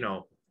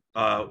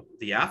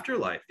the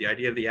afterlife, the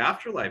idea of the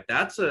afterlife.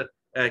 That's a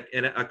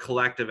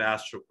collective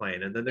astral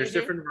plane. And then there's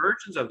different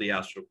versions of the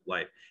astral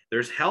life.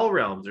 There's hell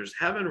realms, there's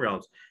heaven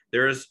realms,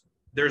 there's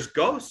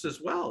ghosts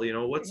as well.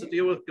 What's the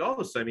deal with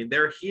ghosts? I mean,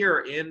 they're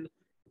here in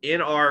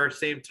our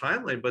same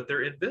timeline, but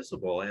they're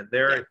invisible, and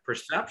their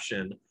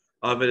perception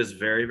of it is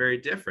very, very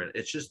different.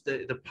 It's just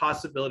the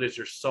possibilities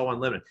are so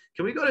unlimited.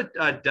 Can we go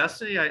to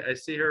Destiny? I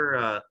see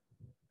her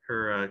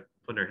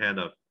putting her hand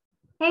up.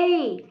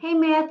 Hey,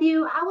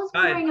 Matthew. I was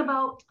wondering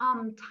about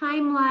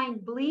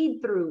timeline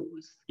bleed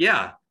throughs.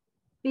 Yeah.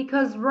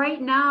 Because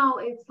right now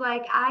it's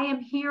like I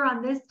am here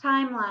on this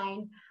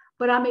timeline,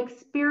 but I'm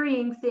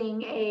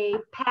experiencing a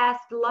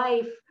past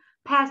life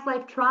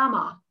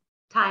trauma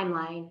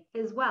timeline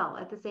as well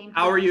at the same time.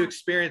 How are you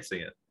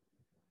experiencing it?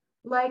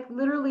 Like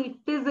literally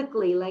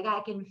physically, like I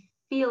can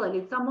feel it.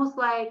 It's almost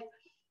like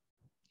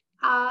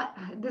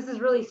this is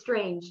really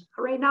strange.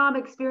 Right now I'm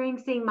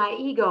experiencing my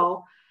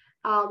ego,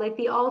 like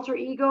the alter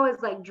ego is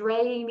like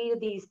dragging me to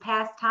these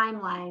past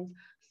timelines.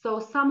 So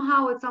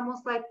somehow it's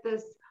almost like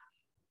this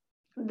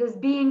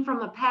being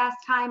from a past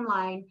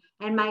timeline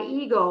and my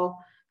ego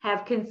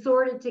have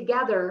consorted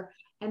together,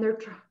 and they're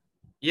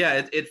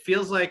it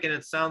feels like, and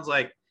it sounds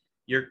like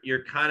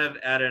you're kind of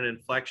at an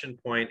inflection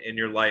point in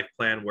your life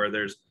plan where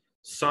there's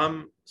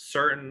some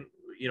certain,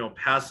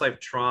 past life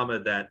trauma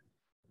that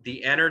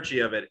the energy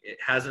of it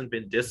hasn't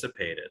been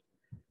dissipated.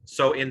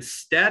 So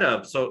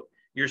so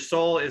your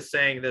soul is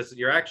saying this,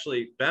 you're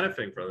actually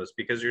benefiting from this,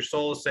 because your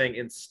soul is saying,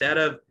 instead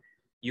of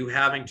you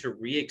having to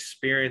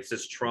re-experience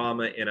this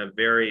trauma in a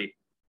very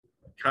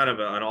kind of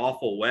an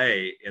awful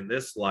way in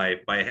this life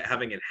by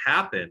having it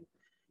happen,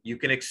 you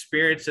can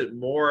experience it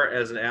more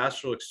as an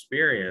astral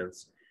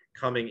experience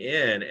coming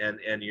in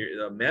and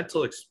your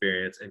mental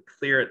experience, and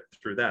clear it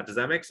through that. Does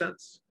that make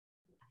sense?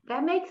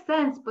 That makes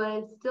sense, but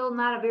it's still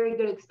not a very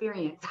good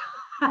experience.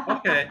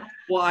 Okay.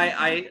 Well,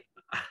 I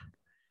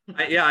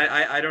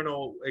don't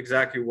know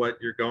exactly what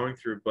you're going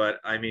through, but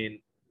I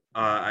mean,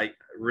 I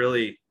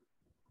really,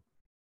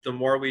 the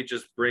more we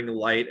just bring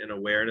light and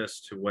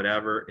awareness to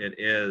whatever it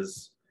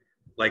is,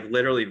 like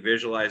literally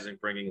visualizing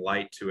bringing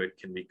light to it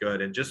can be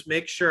good. And just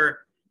make sure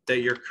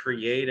that you're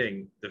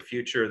creating the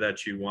future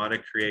that you want to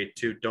create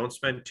too. Don't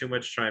spend too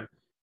much time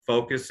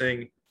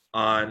focusing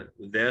on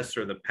this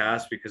or the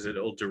past, because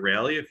it'll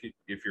derail you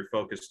if you're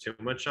focused too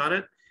much on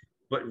it.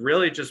 But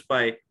really, just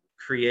by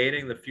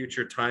creating the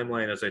future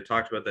timeline, as I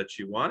talked about, that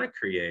you want to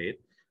create,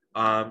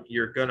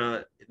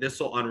 this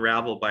will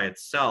unravel by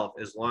itself,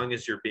 as long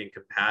as you're being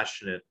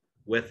compassionate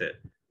with it.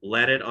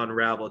 Let it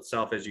unravel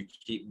itself as you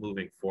keep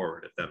moving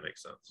forward, if that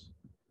makes sense.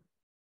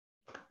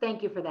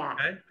 Thank you for that.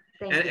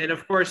 Okay. And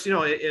of course,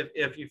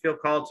 if you feel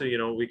called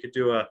to, we could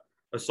do a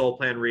soul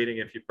plan reading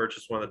if you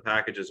purchase one of the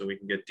packages, and we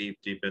can get deep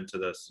into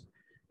this,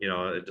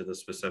 into the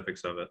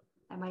specifics of it.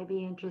 That might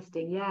be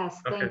interesting.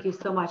 Yes. Okay. Thank you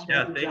so much.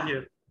 Yeah. Thank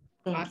you.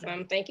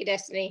 Awesome. Thank you,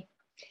 Destiny.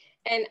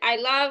 And I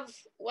love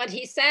what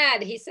he said.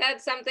 He said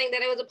something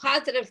that it was a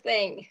positive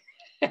thing.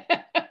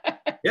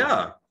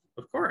 Yeah,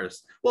 of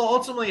course. Well,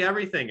 ultimately,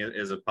 everything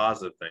is a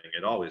positive thing.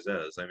 It always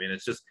is. I mean,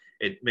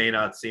 it may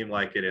not seem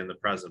like it in the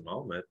present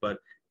moment, but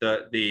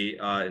the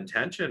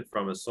intention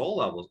from a soul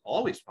level is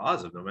always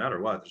positive, no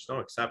matter what. There's no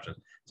exceptions.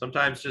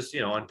 Sometimes just,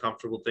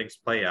 uncomfortable things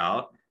play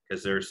out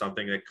because there's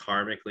something that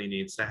karmically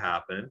needs to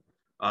happen.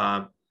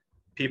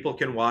 People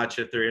can watch,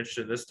 if they're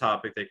interested in this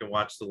topic, they can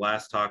watch the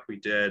last talk we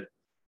did,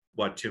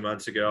 2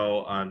 months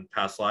ago, on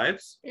past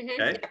lives.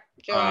 Mm-hmm. Okay.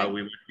 Yeah.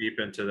 We went deep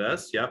into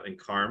this. Yep. And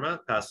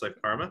karma, past life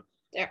karma.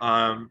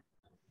 Yeah.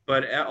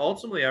 But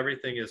ultimately,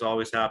 everything is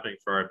always happening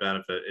for our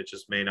benefit. It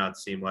just may not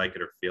seem like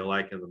it or feel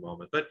like in the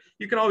moment, but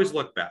you can always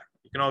look back.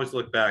 You can always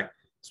look back,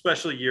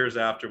 especially years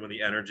after, when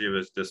the energy of it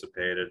is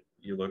dissipated.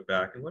 You look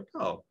back and like,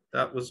 oh,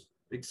 that was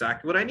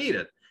exactly what I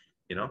needed,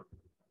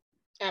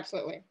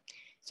 Absolutely.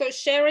 So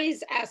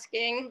Sherry's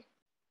asking,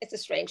 it's a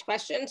strange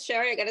question,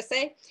 Sherry, I gotta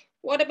say,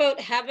 what about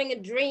having a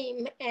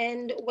dream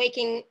and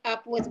waking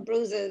up with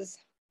bruises?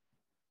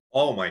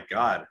 Oh my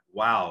God.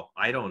 Wow.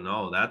 I don't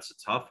know. That's a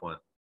tough one.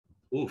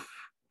 Oof.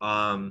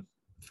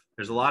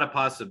 There's a lot of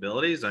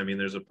possibilities. I mean,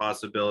 there's a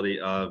possibility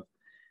of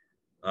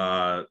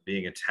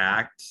being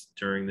attacked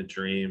during the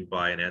dream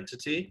by an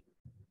entity.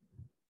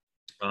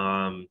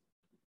 Alara,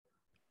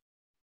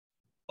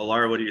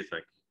 what do you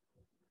think?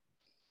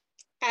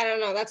 I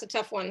don't know. That's a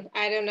tough one.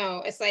 I don't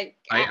know. It's like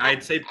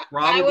I'd say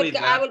probably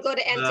I would go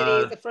to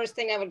entities. The first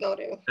thing I would go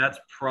to. That's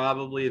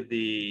probably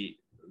the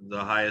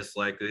highest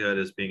likelihood,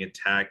 is being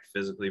attacked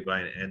physically by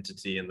an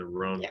entity in the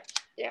room.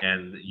 Yeah.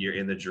 And you're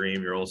in the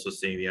dream. You're also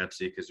seeing the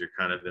entity because you're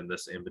kind of in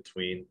this in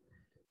between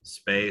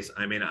space.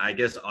 I mean, I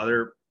guess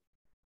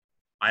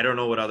I don't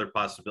know what other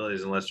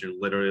possibilities, unless you're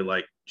literally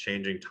like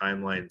changing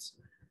timelines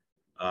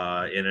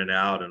in and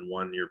out, and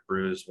one you're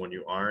bruised, one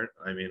you aren't.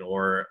 I mean,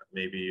 or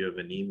maybe you have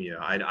anemia.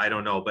 I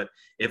don't know. But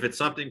if it's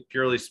something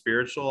purely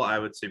spiritual, I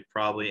would say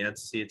probably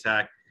entity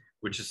attack,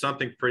 which is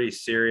something pretty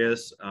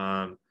serious.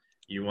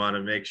 You want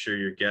to make sure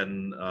you're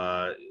getting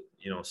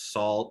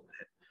salt.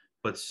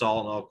 Put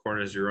salt in all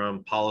corners of your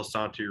room. Palo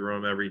Santo your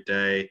room every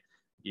day.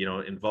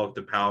 Invoke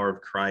the power of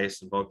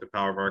Christ. Invoke the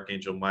power of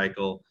Archangel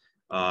Michael.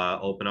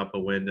 Open up a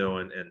window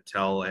and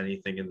tell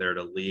anything in there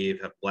to leave.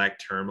 Have black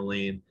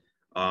tourmaline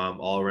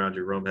all around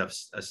your room. Have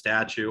a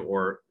statue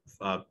or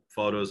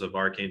photos of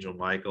Archangel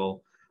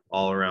Michael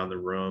all around the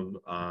room.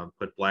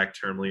 Put black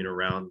tourmaline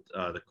around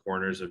the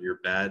corners of your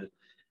bed.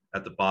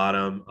 at the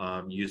bottom.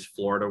 Use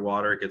Florida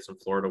water, get some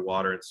Florida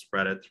water and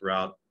spread it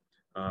throughout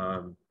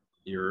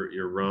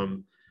your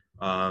room.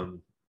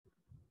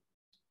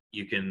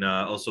 You can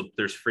also,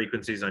 there's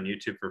frequencies on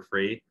YouTube for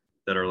free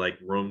that are like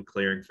room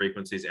clearing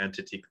frequencies,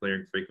 entity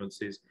clearing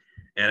frequencies.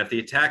 And if the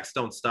attacks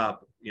don't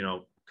stop, you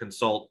know,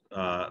 consult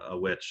a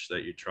witch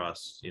that you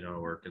trust, you know,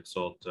 or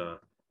consult a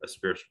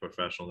spiritual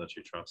professional that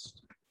you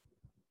trust.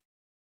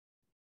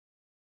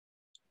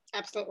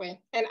 Absolutely.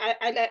 And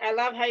I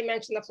love how you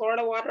mentioned the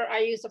Florida water. I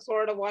use the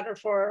Florida water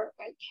for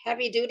like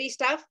heavy duty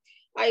stuff.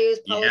 I use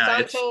Palo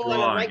Santo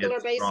on a regular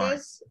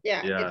basis.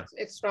 Yeah,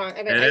 it's strong.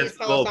 And I use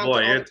Palo Santo all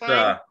the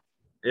time.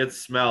 It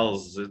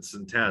smells, it's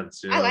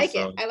intense. You know, I like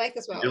it. I like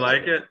the smell. You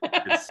like it?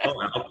 It's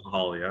so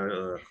alcoholic.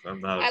 I'm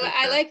not.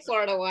 I like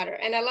Florida water,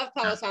 and I love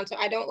Palo Santo.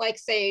 I don't like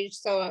sage,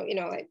 so you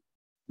know, like.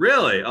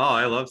 Really? Oh,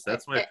 I love.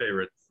 That's my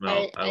favorite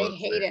smell. I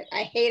hate it.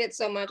 I hate it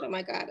so much. Oh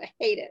my god, I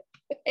hate it.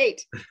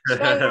 Hate.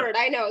 Strong word.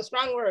 I know,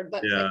 strong word,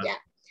 but yeah. Like,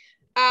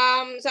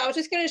 yeah. So I was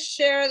just gonna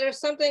share. There's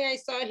something I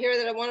saw here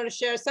that I wanted to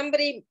share.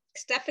 Somebody,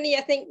 Stephanie,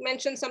 I think,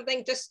 mentioned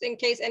something just in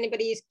case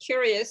anybody is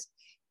curious.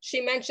 She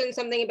mentioned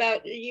something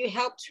about you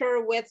helped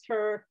her with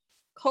her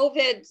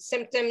COVID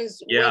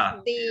symptoms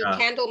with the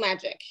candle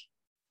magic.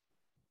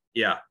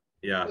 Yeah.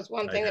 That was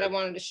one thing that I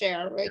wanted to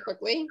share really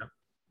quickly. Yeah.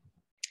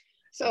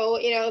 So,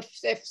 you know,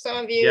 if some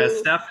of you...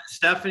 Yeah,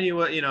 Stephanie,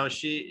 you know,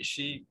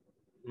 she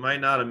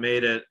might not have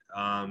made it.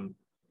 I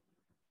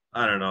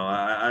don't know.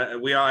 I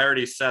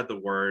already said the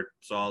word,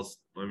 so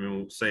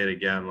we'll say it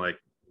again. Like,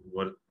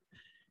 what...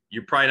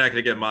 You're probably not going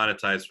to get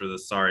monetized for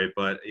this, sorry,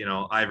 but you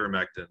know,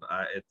 ivermectin,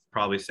 it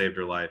probably saved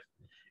her life.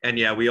 And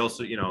yeah, we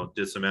also, you know,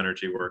 did some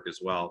energy work as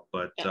well,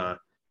 but the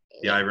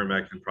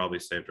ivermectin probably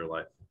saved her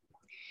life.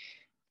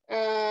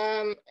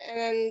 And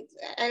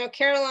I know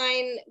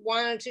Caroline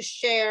wanted to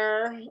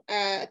share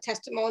a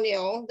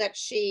testimonial that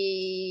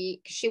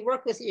she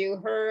worked with you.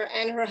 Her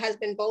and her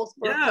husband both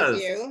worked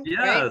with you.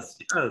 Yes.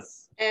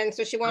 And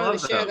so she wanted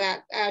to share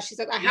that. She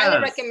said, I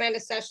highly recommend a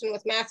session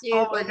with Matthew.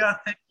 Oh my God,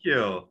 thank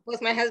you.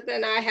 Both my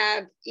husband and I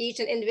had each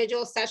an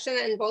individual session,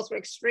 and both were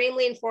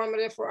extremely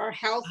informative for our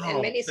health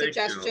and many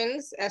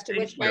suggestions as to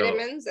which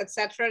vitamins,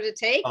 etc. to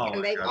take.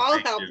 And they've all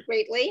helped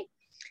greatly.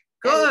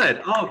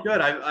 Good. Good.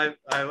 I've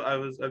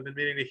been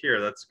meaning to hear.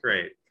 That's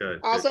great. Good.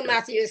 Also, good.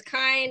 Matthew is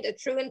kind, a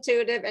true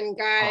intuitive, and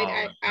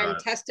guide. I'm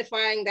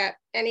testifying that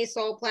any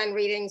soul plan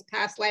readings,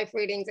 past life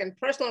readings, and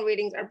personal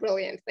readings are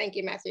brilliant. Thank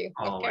you, Matthew.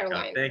 Oh my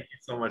God. Thank you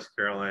so much,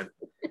 Caroline.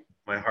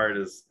 My heart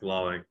is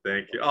glowing.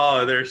 Thank you.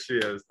 Oh, there she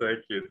is.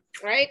 Thank you.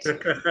 Right.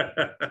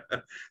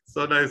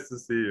 So nice to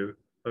see you.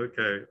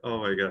 Okay. Oh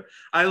my God.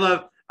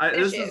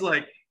 This is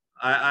like,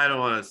 I don't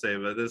want to say,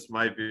 but this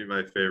might be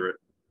my favorite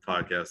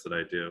podcast that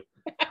I do.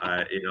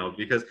 You know,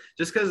 because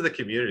of the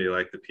community,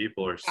 like the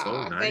people are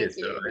so nice.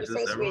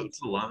 Everyone's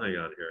so loving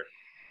out here.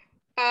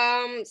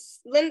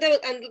 Linda,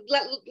 and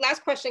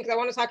last question, because I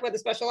want to talk about the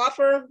special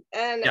offer,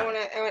 and I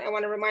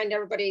want to remind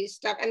everybody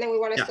stuff, and then we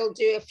want to still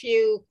do a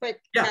few quick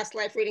past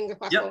life readings if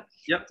possible.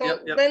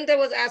 Linda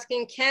was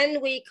asking, can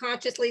we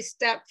consciously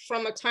step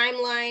from a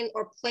timeline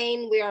or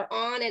plane we are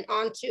on and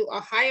onto a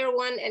higher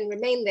one and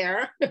remain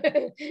there?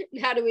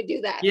 How do we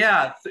do that?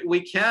 Yeah,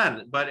 we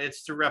can, but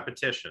it's through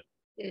repetition.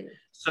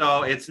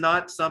 So it's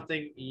not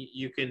something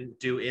you can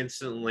do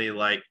instantly,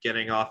 like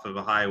getting off of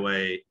a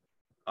highway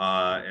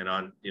and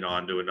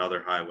onto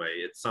another highway.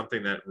 It's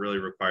something that really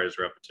requires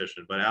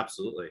repetition, but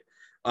absolutely.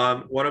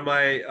 One of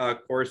my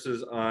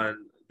courses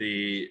on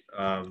the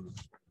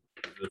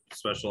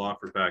special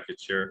offer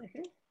package here,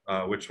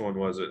 which one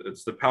was it?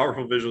 It's the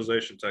Powerful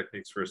Visualization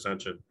Techniques for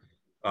Ascension.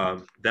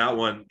 That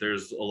one,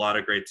 there's a lot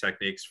of great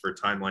techniques for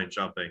timeline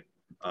jumping,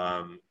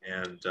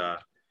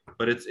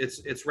 but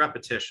it's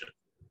repetition.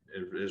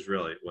 Is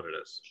really what it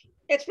is.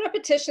 It's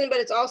repetition, but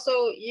it's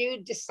also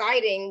you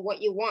deciding what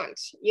you want.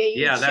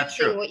 That's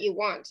true. What you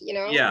want, you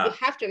know. You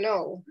have to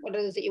know what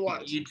it is that you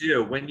want. You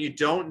do. When you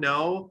don't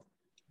know,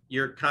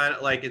 you're kind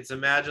of like,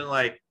 imagine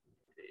like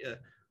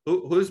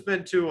who's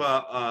been to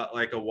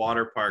like a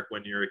water park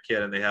when you're a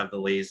kid and they have the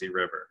lazy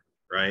river,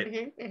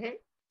 right?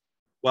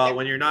 Well,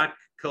 when you're not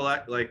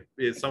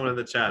someone in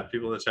the chat,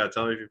 people in the chat,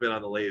 tell me if you've been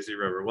on the lazy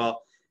river.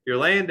 Well, you're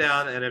laying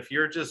down, and if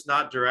you're just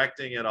not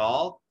directing at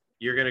all,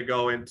 you're going to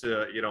go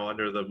into,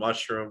 under the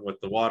mushroom with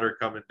the water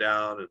coming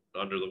down and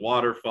under the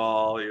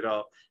waterfall, you're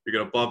going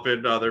to bump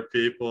into other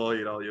people,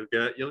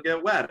 you'll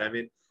get wet. I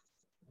mean,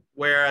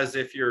 whereas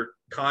if you're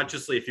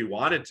consciously, if you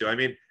wanted to, I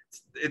mean,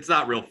 it's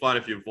not real fun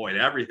if you avoid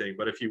everything,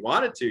 but if you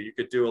wanted to, you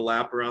could do a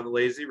lap around the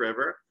lazy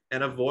river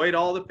and avoid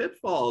all the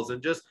pitfalls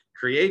and just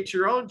create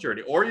your own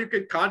journey. Or you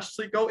could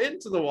consciously go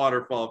into the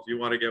waterfall if you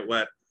want to get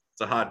wet. It's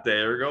a hot day,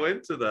 or go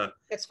into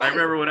I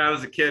remember when I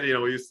was a kid,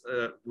 we used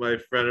my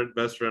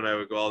best friend and I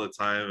would go all the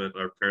time, and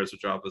our parents would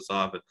drop us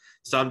off, and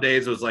some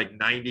days it was like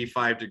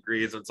 95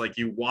 degrees, and it's like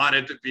you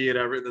wanted to be at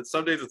everything.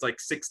 Some days it's like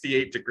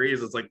 68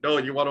 degrees, it's like, no,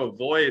 you want to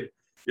avoid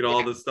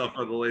all this stuff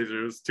on the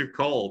laser. It was too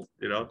cold,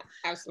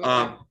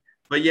 Absolutely.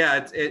 But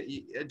yeah,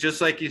 it just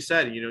like you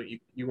said,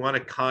 you want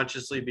to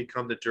consciously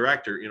become the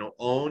director,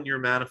 own your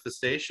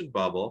manifestation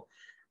bubble.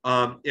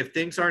 If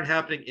things aren't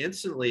happening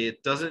instantly,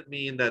 it doesn't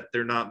mean that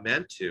they're not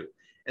meant to.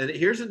 And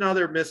here's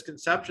another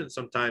misconception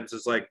sometimes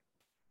is like,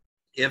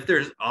 if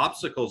there's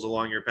obstacles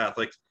along your path,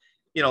 like,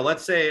 you know,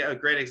 let's say a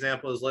great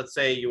example is, let's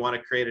say you want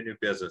to create a new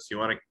business. You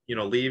want to, you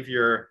know, leave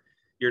your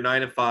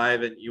 9 to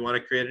 5 and you want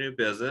to create a new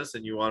business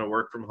and you want to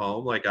work from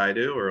home like I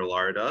do or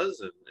Laura does.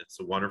 And it's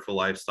a wonderful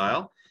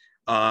lifestyle.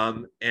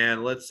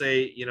 And let's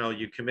say, you know,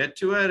 you commit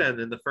to it and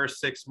in the first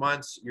 6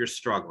 months, you're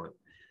struggling.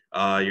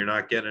 You're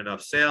not getting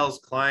enough sales,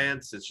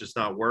 clients. It's just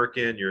not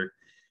working.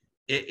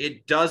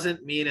 It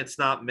doesn't mean it's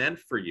not meant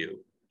for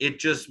you. It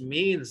just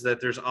means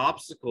that there's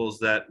obstacles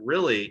that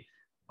really,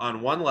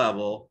 on one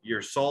level,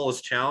 your soul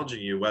is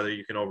challenging you, whether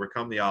you can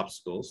overcome the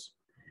obstacles.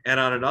 And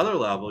on another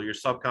level, your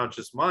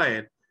subconscious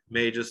mind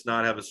may just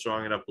not have a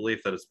strong enough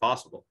belief that it's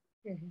possible.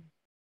 Mm-hmm.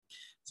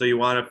 So you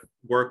want to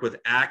work with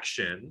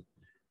action,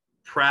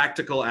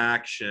 practical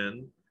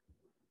action,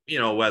 you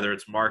know, whether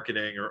it's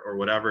marketing or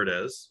whatever it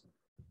is.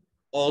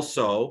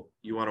 Also,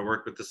 you want to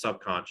work with the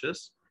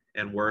subconscious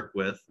and work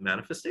with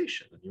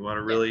manifestation. You want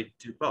to really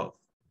do both.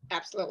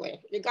 Absolutely.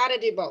 You got to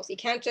do both. You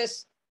can't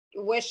just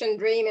wish and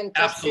dream and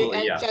just do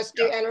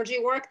energy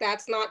work.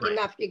 That's not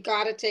enough. You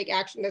got to take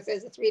action. This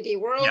is a 3D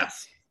world.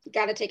 Yes. You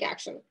got to take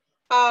action.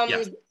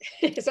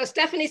 So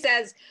Stephanie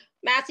says,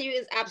 Matthew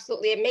is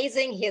absolutely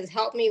amazing. He has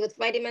helped me with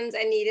vitamins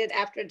I needed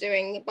after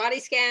doing body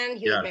scan.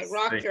 He was my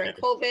rock during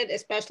COVID,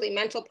 especially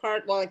mental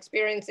part while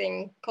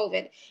experiencing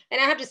COVID.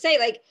 And I have to say,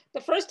 like,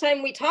 the first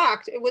time we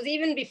talked, it was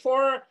even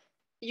before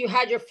you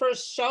had your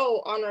first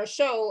show on our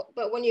show.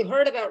 But when you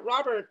heard about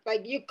Robert,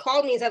 like, you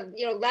called me and said,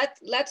 you know,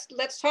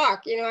 let's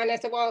talk, you know, and I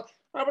said, well,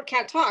 Robert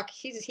can't talk.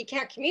 He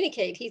can't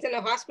communicate. He's in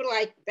a hospital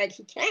that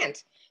he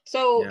can't.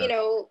 So, you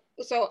know,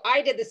 so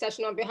I did the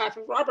session on behalf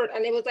of Robert,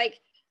 and it was like,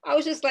 I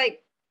was just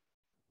like,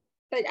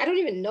 I don't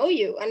even know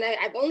you. And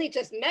I've only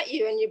just met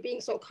you and you're being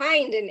so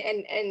kind.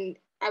 And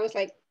I was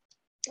like,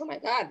 oh my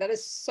God, that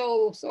is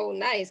so, so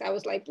nice. I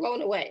was like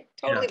blown away,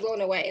 totally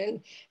blown away.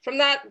 And from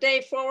that day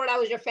forward, I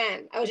was your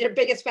fan. I was your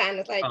biggest fan.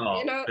 It's like,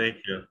 you know, thank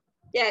you.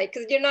 Yeah,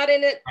 because you're not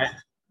in it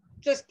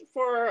just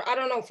for, I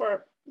don't know,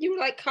 for, you were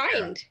like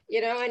kind,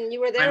 you know, and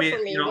you were there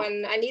for me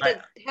when I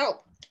needed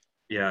help.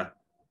 Yeah.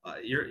 And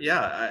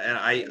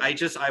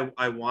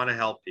I want to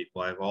help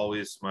people. I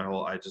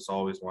just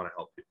always want to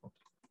help people.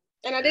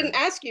 And I didn't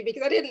ask you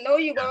because I didn't know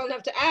you well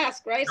enough to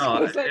ask, right? So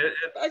I was like,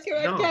 I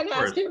can't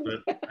ask him.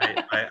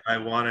 I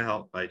want to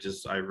help. I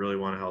really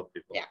want to help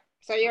people. Yeah.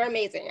 So you're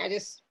amazing.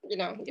 You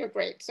know, you're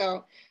great.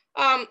 So,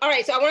 all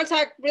right. So I want to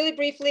talk really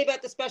briefly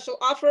about the special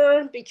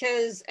offer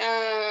because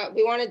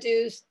we want to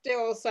do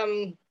still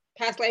some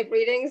past life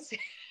readings.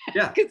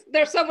 Yeah. Because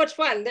they're so much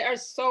fun. They are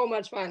so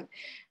much fun,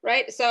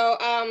 right? So,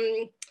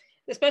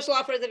 the special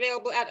offer is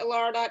available at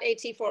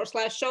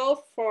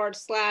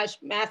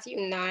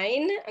elara.at/show/Matthew9.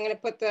 I'm going to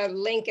put the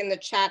link in the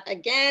chat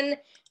again.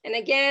 And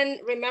again,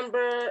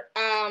 remember,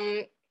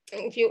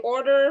 if you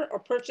order or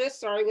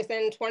purchase,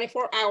 within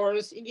 24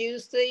 hours,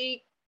 use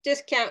the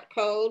discount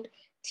code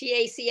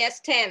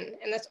TACS10.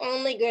 And that's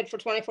only good for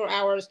 24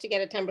 hours to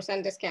get a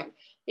 10% discount.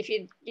 If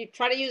you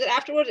try to use it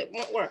afterwards, it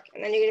won't work.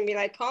 And then you're going to be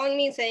like calling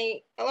me and saying,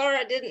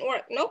 Elara, it didn't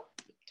work. Nope.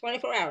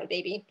 24 hours,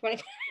 baby.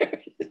 24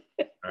 hours.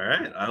 All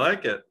right. I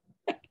like it.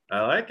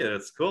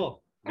 It's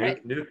cool.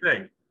 New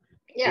thing.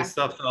 Yeah. This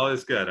stuff's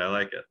always good. I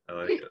like it.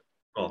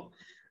 Cool.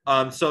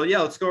 So yeah,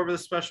 let's go over the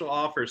special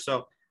offer.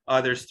 So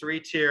there's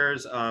 3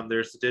 tiers.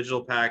 There's the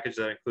digital package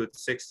that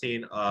includes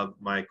 16 of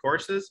my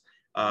courses.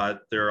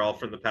 They're all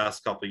from the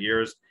past couple of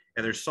years.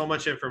 And there's so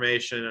much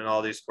information in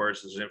all these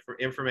courses.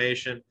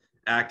 Information,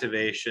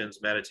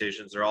 activations,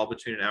 meditations. They're all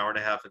between an hour and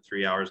a half and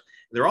 3 hours.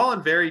 They're all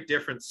on very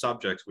different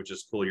subjects, which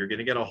is cool. You're going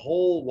to get a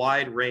whole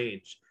wide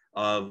range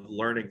of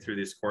learning through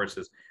these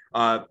courses.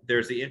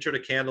 There's the Intro to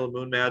Candle and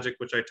Moon Magic,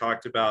 which I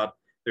talked about.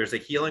 There's a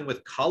Healing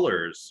with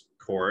Colors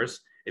course,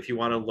 if you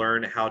want to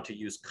learn how to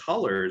use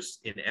colors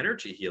in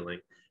energy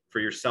healing for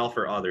yourself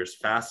or others.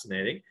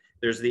 Fascinating.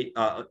 There's the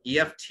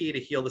EFT to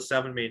heal the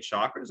 7 main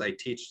chakras. I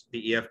teach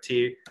the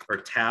EFT, or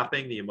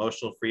tapping, the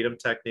emotional freedom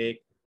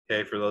technique.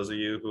 Okay, for those of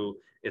you who,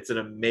 it's an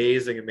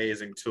amazing,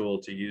 amazing tool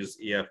to use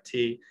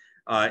EFT.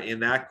 In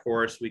that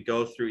course, we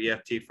go through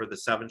EFT for the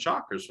 7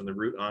 chakras from the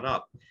root on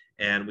up.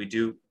 And we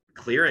do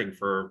clearing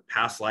for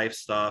past life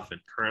stuff and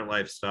current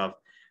life stuff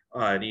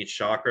in each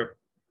chakra.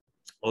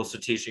 Also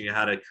teaching you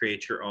how to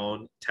create your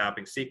own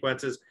tapping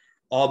sequences.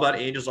 All about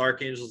angels,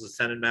 archangels,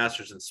 ascended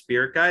masters, and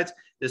spirit guides.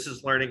 This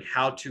is learning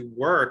how to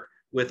work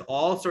with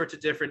all sorts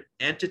of different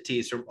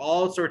entities from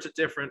all sorts of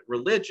different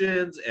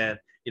religions, and,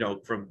 you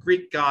know, from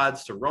Greek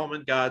gods to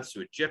Roman gods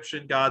to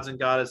Egyptian gods and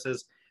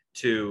goddesses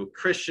to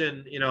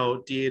Christian, you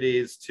know,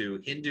 deities to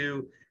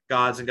Hindu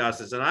gods and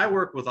goddesses. And I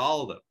work with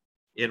all of them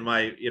in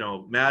my, you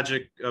know,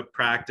 magic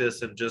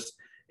practice, and just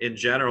in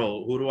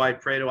general. Who do I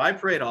pray to? I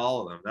pray to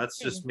all of them. That's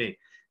just me.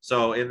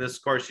 So in this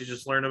course, you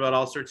just learn about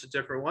all sorts of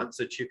different ones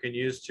that you can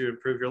use to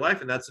improve your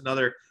life. And that's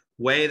another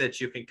way that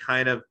you can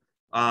kind of,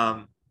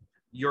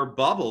 your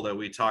bubble that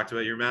we talked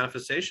about, your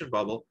manifestation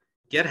bubble,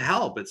 get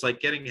help. It's like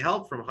getting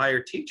help from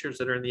higher teachers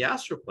that are in the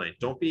astral plane.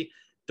 Don't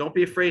don't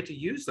be afraid to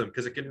use them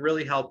because it can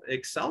really help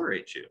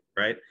accelerate you,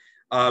 right?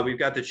 We've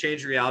got the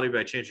Change Reality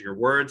by Changing Your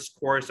Words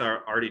course I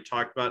already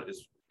talked about,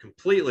 is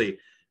completely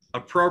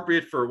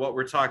appropriate for what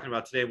we're talking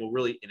about today. Will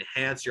really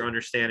enhance your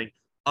understanding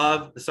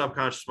of the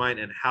subconscious mind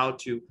and how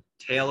to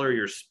tailor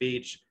your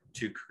speech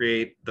to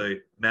create the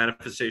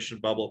manifestation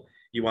bubble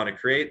you want to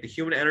create. The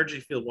Human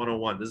Energy Field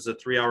 101. This is a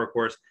 3-hour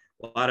course,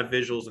 a lot of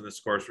visuals in this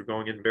course. We're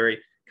going in very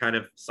kind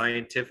of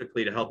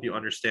scientifically to help you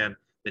understand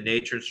the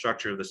nature and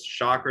structure of the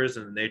chakras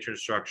and the nature and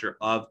structure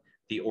of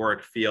the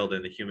auric field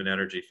and the human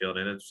energy field.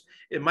 And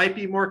it might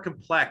be more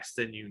complex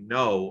than you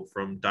know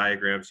from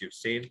diagrams you've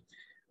seen.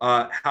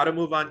 How to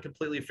move on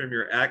completely from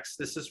your ex.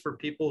 This is for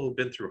people who've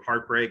been through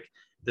heartbreak.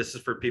 This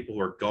is for people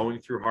who are going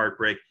through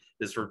heartbreak.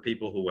 This is for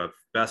people who have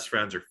best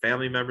friends or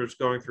family members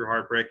going through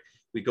heartbreak.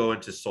 We go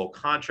into soul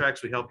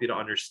contracts. We help you to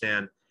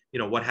understand, you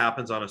know, what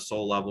happens on a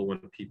soul level when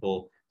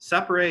people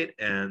separate,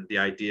 and the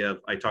idea of,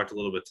 I talked a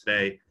little bit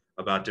today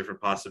about different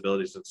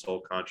possibilities in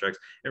soul contracts,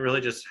 and really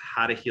just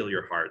how to heal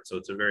your heart. So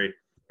it's a very,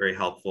 very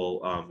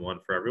helpful one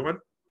for everyone.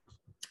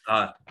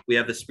 We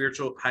have the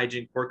Spiritual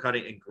Hygiene, Cord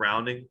Cutting, and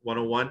Grounding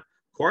 101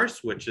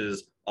 course, which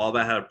is all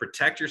about how to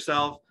protect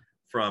yourself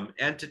from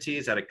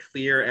entities, how to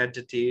clear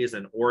entities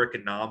and auric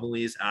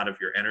anomalies out of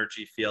your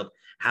energy field,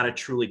 how to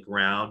truly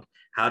ground,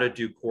 how to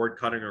do cord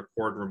cutting or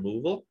cord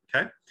removal,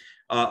 okay?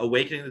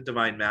 Awakening the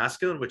Divine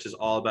Masculine, which is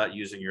all about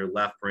using your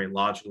left brain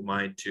logical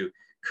mind to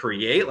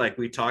create, like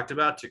we talked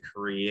about, to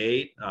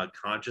create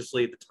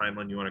consciously the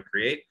timeline you want to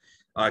create.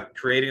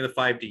 Creating the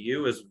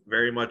 5DU is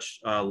very much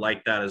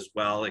like that as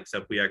well,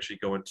 except we actually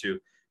go into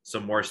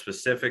some more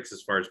specifics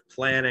as far as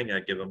planning. I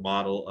give a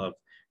model of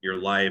your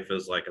life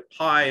as like a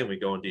pie, and we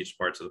go into each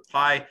parts of the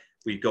pie.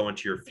 We go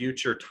into your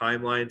future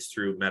timelines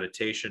through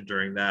meditation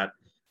during that.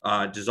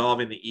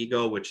 Dissolving the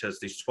ego, which has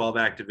these 12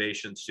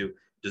 activations to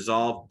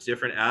dissolve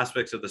different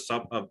aspects of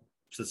the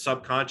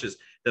subconscious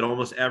that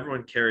almost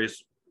everyone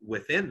carries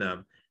within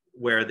them,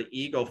 where the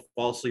ego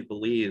falsely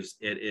believes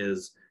it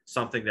is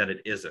something that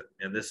it isn't.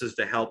 And this is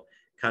to help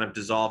kind of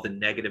dissolve the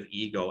negative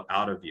ego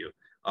out of you.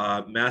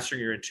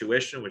 Mastering your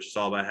intuition, which is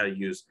all about how to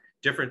use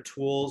different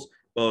tools,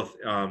 both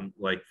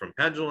like from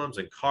pendulums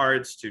and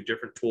cards to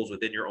different tools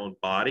within your own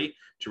body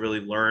to really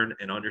learn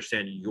and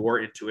understand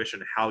your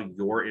intuition, how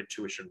your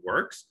intuition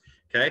works.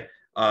 Okay.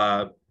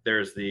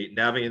 There's the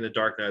Navigating the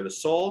Dark Night of the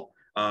Soul,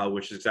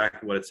 which is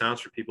exactly what it sounds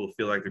for people who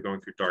feel like they're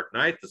going through dark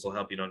night. This will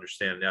help you to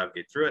understand and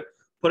navigate through it.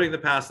 Putting the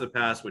Past in the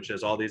Past, which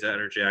has all these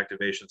energy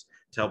activations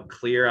to help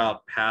clear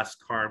out past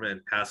karma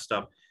and past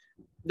stuff,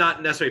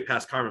 not necessarily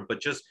past karma,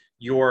 but just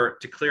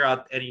to clear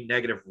out any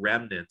negative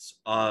remnants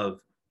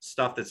of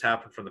stuff that's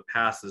happened from the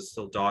past that's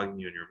still dogging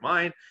you in your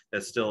mind,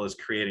 that still is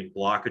creating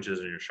blockages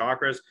in your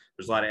chakras.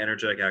 There's a lot of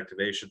energetic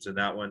activations in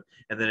that one.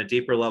 And then a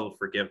deeper level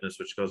forgiveness,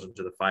 which goes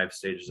into the 5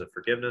 stages of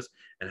forgiveness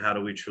and how do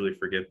we truly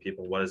forgive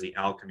people? What is the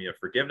alchemy of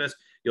forgiveness?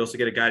 You also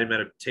get a guided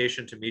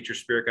meditation to meet your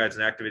spirit guides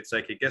and activate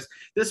psychic gifts.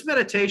 This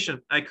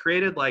meditation I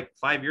created like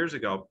 5 years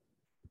ago.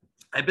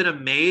 I've been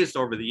amazed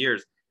over the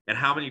years at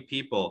how many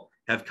people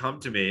have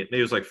come to me. Maybe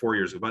it was like 4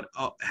 years ago,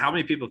 but how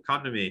many people have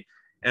come to me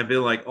and be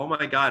like, oh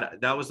my God,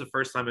 that was the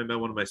first time I met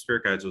one of my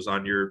spirit guides, was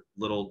on your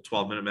little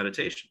 12-minute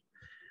meditation.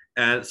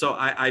 And so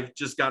I've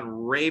just gotten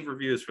rave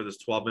reviews for this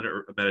 12-minute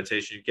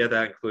meditation. You get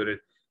that included.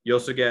 You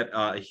also get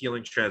a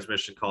healing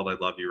transmission called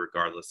I Love You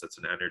Regardless. That's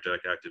an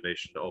energetic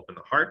activation to open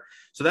the heart.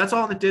 So that's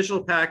all in the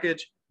digital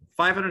package.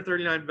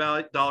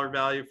 $539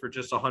 value for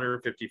just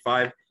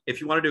 $155. If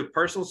you want to do a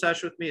personal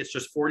session with me, it's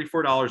just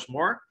 $44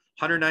 more.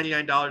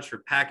 $199 for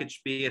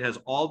package B. It has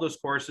all those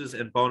courses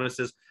and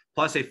bonuses,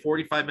 plus a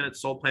 45-minute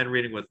soul plan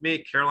reading with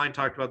me. Caroline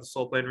talked about the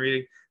soul plan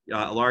reading.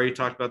 Ilari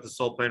talked about the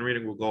soul plan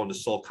reading. We'll go into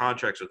soul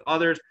contracts with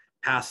others.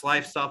 Past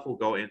life stuff we'll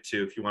go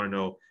into if you want to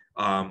know,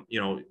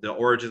 the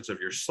origins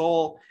of your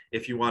soul.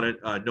 If you want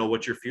to know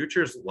what your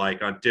future is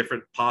like on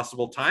different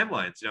possible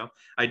timelines,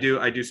 I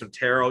do some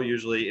tarot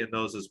usually in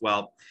those as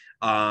well.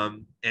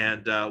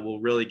 We'll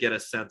really get a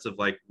sense of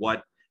like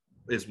what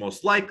is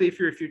most likely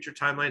for your future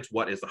timelines,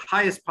 what is the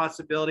highest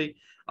possibility.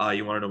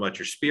 You want to know about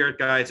your spirit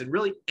guides, and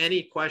really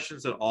any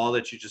questions at all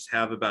that you just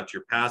have about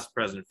your past,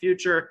 present,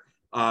 future,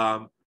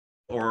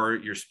 or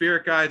your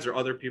spirit guides or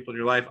other people in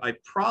your life. I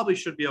probably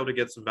should be able to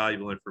get some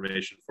valuable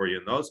information for you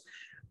in those.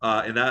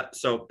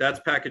 So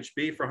that's package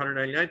B for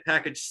 $199.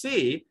 Package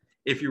C,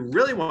 if you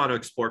really want to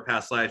explore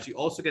past lives, you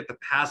also get the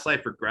past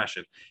life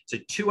regression. It's a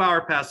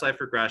 2-hour past life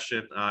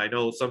regression. I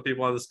know some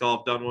people on this call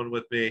have done one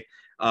with me.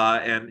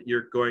 And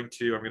I'm going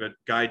to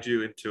guide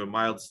you into a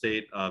mild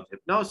state of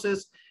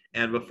hypnosis.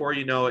 And before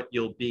you know it,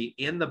 you'll be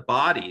in the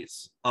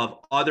bodies of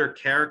other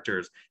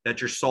characters that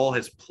your soul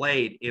has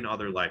played in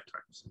other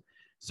lifetimes.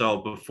 So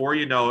before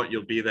you know it,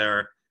 you'll be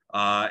there.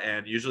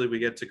 And usually we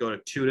get to go to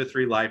 2 to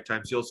 3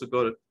 lifetimes. You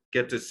also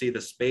get to see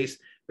the space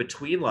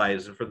between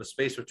lives. And from the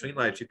space between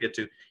lives, you get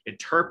to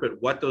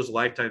interpret what those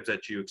lifetimes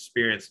that you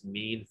experienced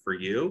mean for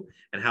you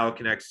and how it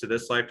connects to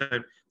this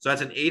lifetime. So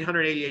that's an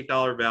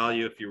 $888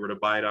 value if you were to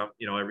buy it on,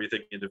 everything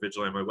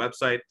individually on my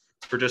website,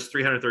 for just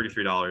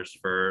 $333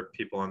 for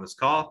people on this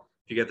call.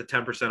 If you get the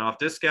 10% off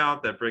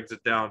discount, that brings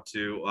it down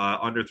to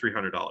under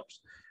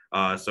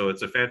 $300. So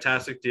it's a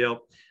fantastic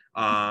deal.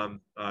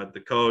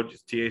 The code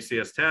is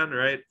TACS10,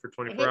 right? For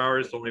 24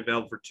 hours, only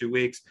available for 2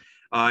 weeks.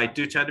 I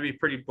do tend to be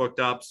pretty booked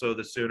up. So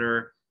the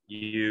sooner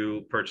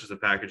you purchase the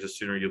package, the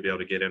sooner you'll be able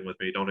to get in with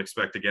me. Don't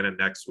expect to get in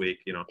next week,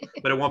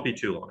 but it won't be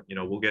too long.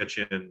 We'll get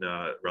you in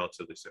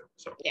relatively soon.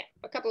 So yeah,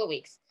 a couple of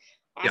weeks.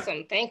 Awesome.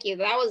 Yeah. Thank you.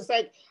 That was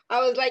like,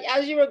 I was like,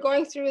 as you were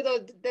going through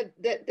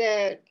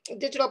the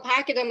digital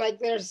package, I'm like,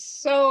 there's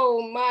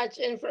so much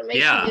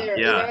information here.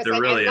 Yeah, it's there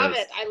like, really I love is.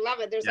 it. I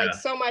love it. There's like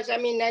so much. I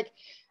mean, like,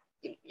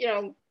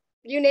 you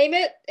name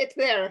it, it's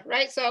there,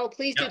 right? So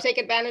please do take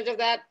advantage of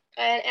that.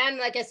 And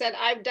like I said,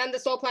 I've done the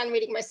soul plan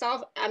reading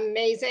myself.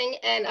 Amazing.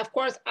 And of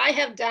course, I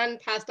have done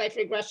past life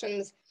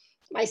regressions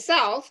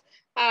myself.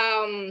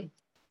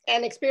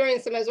 And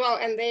experience them as well,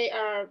 and they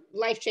are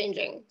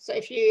life-changing. So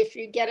if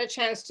you get a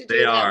chance to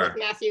do that with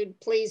Matthew,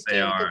 please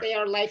do, because they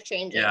are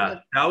life-changing. Yeah,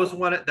 that was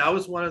one of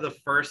the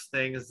first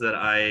things that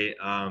I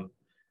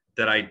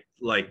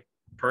like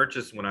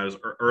purchased when I was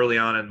early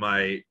on in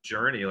my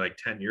journey, like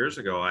 10 years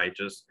ago. I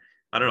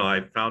don't know, I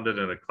found it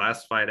in a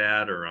classified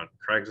ad or on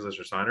Craigslist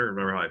or something. I don't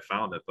remember how I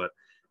found it, but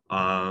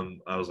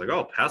I was like,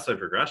 oh, past life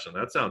regression,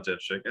 that sounds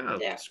interesting.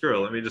 Yeah, screw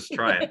it, let me just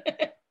try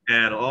it.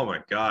 And oh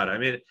my God, I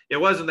mean, it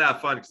wasn't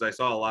that fun because I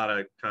saw a lot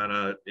of kind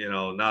of,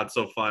 not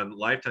so fun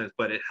lifetimes,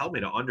 but it helped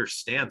me to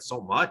understand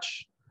so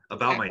much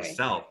about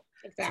myself.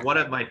 Exactly. It's one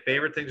of my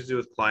favorite things to do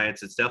with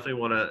clients. It's definitely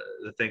one of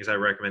the things I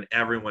recommend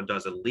everyone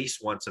does at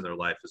least once in their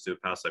life is do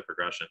past life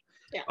regression.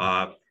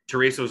 Yeah.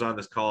 Teresa was on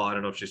this call. I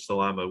don't know if she's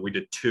still on, but we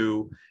did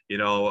 2,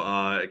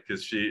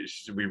 because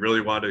we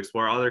really wanted to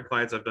explore. Other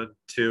clients I've done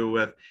 2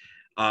 with.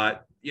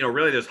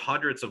 Really there's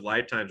hundreds of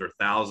lifetimes or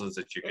thousands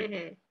that you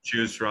can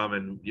choose from.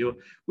 And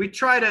we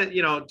try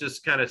to,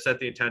 just kind of set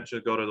the intention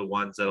to go to the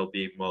ones that'll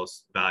be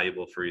most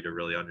valuable for you to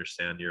really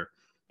understand your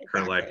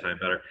current lifetime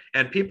better.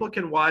 And people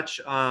can watch,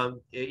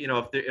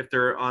 if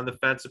they're on the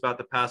fence about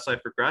the past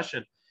life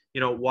regression,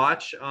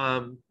 watch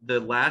the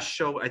last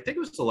show. I think it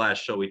was the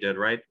last show we did,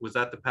 right? Was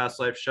that the past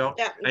life show?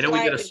 Yeah, I know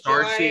we did a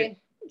start sheet.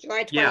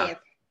 July 20th.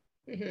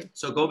 Yeah.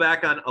 So go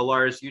back on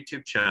Alar's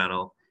YouTube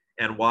channel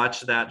and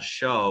watch that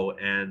show,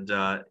 and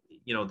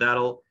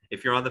that'll,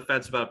 if you're on the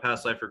fence about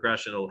past life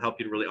regression, it'll help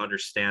you to really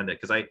understand it,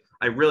 because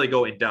I really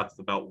go in depth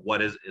about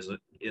what is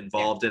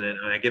involved in it,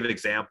 and I give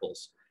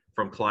examples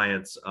from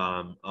clients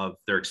of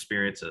their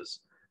experiences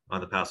on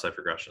the past life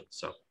regression.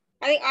 So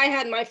I think I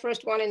had my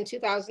first one in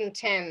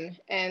 2010,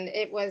 and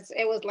it was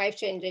life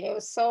changing. It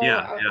was so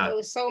it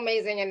was so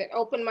amazing, and it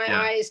opened my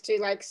eyes to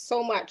like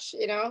so much,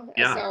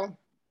 Yeah. So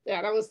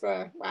that was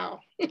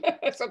wow.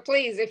 So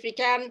please, if you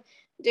can,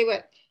 do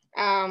it.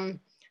 All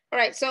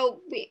right,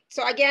 so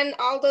again,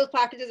 all those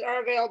packages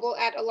are available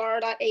at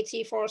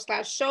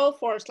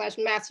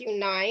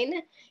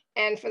alara.at/show/Matthew9.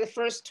 And for the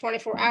first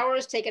 24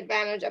 hours, take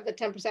advantage of the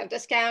 10%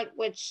 discount,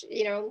 which,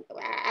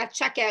 at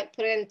checkout,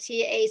 put in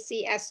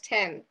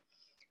TACS10.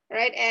 All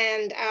right,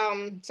 and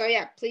so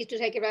yeah, please do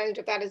take advantage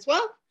of that as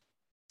well.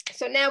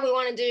 So now we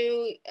want to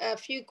do a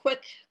few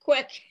quick.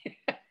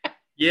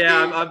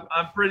 Yeah,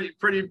 I'm pretty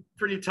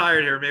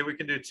tired here. Maybe we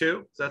can do 2.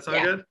 Does that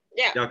sound good?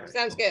 Yeah, okay,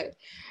 sounds good.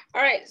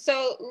 All right,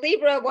 so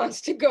Libra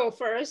wants to go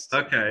first.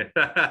 Okay.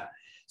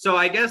 So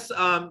I guess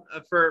for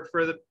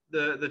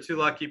the 2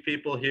 lucky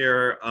people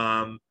here,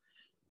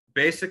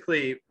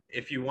 basically,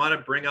 if you want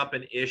to bring up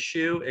an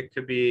issue, it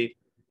could be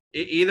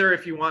either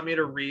if you want me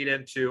to read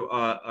into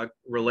a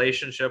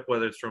relationship,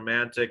 whether it's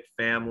romantic,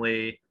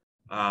 family,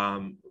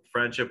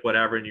 friendship,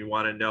 whatever, and you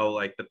want to know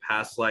like the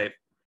past life,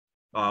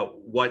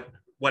 what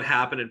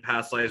happened in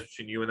past lives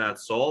between you and that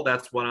soul,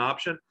 that's one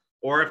option.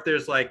 Or if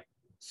there's like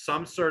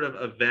some sort of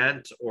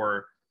event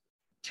or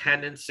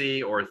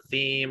tendency or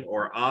theme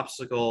or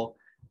obstacle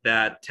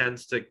that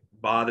tends to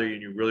bother you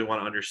and you really want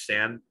to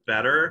understand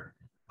better,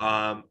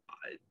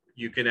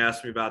 you can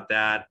ask me about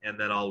that, and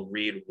then I'll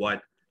read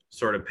what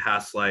sort of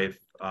past life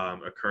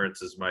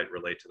occurrences might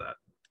relate to that.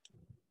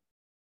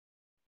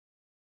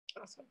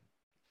 Awesome.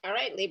 All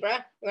right,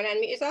 Libra, you want to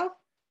unmute yourself?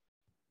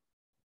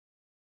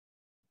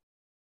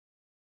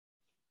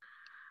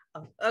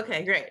 Oh,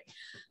 okay, great.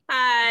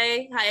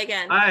 Hi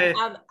again. Hi.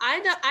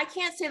 I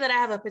can't say that I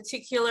have a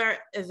particular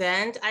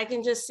event. I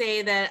can just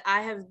say that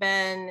I have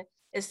been,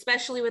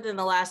 especially within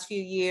the last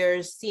few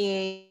years,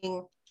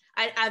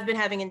 I've been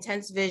having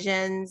intense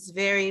visions,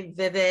 very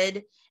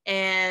vivid,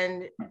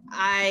 and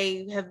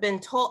I have been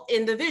told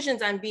in the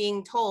visions, I'm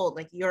being told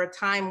like, you're a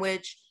time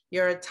witch,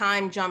 you're a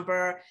time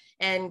jumper,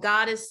 and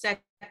God is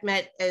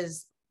Sekhmet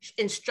as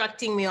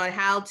instructing me on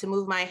how to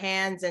move my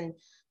hands and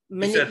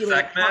manipulate. You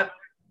said Sekhmet?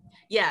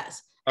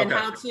 Yes. Okay. And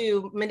how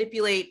to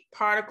manipulate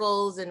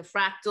particles and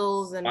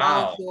fractals and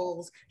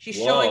molecules. She's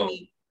showing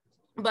me.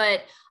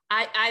 But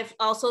I've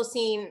also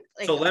seen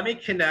like, so let me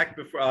connect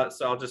before,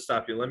 so I'll just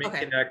stop you. Let me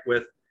connect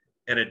with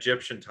an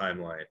Egyptian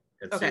timeline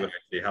and see what I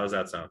see. How does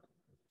that sound?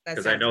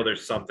 Because I know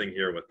there's something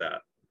here with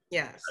that.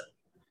 Yes.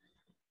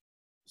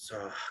 So,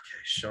 okay,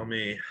 show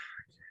me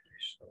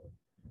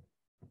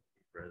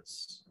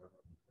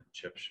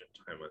Egyptian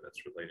timeline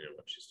that's related to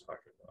what she's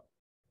talking about.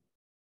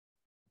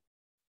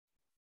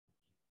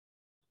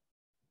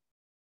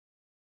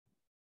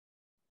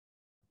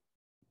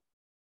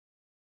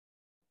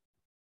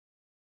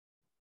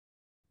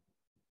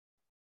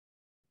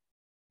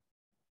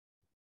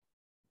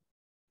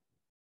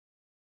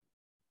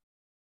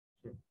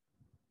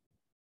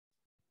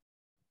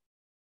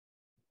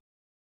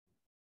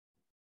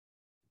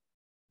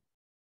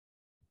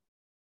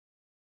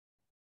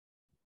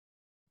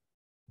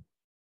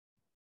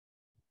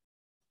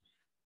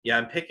 Yeah,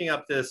 I'm picking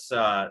up this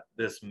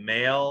this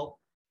male,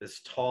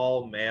 this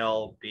tall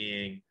male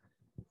being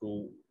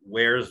who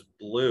wears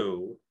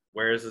blue,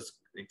 wears this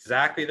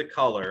exactly the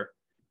color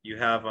you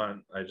have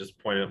on. I just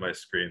pointed at my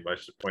screen, but I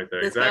should point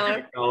there. This exactly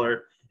color? the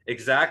color,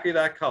 exactly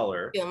that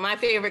color. Yeah, my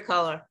favorite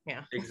color.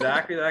 Yeah.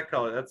 Exactly that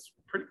color. That's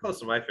pretty close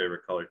to my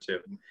favorite color too.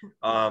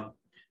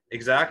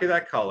 Exactly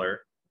that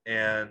color,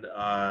 and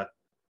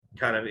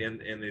kind of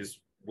in these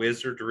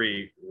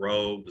wizardry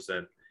robes,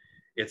 and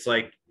it's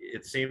like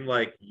it seemed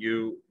like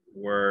you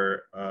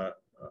were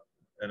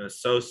an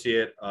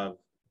associate of,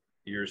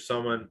 you're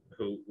someone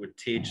who would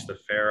teach the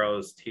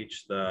pharaohs,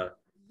 teach the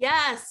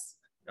Yes.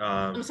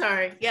 I'm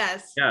sorry.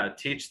 Yes. Yeah,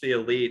 teach the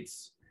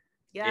elites.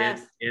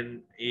 Yes.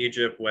 In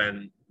Egypt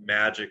when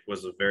magic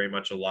was very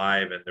much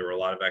alive, and there were a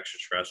lot of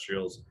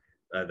extraterrestrials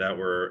that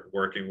were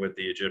working with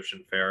the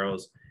Egyptian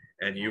pharaohs,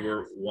 and you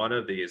were one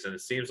of these. And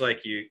it seems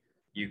like you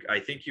I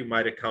think you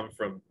might have come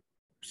from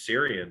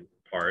Syrian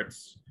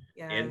parts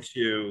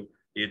into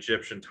the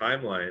Egyptian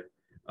timeline,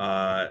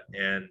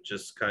 and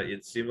just kind of,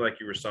 it seemed like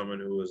you were someone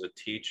who was a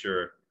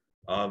teacher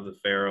of the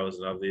pharaohs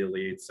and of the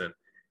elites, and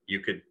you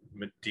could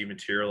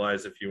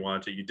dematerialize if you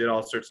wanted to. You did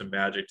all sorts of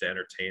magic to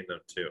entertain them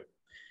too.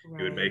 Right.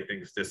 You would make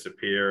things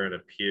disappear and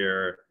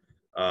appear.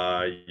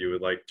 You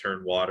would like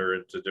turn water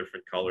into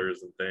different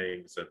colors and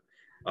things, and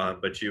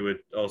but you would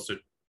also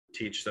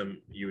teach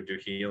them. You would do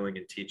healing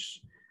and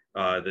teach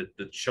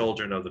the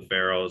children of the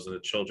pharaohs and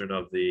the children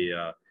of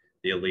the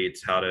elites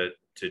how to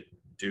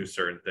do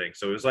certain things.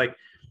 So it was like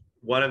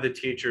one of the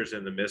teachers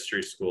in the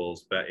mystery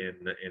schools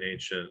in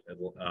ancient.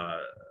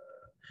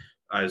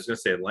 I was going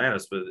to say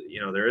Atlantis, but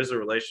there is a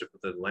relationship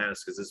with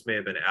Atlantis, because this may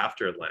have been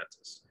after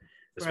Atlantis.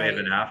 This may have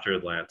been after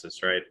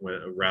Atlantis, right?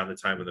 Around the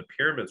time when the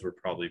pyramids were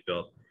probably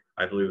built.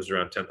 I believe it was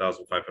around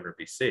 10,500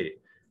 BC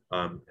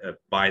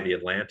by the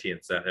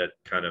Atlanteans that had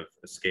kind of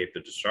escaped the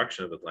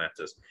destruction of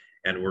Atlantis,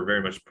 and were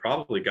very much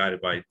probably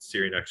guided by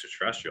Syrian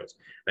extraterrestrials.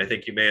 And I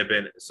think you may have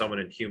been someone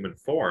in human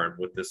form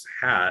with this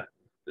hat,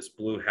 this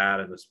blue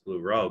hat and this blue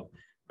robe,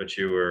 but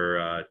you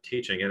were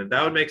teaching. And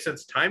that would make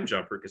sense, time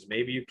jumper, because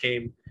maybe you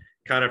came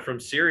kind of from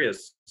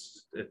Sirius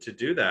to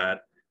do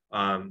that,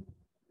 and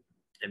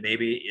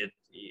maybe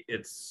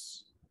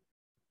it's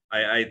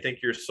I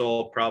think your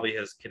soul probably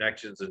has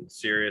connections in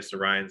Sirius,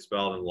 Orion's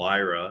Belt, and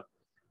Lyra.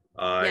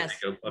 I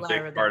think a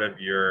big part of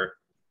your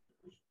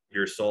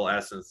soul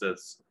essence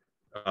that's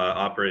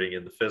operating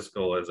in the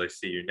physical, as I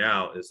see you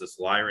now, is this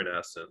Lyran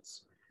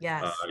essence.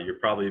 Yes. You're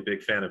probably a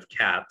big fan of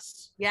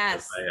cats.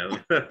 Yes. I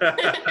am.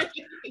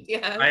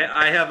 Yeah.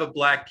 I have a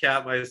black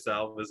cat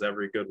myself, as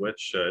every good witch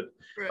should.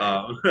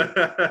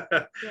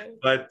 Right.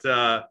 But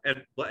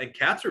and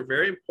cats were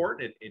very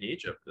important in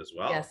Egypt as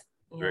well. Yes.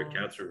 Yeah.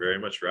 Cats were very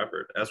much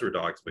revered, as were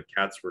dogs, but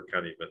cats were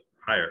kind of even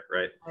higher,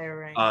 right?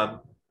 Higher, right.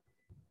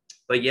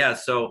 But yeah,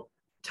 so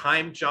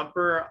time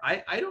jumper,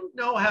 I don't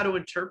know how to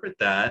interpret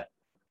that.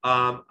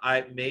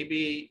 I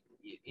maybe,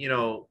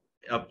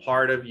 a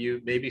part of you,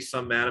 maybe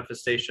some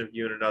manifestation of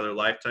you in another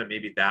lifetime,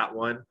 maybe that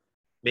one,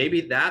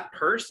 maybe that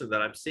person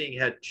that I'm seeing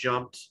had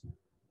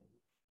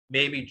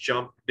been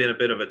a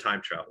bit of a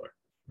time traveler.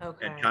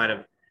 Okay. And kind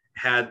of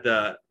had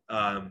the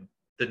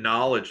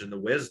knowledge and the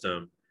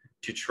wisdom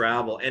to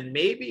travel, and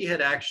maybe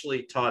had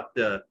actually taught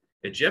the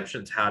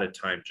Egyptians how to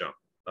time jump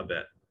a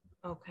bit.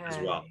 Okay. As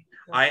well.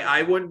 Okay.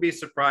 I wouldn't be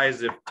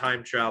surprised if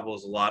time travel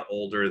is a lot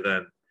older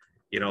than,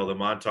 the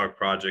Montauk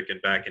Project,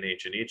 and back in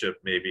ancient Egypt,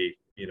 maybe,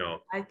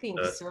 I think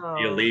the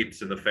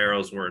elites and the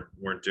pharaohs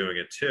weren't doing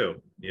it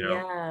too,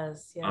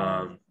 Yes.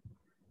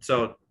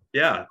 So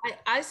yeah.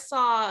 I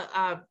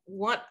saw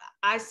what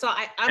I saw.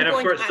 And of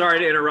course, sorry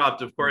to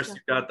interrupt. Of course,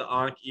 you've got the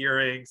Ankh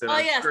earrings. And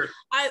yes, sure,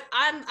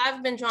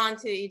 I've been drawn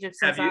to Egypt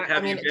since.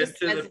 Have you been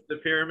to the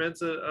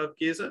pyramids of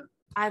Giza?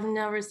 I've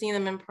never seen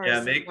them in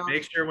person. Yeah,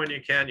 make sure when you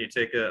can, you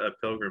take a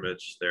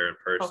pilgrimage there in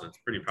person. It's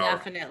pretty powerful.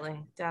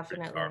 Definitely.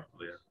 Pretty powerful,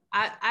 yeah.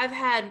 I've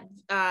had,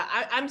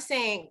 I'm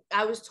saying,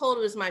 I was told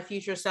it was my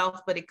future self,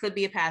 but it could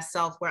be a past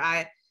self, where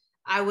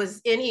I was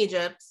in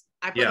Egypt.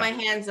 I put my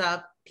hands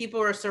up.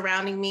 People were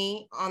surrounding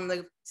me on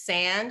the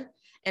sand.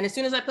 And as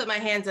soon as I put my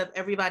hands up,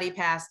 everybody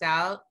passed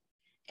out.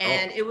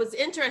 And it was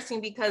interesting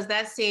because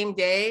that same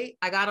day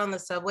I got on the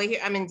subway here.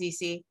 I'm in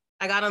DC.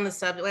 I got on the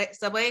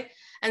subway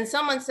and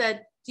someone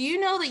said, "Do you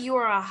know that you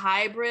are a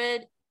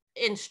hybrid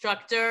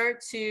instructor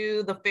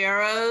to the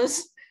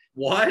pharaohs?"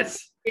 What?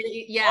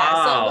 Yeah.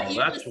 Wow, so what you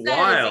that's just said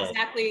wild. is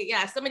exactly.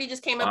 Yeah. Somebody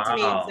just came up to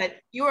me and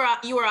said, you are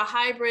a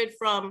hybrid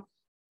from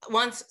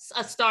once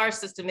a star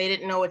system. They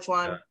didn't know which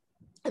one. Yeah.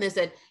 And they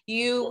said,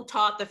 you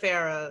taught the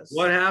pharaohs.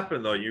 What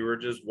happened though?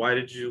 Why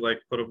did you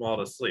put them all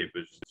to sleep?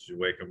 Did you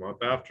wake them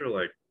up after?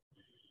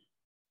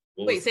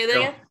 Wait, say that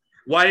again?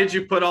 Why did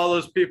you put all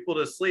those people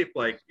to sleep?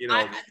 I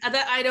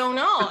don't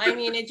know. I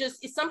mean,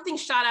 it's something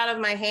shot out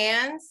of my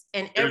hands,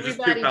 and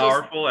everybody was too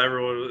powerful.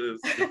 Everyone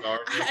is too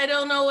powerful. I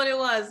don't know what it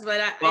was, but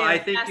I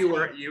think you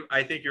were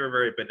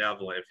very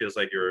benevolent. It feels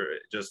like you were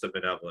just a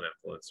benevolent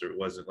influencer. It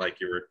wasn't like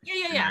you were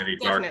any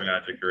dark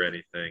magic or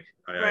anything.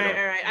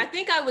 Right. I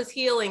think I was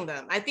healing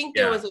them. I think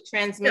there was a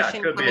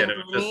transmission coming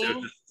from me. It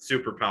was just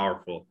super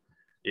powerful.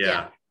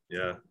 Yeah.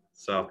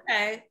 So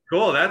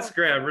cool. That's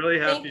great. I'm really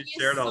happy you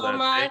shared all that.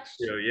 Thank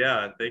you.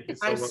 Yeah. Thank you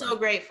so much. I'm so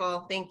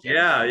grateful. Thank you.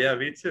 Yeah.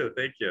 Me too.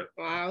 Thank you.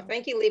 Wow.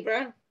 Thank you,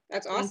 Libra.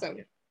 That's awesome.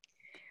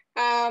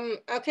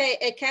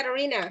 Okay.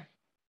 Katerina.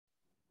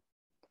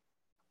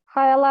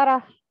 Hi,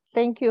 Alara.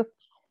 Thank you.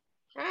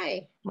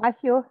 Hi.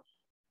 Matthew.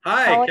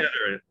 Hi,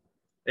 Katerina.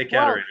 Hey,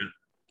 Katerina.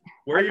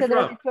 Where are you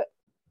from?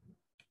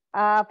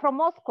 From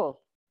Moscow.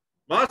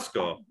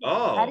 Moscow.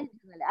 Oh. Originally.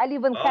 I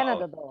live in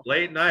Canada, though.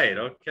 Late night.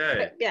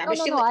 Okay. Yeah, but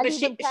she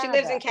lives in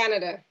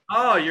Canada.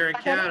 Oh, you're in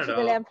Canada.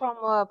 Originally, I'm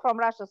from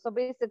Russia. So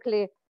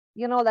basically,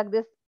 you know, like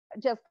this,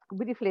 just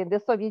briefly, the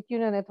Soviet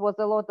Union, it was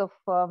a lot of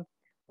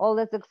all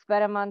this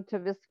experiment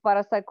with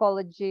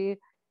parapsychology.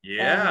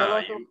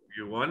 Yeah,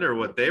 you wonder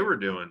what they were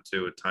doing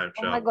too with time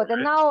travel. Oh my God! Right?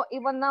 And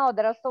even now,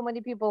 there are so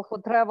many people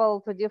who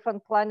travel to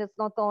different planets,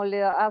 not only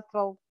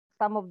astral,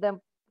 some of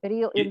them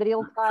in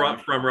real time.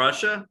 From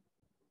Russia?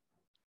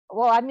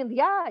 Well, I mean,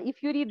 yeah.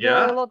 If you read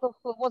a lot of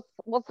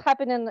what's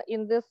happening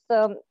in this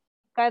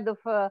kind of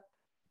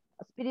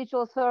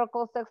spiritual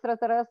circles,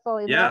 extraterrestrial,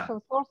 in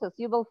Russian sources,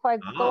 you will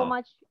find so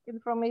much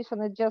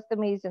information. It's just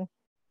amazing.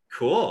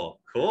 Cool.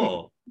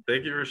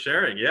 Thank you for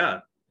sharing. Yeah.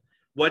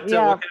 What can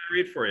I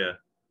read for you?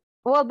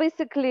 Well,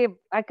 basically,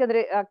 I can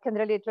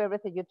relate to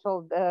everything you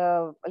told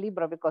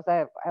Libra, because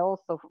I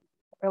also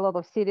a lot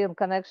of Syrian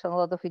connection, a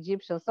lot of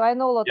Egyptian, so I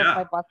know a lot of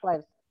my past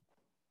lives.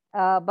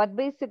 But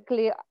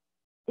basically,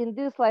 in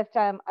this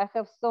lifetime, I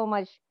have so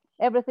much.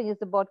 Everything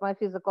is about my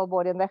physical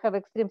body, and I have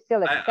extreme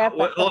celiac.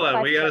 Hold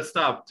on, we gotta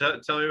stop.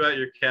 Tell me about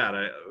your cat.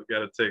 I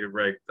gotta take a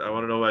break. I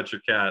want to know about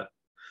your cat.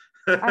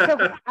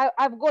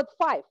 I've got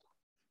 5.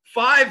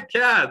 5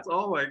 cats.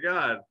 Oh my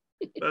God,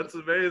 that's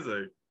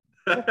amazing.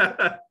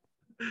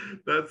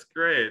 That's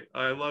great.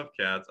 I love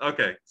cats.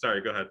 Okay,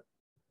 sorry, go ahead.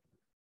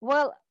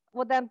 Well,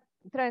 what I'm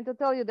trying to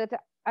tell you that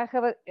I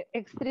have an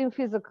extreme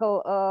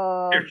physical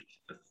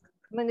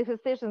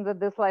manifestations at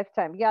this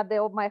lifetime. Yeah, they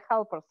are my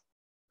helpers.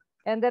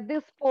 And at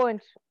this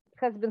point, it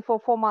has been for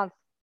 4 months,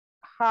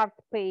 heart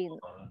pain,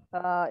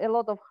 a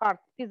lot of heart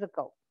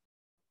physical.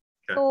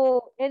 Okay.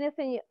 So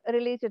anything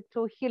related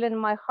to healing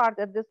my heart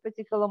at this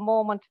particular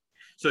moment.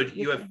 So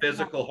you have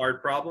physical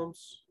heart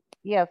problems?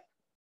 Yes.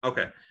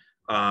 Okay.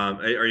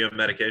 Are you on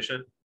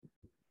medication?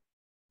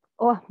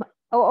 Oh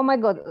my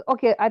God.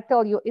 Okay, I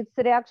tell you, it's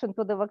a reaction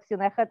to the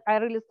vaccine. I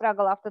really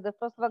struggled after the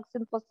first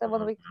vaccine for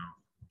 7 weeks.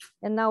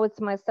 And now it's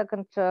my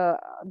second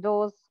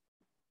dose.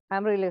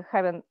 I'm really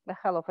having a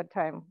hell of a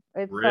time.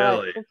 It's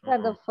really? It's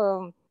kind of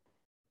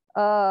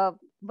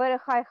very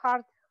high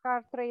heart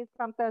rate.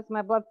 Sometimes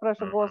my blood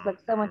pressure goes like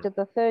 70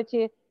 to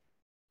 30.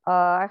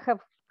 I have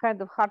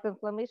kind of heart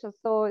inflammation,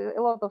 so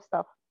a lot of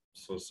stuff.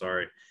 So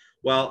sorry.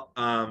 Well,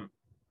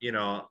 you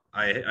know,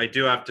 I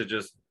do have to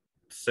just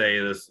say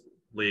this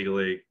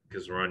legally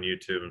because we're on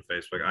YouTube and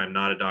Facebook. I'm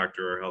not a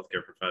doctor or a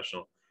healthcare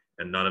professional,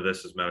 and none of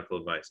this is medical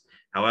advice.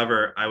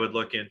 However, I would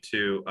look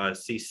into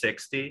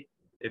C60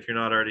 if you're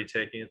not already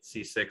taking it.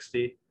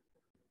 C60.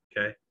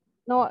 Okay.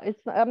 No,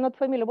 I'm not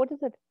familiar. What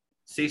is it?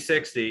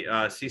 C60.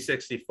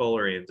 C60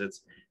 fullerenes.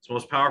 It's the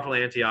most powerful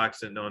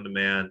antioxidant known to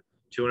man.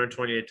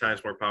 228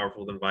 times more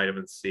powerful than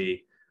vitamin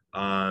C.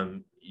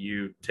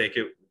 You take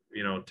it.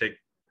 You know,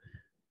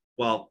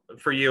 well,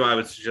 for you, I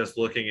would suggest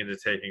looking into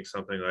taking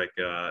something like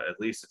at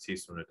least a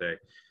teaspoon a day.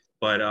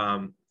 But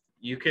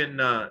you can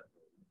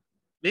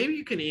maybe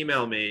you can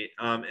email me.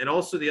 And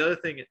also the other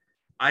thing,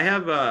 I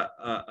have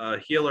a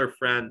healer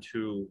friend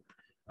who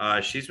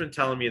she's been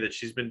telling me that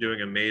she's been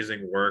doing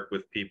amazing work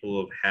with people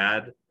who've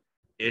had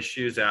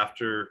issues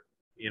after,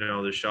 you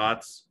know, the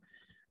shots.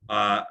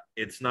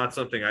 It's not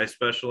something I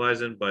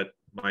specialize in, but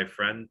my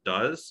friend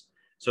does.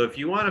 So if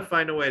you want to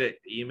find a way to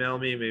email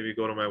me, maybe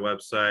go to my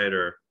website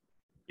or,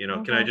 you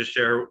know, can I just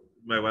share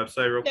my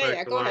website real quick?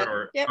 Yeah, go ahead.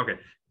 Yep. Okay.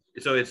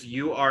 So it's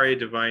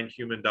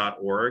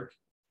youradivinehuman.org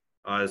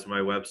is my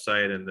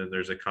website. And then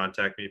there's a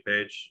contact me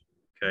page.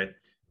 Okay.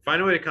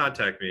 Find a way to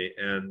contact me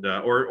and,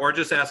 or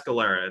just ask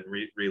Alara and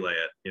relay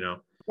it, you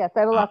know? Yes,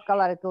 I will ask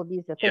Alara. It will be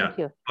easier. Thank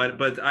you.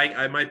 But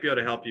I might be able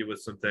to help you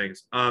with some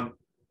things. But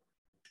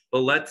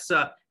let's,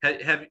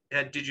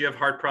 did you have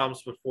heart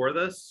problems before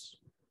this?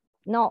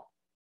 No.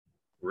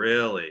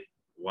 Really?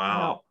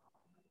 Wow.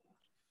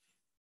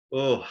 No.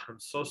 Oh, I'm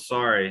so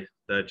sorry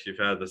that you've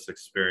had this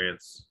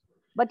experience.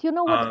 But you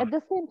know what? At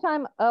the same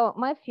time,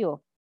 Matthew,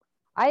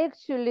 I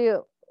actually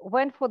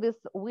went for this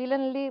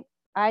willingly.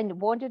 I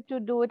wanted to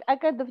do it. I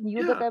kind of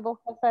knew that I will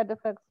have side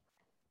effects.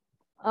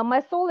 My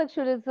soul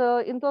actually is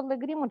in total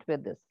agreement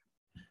with this.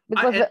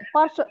 Because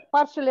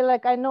partially,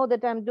 like, I know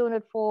that I'm doing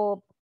it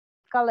for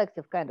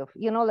collective kind of,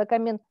 you know, like, I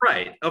mean.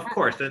 Right, of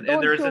course. And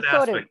there's an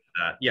aspect to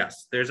that.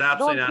 Yes, there's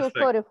absolutely an aspect.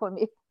 Don't feel sorry for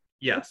me.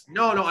 Yes.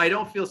 No, I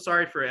don't feel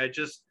sorry for it. I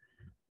just,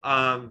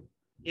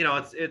 you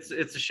know, it's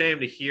a shame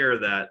to hear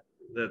that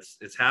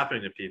it's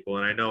happening to people,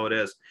 and I know it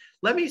is.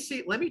 Let me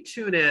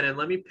tune in and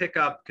let me pick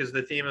up, because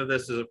the theme of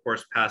this is, of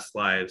course, past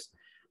lives.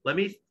 Let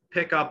me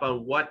pick up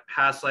on what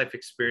past life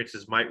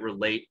experiences might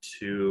relate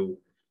to,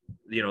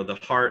 you know, the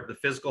heart, the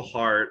physical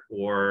heart,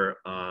 or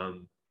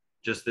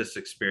just this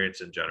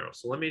experience in general.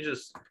 So let me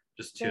just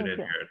tune in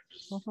here.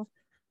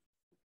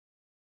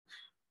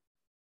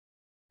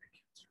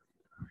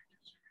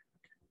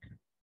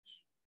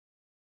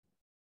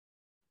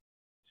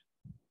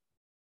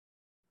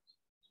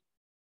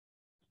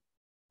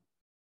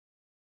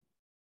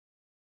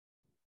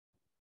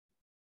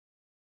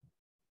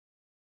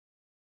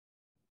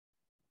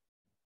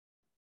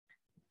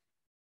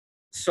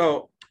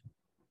 So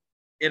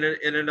in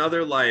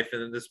another life,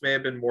 and this may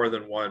have been more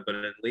than one, but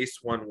in at least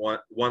one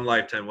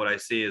lifetime, what I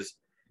see is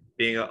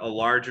being a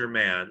larger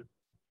man,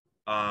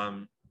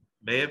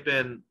 may have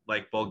been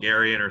like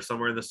Bulgarian or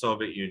somewhere in the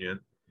Soviet Union,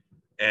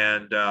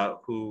 and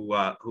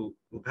who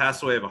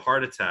passed away of a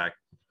heart attack.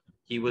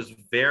 He was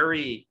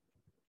very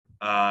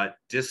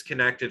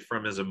disconnected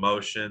from his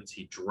emotions.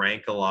 He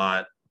drank a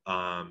lot.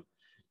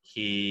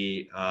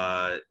 He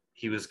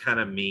was kind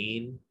of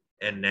mean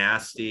and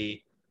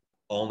nasty,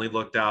 only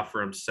looked out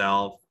for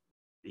himself.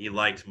 He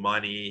liked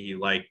money. He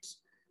liked,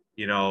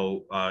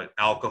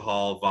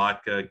 alcohol,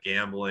 vodka,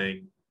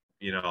 gambling,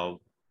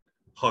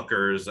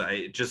 hookers.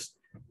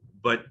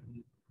 But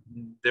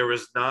there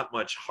was not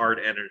much heart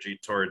energy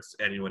towards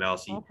anyone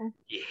else.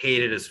 He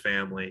hated his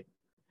family.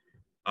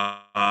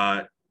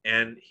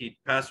 And he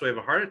passed away of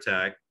a heart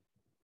attack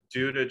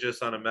due to,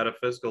 just on a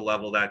metaphysical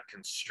level, that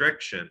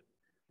constriction.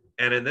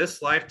 And in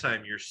this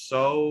lifetime,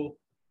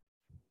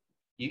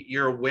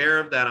 you're aware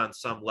of that on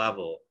some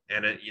level.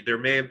 And there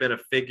may have been a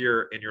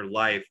figure in your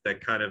life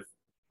that kind of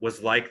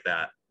was like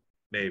that,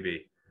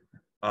 maybe.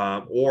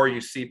 Or you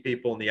see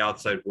people in the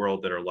outside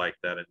world that are like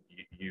that, and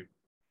you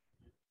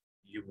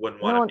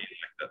wouldn't want to be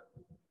like that.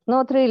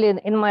 Not really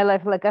in my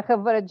life. Like, I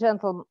have very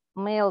gentle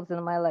males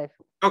in my life.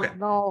 Okay.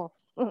 No.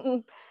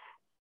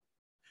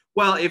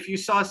 Well, if you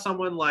saw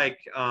someone like,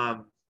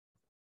 I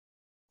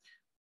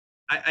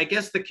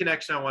guess the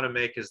connection I want to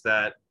make is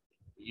that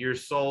your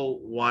soul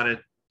wanted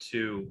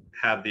to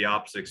have the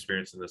opposite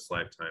experience in this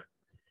lifetime,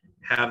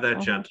 have that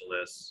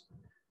gentleness,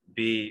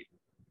 be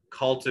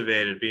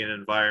cultivated, be in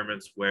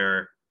environments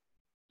where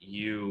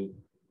you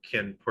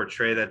can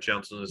portray that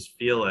gentleness,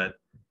 feel it.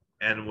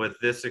 And with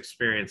this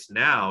experience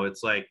now,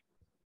 it's like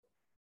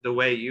the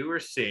way you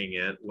were seeing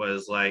it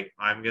was like,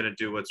 I'm going to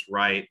do what's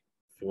right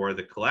for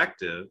the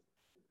collective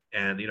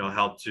and,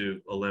 help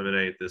to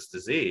eliminate this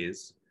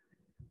disease.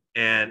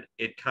 And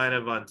it kind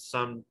of, on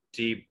some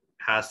deep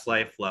past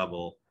life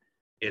level,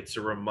 it's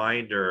a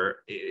reminder.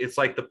 It's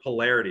like the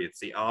polarity. It's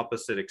the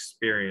opposite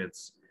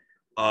experience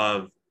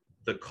of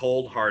the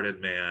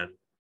cold-hearted man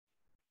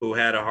who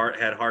had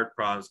heart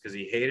problems because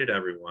he hated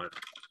everyone.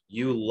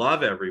 You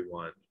love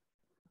everyone,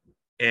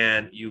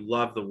 and you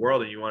love the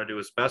world, and you want to do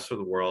what's best for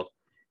the world,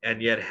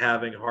 and yet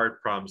having heart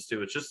problems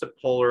too. It's just a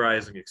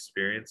polarizing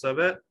experience of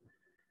it.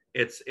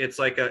 It's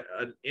like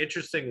an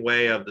interesting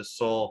way of the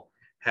soul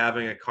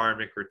having a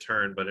karmic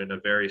return, but in a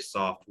very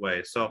soft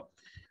way. So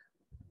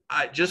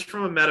just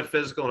from a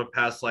metaphysical and a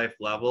past life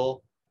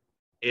level,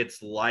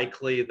 it's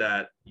likely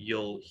that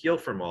you'll heal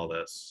from all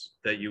this,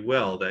 that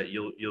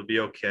you'll be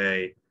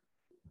okay.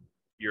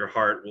 Your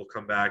heart will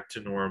come back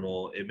to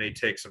normal. It may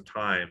take some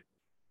time,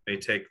 it may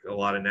take a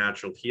lot of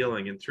natural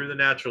healing. And through the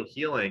natural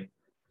healing,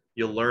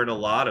 you'll learn a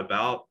lot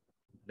about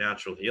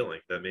natural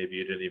healing that maybe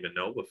you didn't even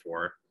know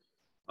before.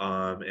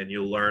 And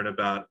you'll learn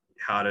about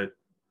how to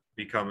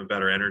become a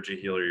better energy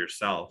healer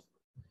yourself.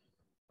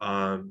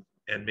 And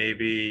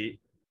maybe,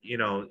 you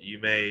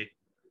may,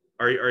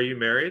 are you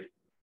married?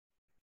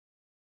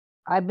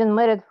 I've been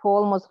married for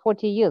almost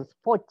 40 years.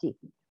 40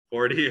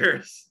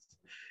 years.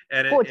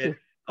 And 40.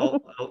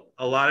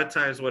 A lot of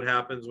times what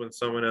happens when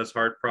someone has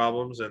heart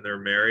problems and they're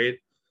married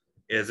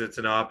is it's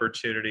an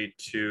opportunity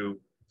to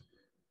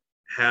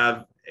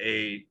have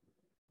a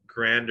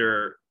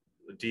grander,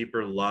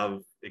 deeper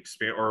love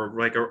experience, or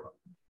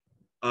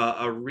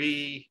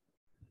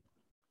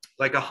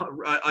like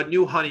a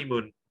new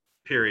honeymoon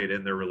period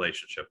in their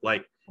relationship,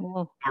 like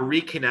a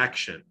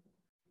reconnection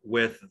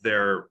with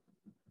their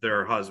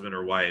husband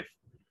or wife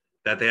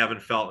that they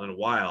haven't felt in a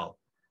while,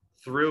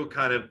 through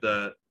kind of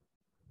the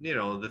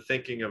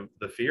thinking of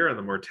the fear and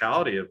the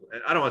mortality of,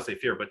 I don't want to say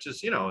fear, but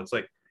just, it's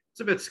like, it's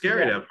a bit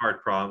scary to have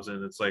heart problems.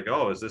 And it's like,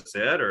 oh, is this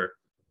it? Or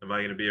am I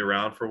going to be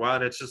around for a while?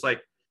 And it's just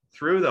like,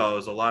 through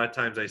those, a lot of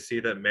times I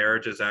see that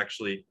marriages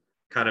actually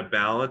kind of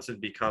balance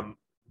and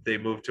they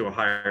move to a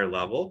higher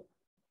level.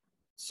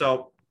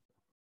 So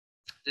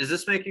is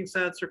this making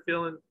sense or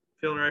feeling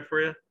right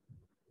for you?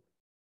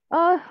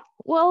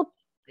 Well,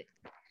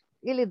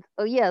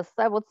 yes,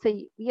 I would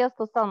say yes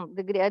to some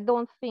degree. I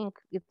don't think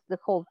it's the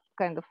whole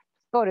kind of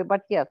story,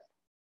 but yes.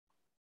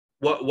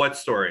 What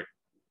story?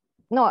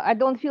 No, I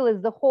don't feel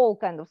it's the whole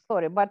kind of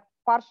story, but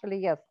partially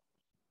yes.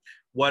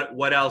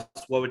 What else?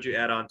 What would you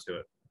add on to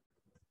it?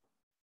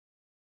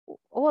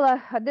 Well,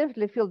 I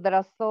definitely feel there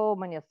are so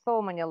many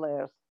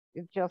layers.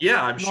 It's just,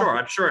 I'm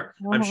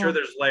sure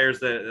there's layers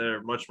that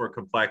are much more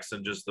complex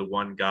than just the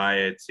one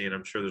guy I'd seen.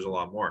 I'm sure there's a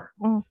lot more.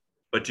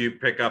 But do you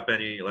pick up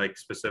any like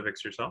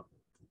specifics yourself?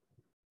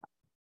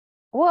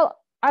 Well,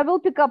 I will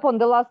pick up on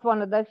the last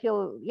one, and I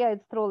feel,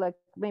 it's true. Like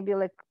maybe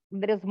like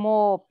there is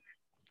more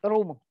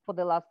room for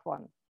the last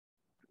one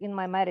in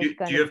my marriage.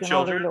 Do you have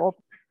children? Really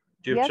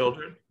do you have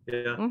children?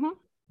 Yeah.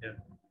 Yeah.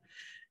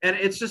 And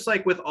it's just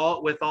like with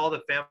all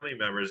the family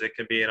members, it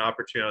can be an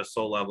opportunity on a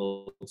soul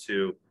level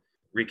to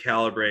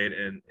recalibrate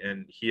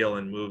and heal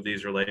and move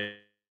these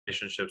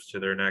relationships to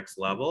their next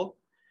level.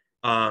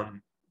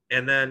 And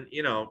then,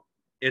 you know,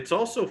 it's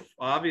also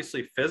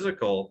obviously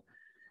physical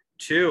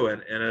too.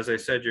 And as I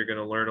said, you're going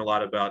to learn a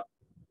lot about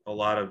a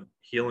lot of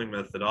healing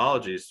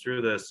methodologies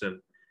through this, and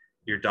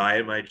your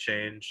diet might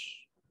change.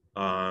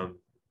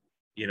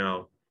 You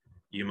know,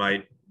 you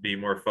might be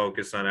more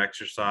focused on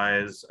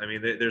exercise. I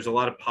mean, there's a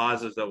lot of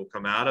positives that will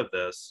come out of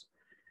this.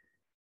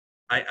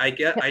 I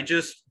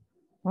just,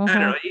 I don't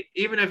know,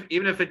 even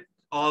if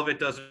all of it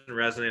doesn't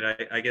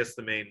resonate, I guess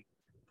the main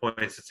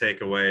points to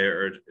take away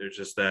are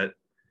just that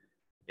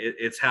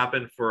it's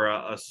happened for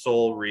a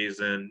soul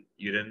reason.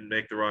 You didn't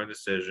make the wrong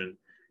decision.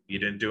 You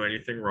didn't do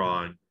anything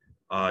wrong.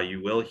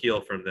 You will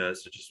heal from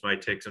this. It just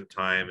might take some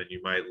time, and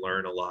you might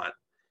learn a lot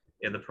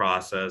in the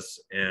process.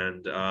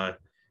 And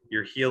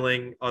you're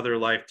healing other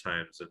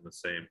lifetimes in the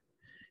same.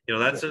 You know,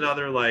 that's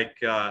another like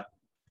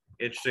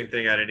interesting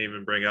thing I didn't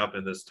even bring up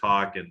in this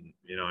talk. And,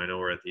 you know, I know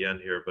we're at the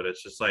end here, but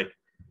it's just like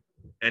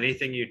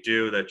anything you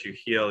do that you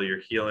heal, you're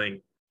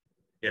healing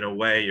in a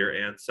way your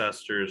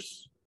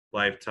ancestors'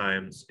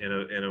 lifetimes in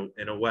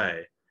a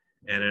way,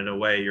 and in a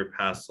way your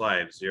past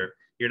lives.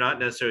 You're not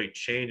necessarily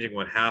changing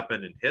what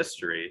happened in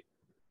history,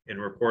 in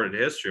recorded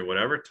history,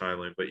 whatever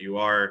timeline, but you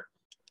are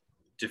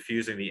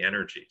diffusing the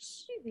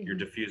energies. You're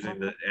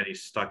diffusing any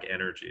stuck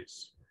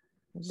energies.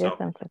 So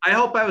I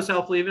hope I was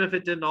helpful, even if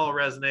it didn't all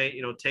resonate.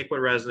 You know, take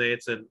what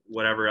resonates, and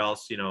whatever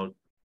else, you know,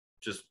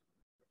 just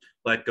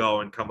let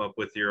go and come up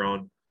with your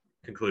own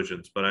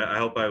conclusions. But I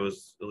hope I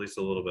was at least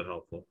a little bit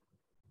helpful.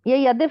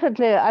 Yeah,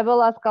 definitely. I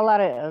will ask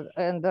Alari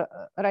and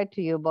write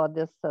to you about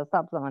this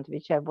supplement,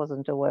 which I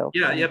wasn't aware of.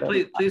 Yeah,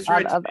 please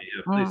write to me.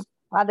 Yeah, please.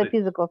 Other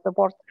physical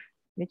support,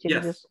 which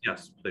yes,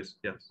 please,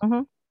 yes.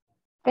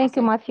 Thank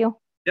you, Matthew.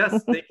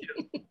 Yes, thank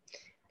you.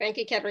 Thank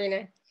you,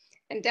 Katerina.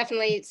 And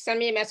definitely send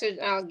me a message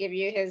and I'll give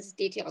you his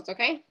details,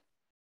 okay?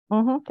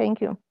 Thank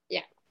you.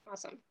 Yeah,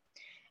 awesome.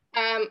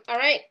 All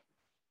right.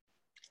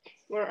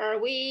 Where are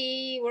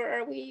we?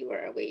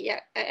 Yeah,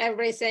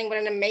 everybody's saying what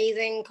an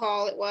amazing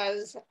call it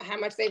was, how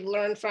much they've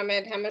learned from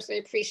it, how much they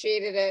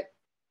appreciated it.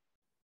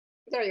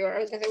 There you are. I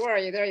was gonna say, where are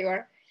you? There you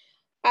are.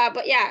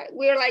 But yeah,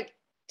 we're like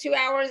 2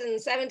 hours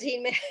and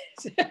 17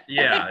 minutes.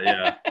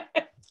 Yeah.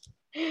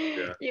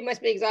 You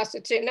must be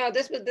exhausted too. No,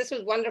 this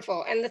was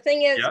wonderful. And the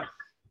thing is,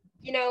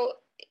 you know,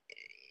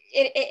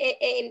 in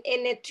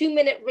a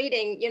 2-minute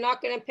reading, you're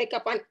not going to pick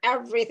up on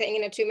everything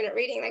in a 2-minute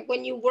reading. Like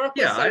when you work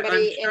with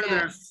somebody,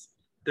 I'm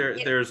sure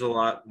there's a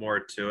lot more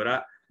to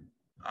it.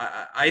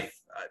 I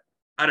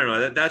don't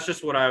know. That's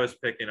just what I was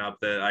picking up.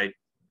 That I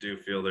do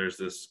feel there's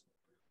this,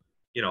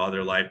 you know,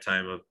 other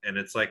lifetime of, and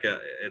it's like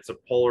it's a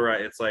polar.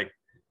 It's like,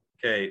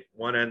 okay,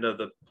 one end of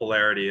the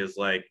polarity is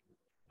like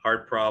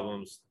hard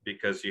problems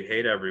because you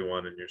hate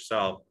everyone and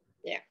yourself.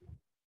 Yeah.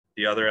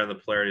 The other end of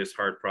the polarity is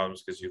hard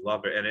problems because you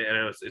love it. And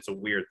it's a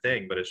weird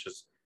thing, but it's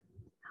just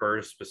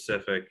her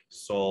specific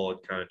soul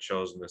had kind of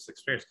chosen this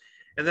experience.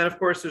 And then, of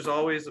course, there's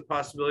always the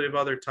possibility of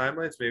other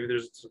timelines. Maybe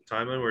there's a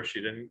timeline where she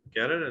didn't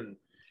get it.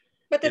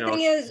 But the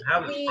thing is,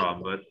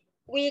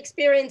 we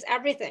experience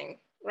everything,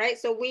 right?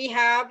 So we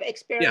have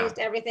experienced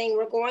everything.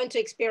 We're going to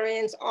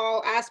experience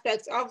all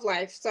aspects of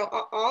life. So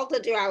all the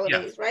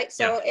dualities, right?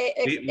 So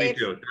we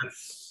do.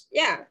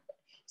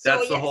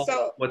 That's the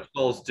whole what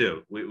souls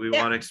do. We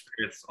want to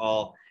experience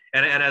all.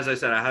 And as I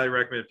said, I highly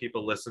recommend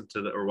people listen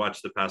to or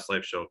watch the Past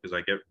Life show, because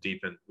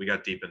we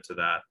got deep into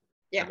that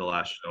in the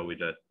last show we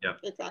did. Yeah.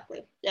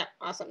 Exactly. Yeah.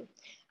 Awesome.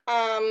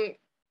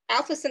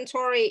 Alpha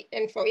Centauri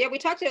info. Yeah, we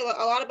talked a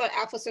lot about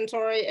Alpha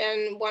Centauri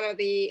in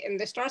in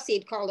the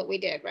Starseed call that we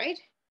did, right?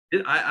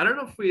 I don't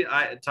know if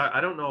I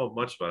don't know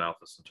much about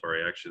Alpha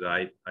Centauri, actually.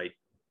 I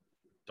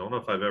don't know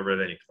if I've ever had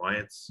any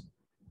clients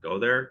go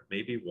there.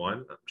 Maybe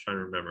one. I'm trying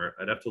to remember.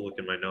 I'd have to look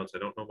in my notes. I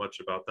don't know much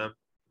about them,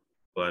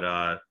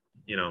 but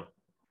you know,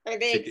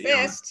 they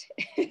exist.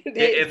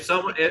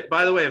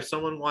 By the way, if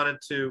someone wanted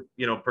to,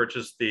 you know,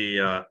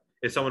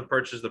 if someone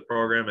purchased the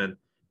program and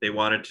they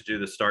wanted to do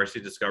the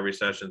Starseed Discovery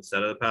session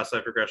instead of the Past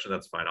Life Regression,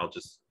 that's fine. I'll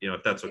just, you know,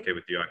 if that's okay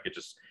with you, I could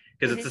just,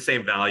 because it's the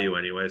same value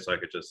anyway, so I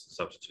could just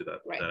substitute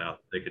that out.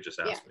 They could just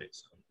ask me.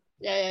 So.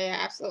 Yeah,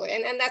 absolutely.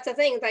 And that's the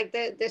thing, like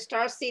the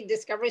Starseed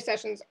Discovery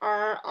sessions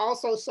are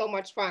also so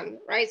much fun,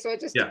 right? So it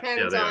just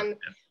depends on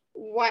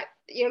what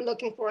you're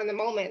looking for in the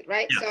moment,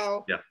 right?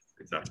 So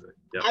exactly.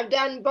 I've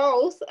done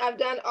both. I've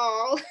done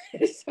all.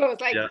 So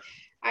it's like,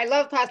 I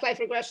love past life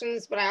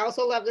regressions, but I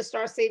also love the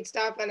Starseed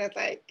stuff. And it's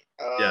like,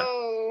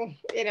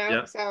 you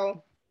know,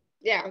 so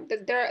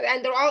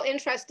they're all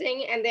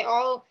interesting, and they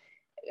all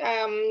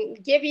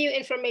give you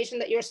information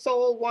that your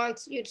soul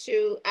wants you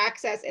to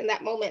access in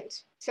that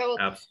moment. So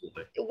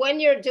absolutely, when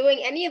you're doing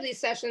any of these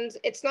sessions,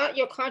 it's not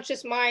your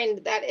conscious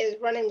mind that is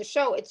running the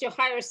show. It's your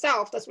higher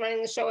self that's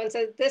running the show and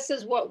says, this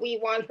is what we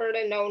want her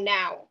to know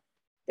now.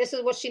 This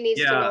is what she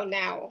needs to know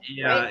now.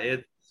 Yeah,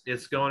 right?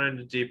 it's going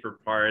into deeper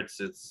parts.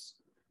 It's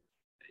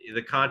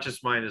the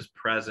conscious mind is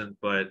present,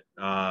 but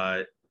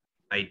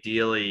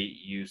ideally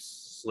you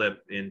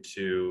slip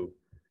into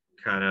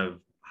kind of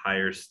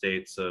higher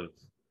states of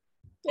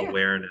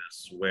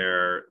awareness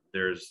where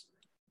there's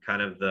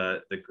kind of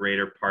the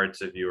greater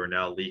parts of you are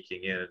now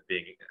leaking in and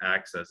being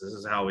accessed. This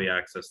is how we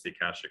access the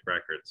Akashic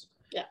records.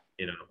 Yeah.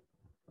 You know.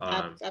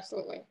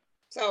 Absolutely.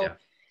 So,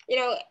 you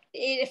know,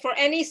 for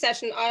any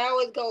session, I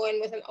always go in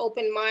with an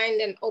open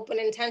mind and open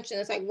intention.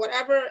 It's like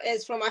whatever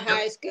is for my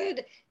highest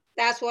good,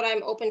 that's what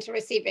I'm open to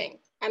receiving.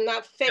 I'm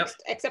not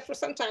fixed, except for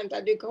sometimes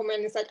I do come in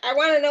and it's like, I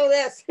want to know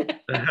this.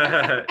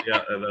 Yeah,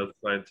 that's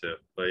fine too.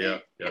 But yeah.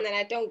 And then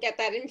I don't get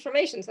that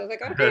information. So I was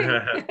like,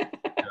 okay.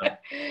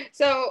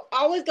 So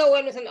always go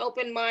in with an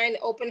open mind,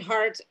 open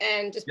heart,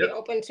 and just be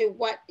open to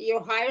what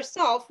your higher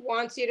self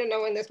wants you to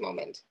know in this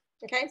moment.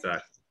 Okay.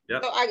 Exactly.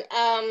 Yeah. So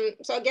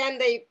so again,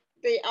 the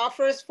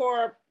offers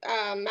for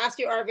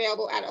Matthew are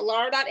available at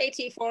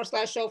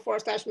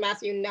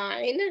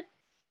alara.at/show/Matthew9.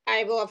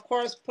 I will, of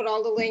course, put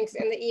all the links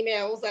in the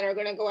emails that are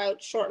going to go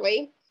out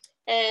shortly.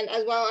 And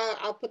as well,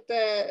 I'll put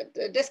the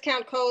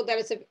discount code that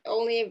is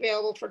only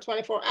available for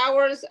 24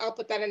 hours. I'll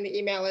put that in the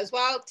email as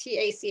well,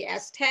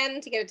 TACS10,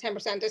 to get a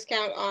 10%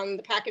 discount on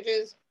the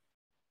packages,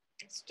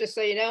 just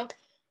so you know.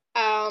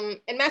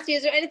 And Matthew,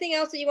 is there anything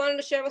else that you wanted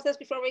to share with us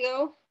before we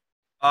go?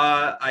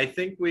 I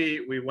think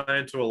we went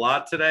into a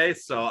lot today,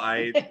 so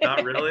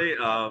not really.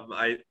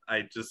 Again,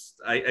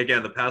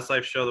 the past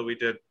life show that we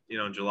did, you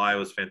know, in July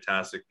was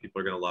fantastic. People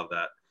are gonna love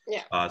that.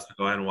 Yeah. So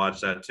go ahead and watch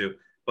that too.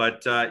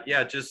 But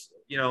yeah, just,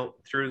 you know,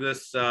 through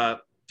this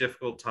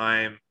difficult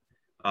time,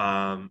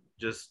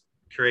 just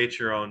create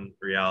your own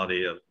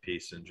reality of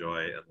peace and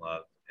joy and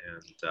love.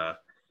 And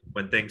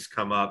when things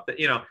come up,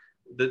 you know,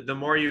 the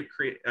more you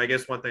create, I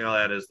guess one thing I'll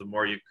add is the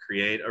more you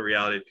create a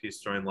reality of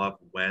peace, joy, and love,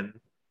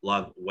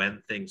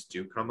 when things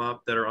do come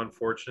up that are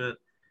unfortunate,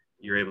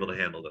 you're able to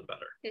handle them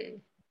better.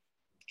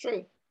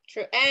 True.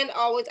 And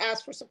always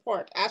ask for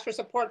support. Ask for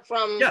support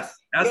from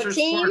ask for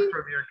team, support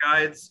from your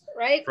guides,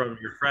 right? From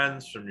your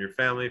friends, from your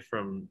family,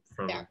 from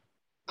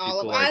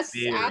all of like us.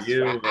 Ask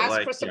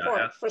for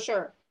support, for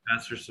sure.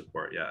 Ask for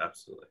support. Yeah,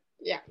 absolutely.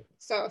 Yeah.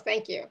 So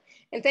thank you.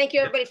 And thank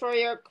you everybody for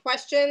your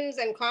questions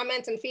and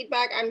comments and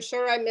feedback. I'm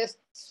sure I missed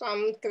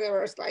some because there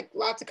was like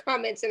lots of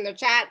comments in the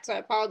chat. So I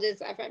apologize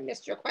if I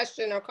missed your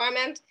question or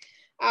comment.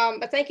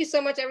 But thank you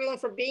so much everyone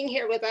for being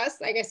here with us.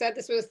 Like I said,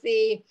 this was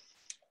the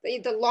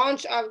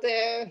launch of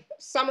the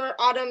summer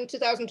autumn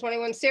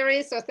 2021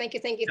 series. So thank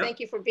you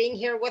for being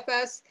here with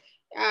us.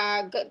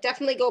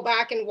 Definitely go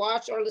back and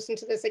watch or listen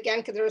to this again,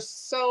 because there's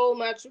so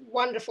much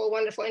wonderful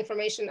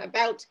information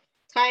about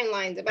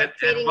timelines, about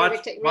creating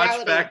reality.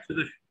 Watch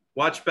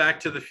Back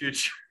to the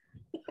Future.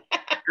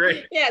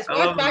 Great. Yes,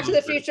 watch Back to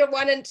the Future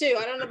 1 and 2.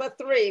 I don't know about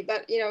 3,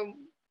 but you know.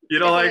 You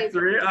don't like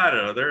 3? I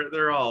don't know.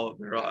 They're all.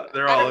 I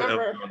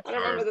don't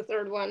remember the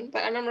third one,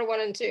 but I remember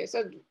 1 and 2.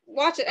 So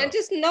watch it and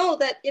just know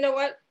that, you know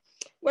what,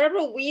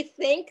 whatever we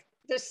think,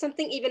 there's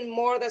something even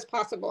more that's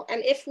possible.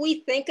 And if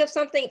we think of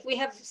something, if we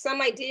have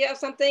some idea of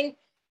something,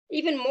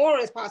 even more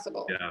is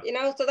possible. You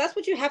know, so that's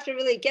what you have to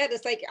really get.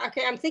 It's like,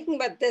 okay, I'm thinking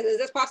about this. Is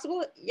this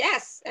possible?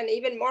 Yes, and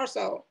even more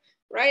so.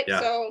 Right.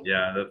 So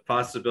the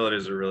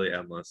possibilities are really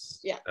endless.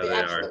 Yeah, they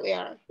absolutely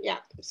are. Yeah.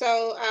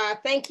 So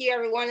thank you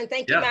everyone, and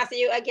thank you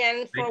Matthew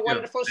again for a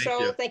wonderful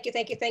show. Thank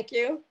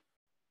you.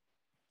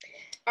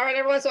 All right,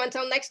 everyone. So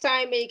until next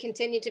time, may you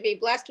continue to be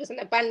blessed with an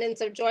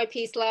abundance of joy,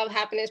 peace, love,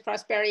 happiness,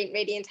 prosperity, and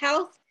radiant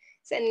health.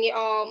 Sending you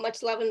all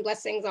much love and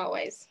blessings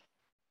always.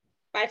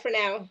 Bye for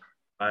now.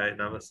 Bye.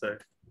 Namaste.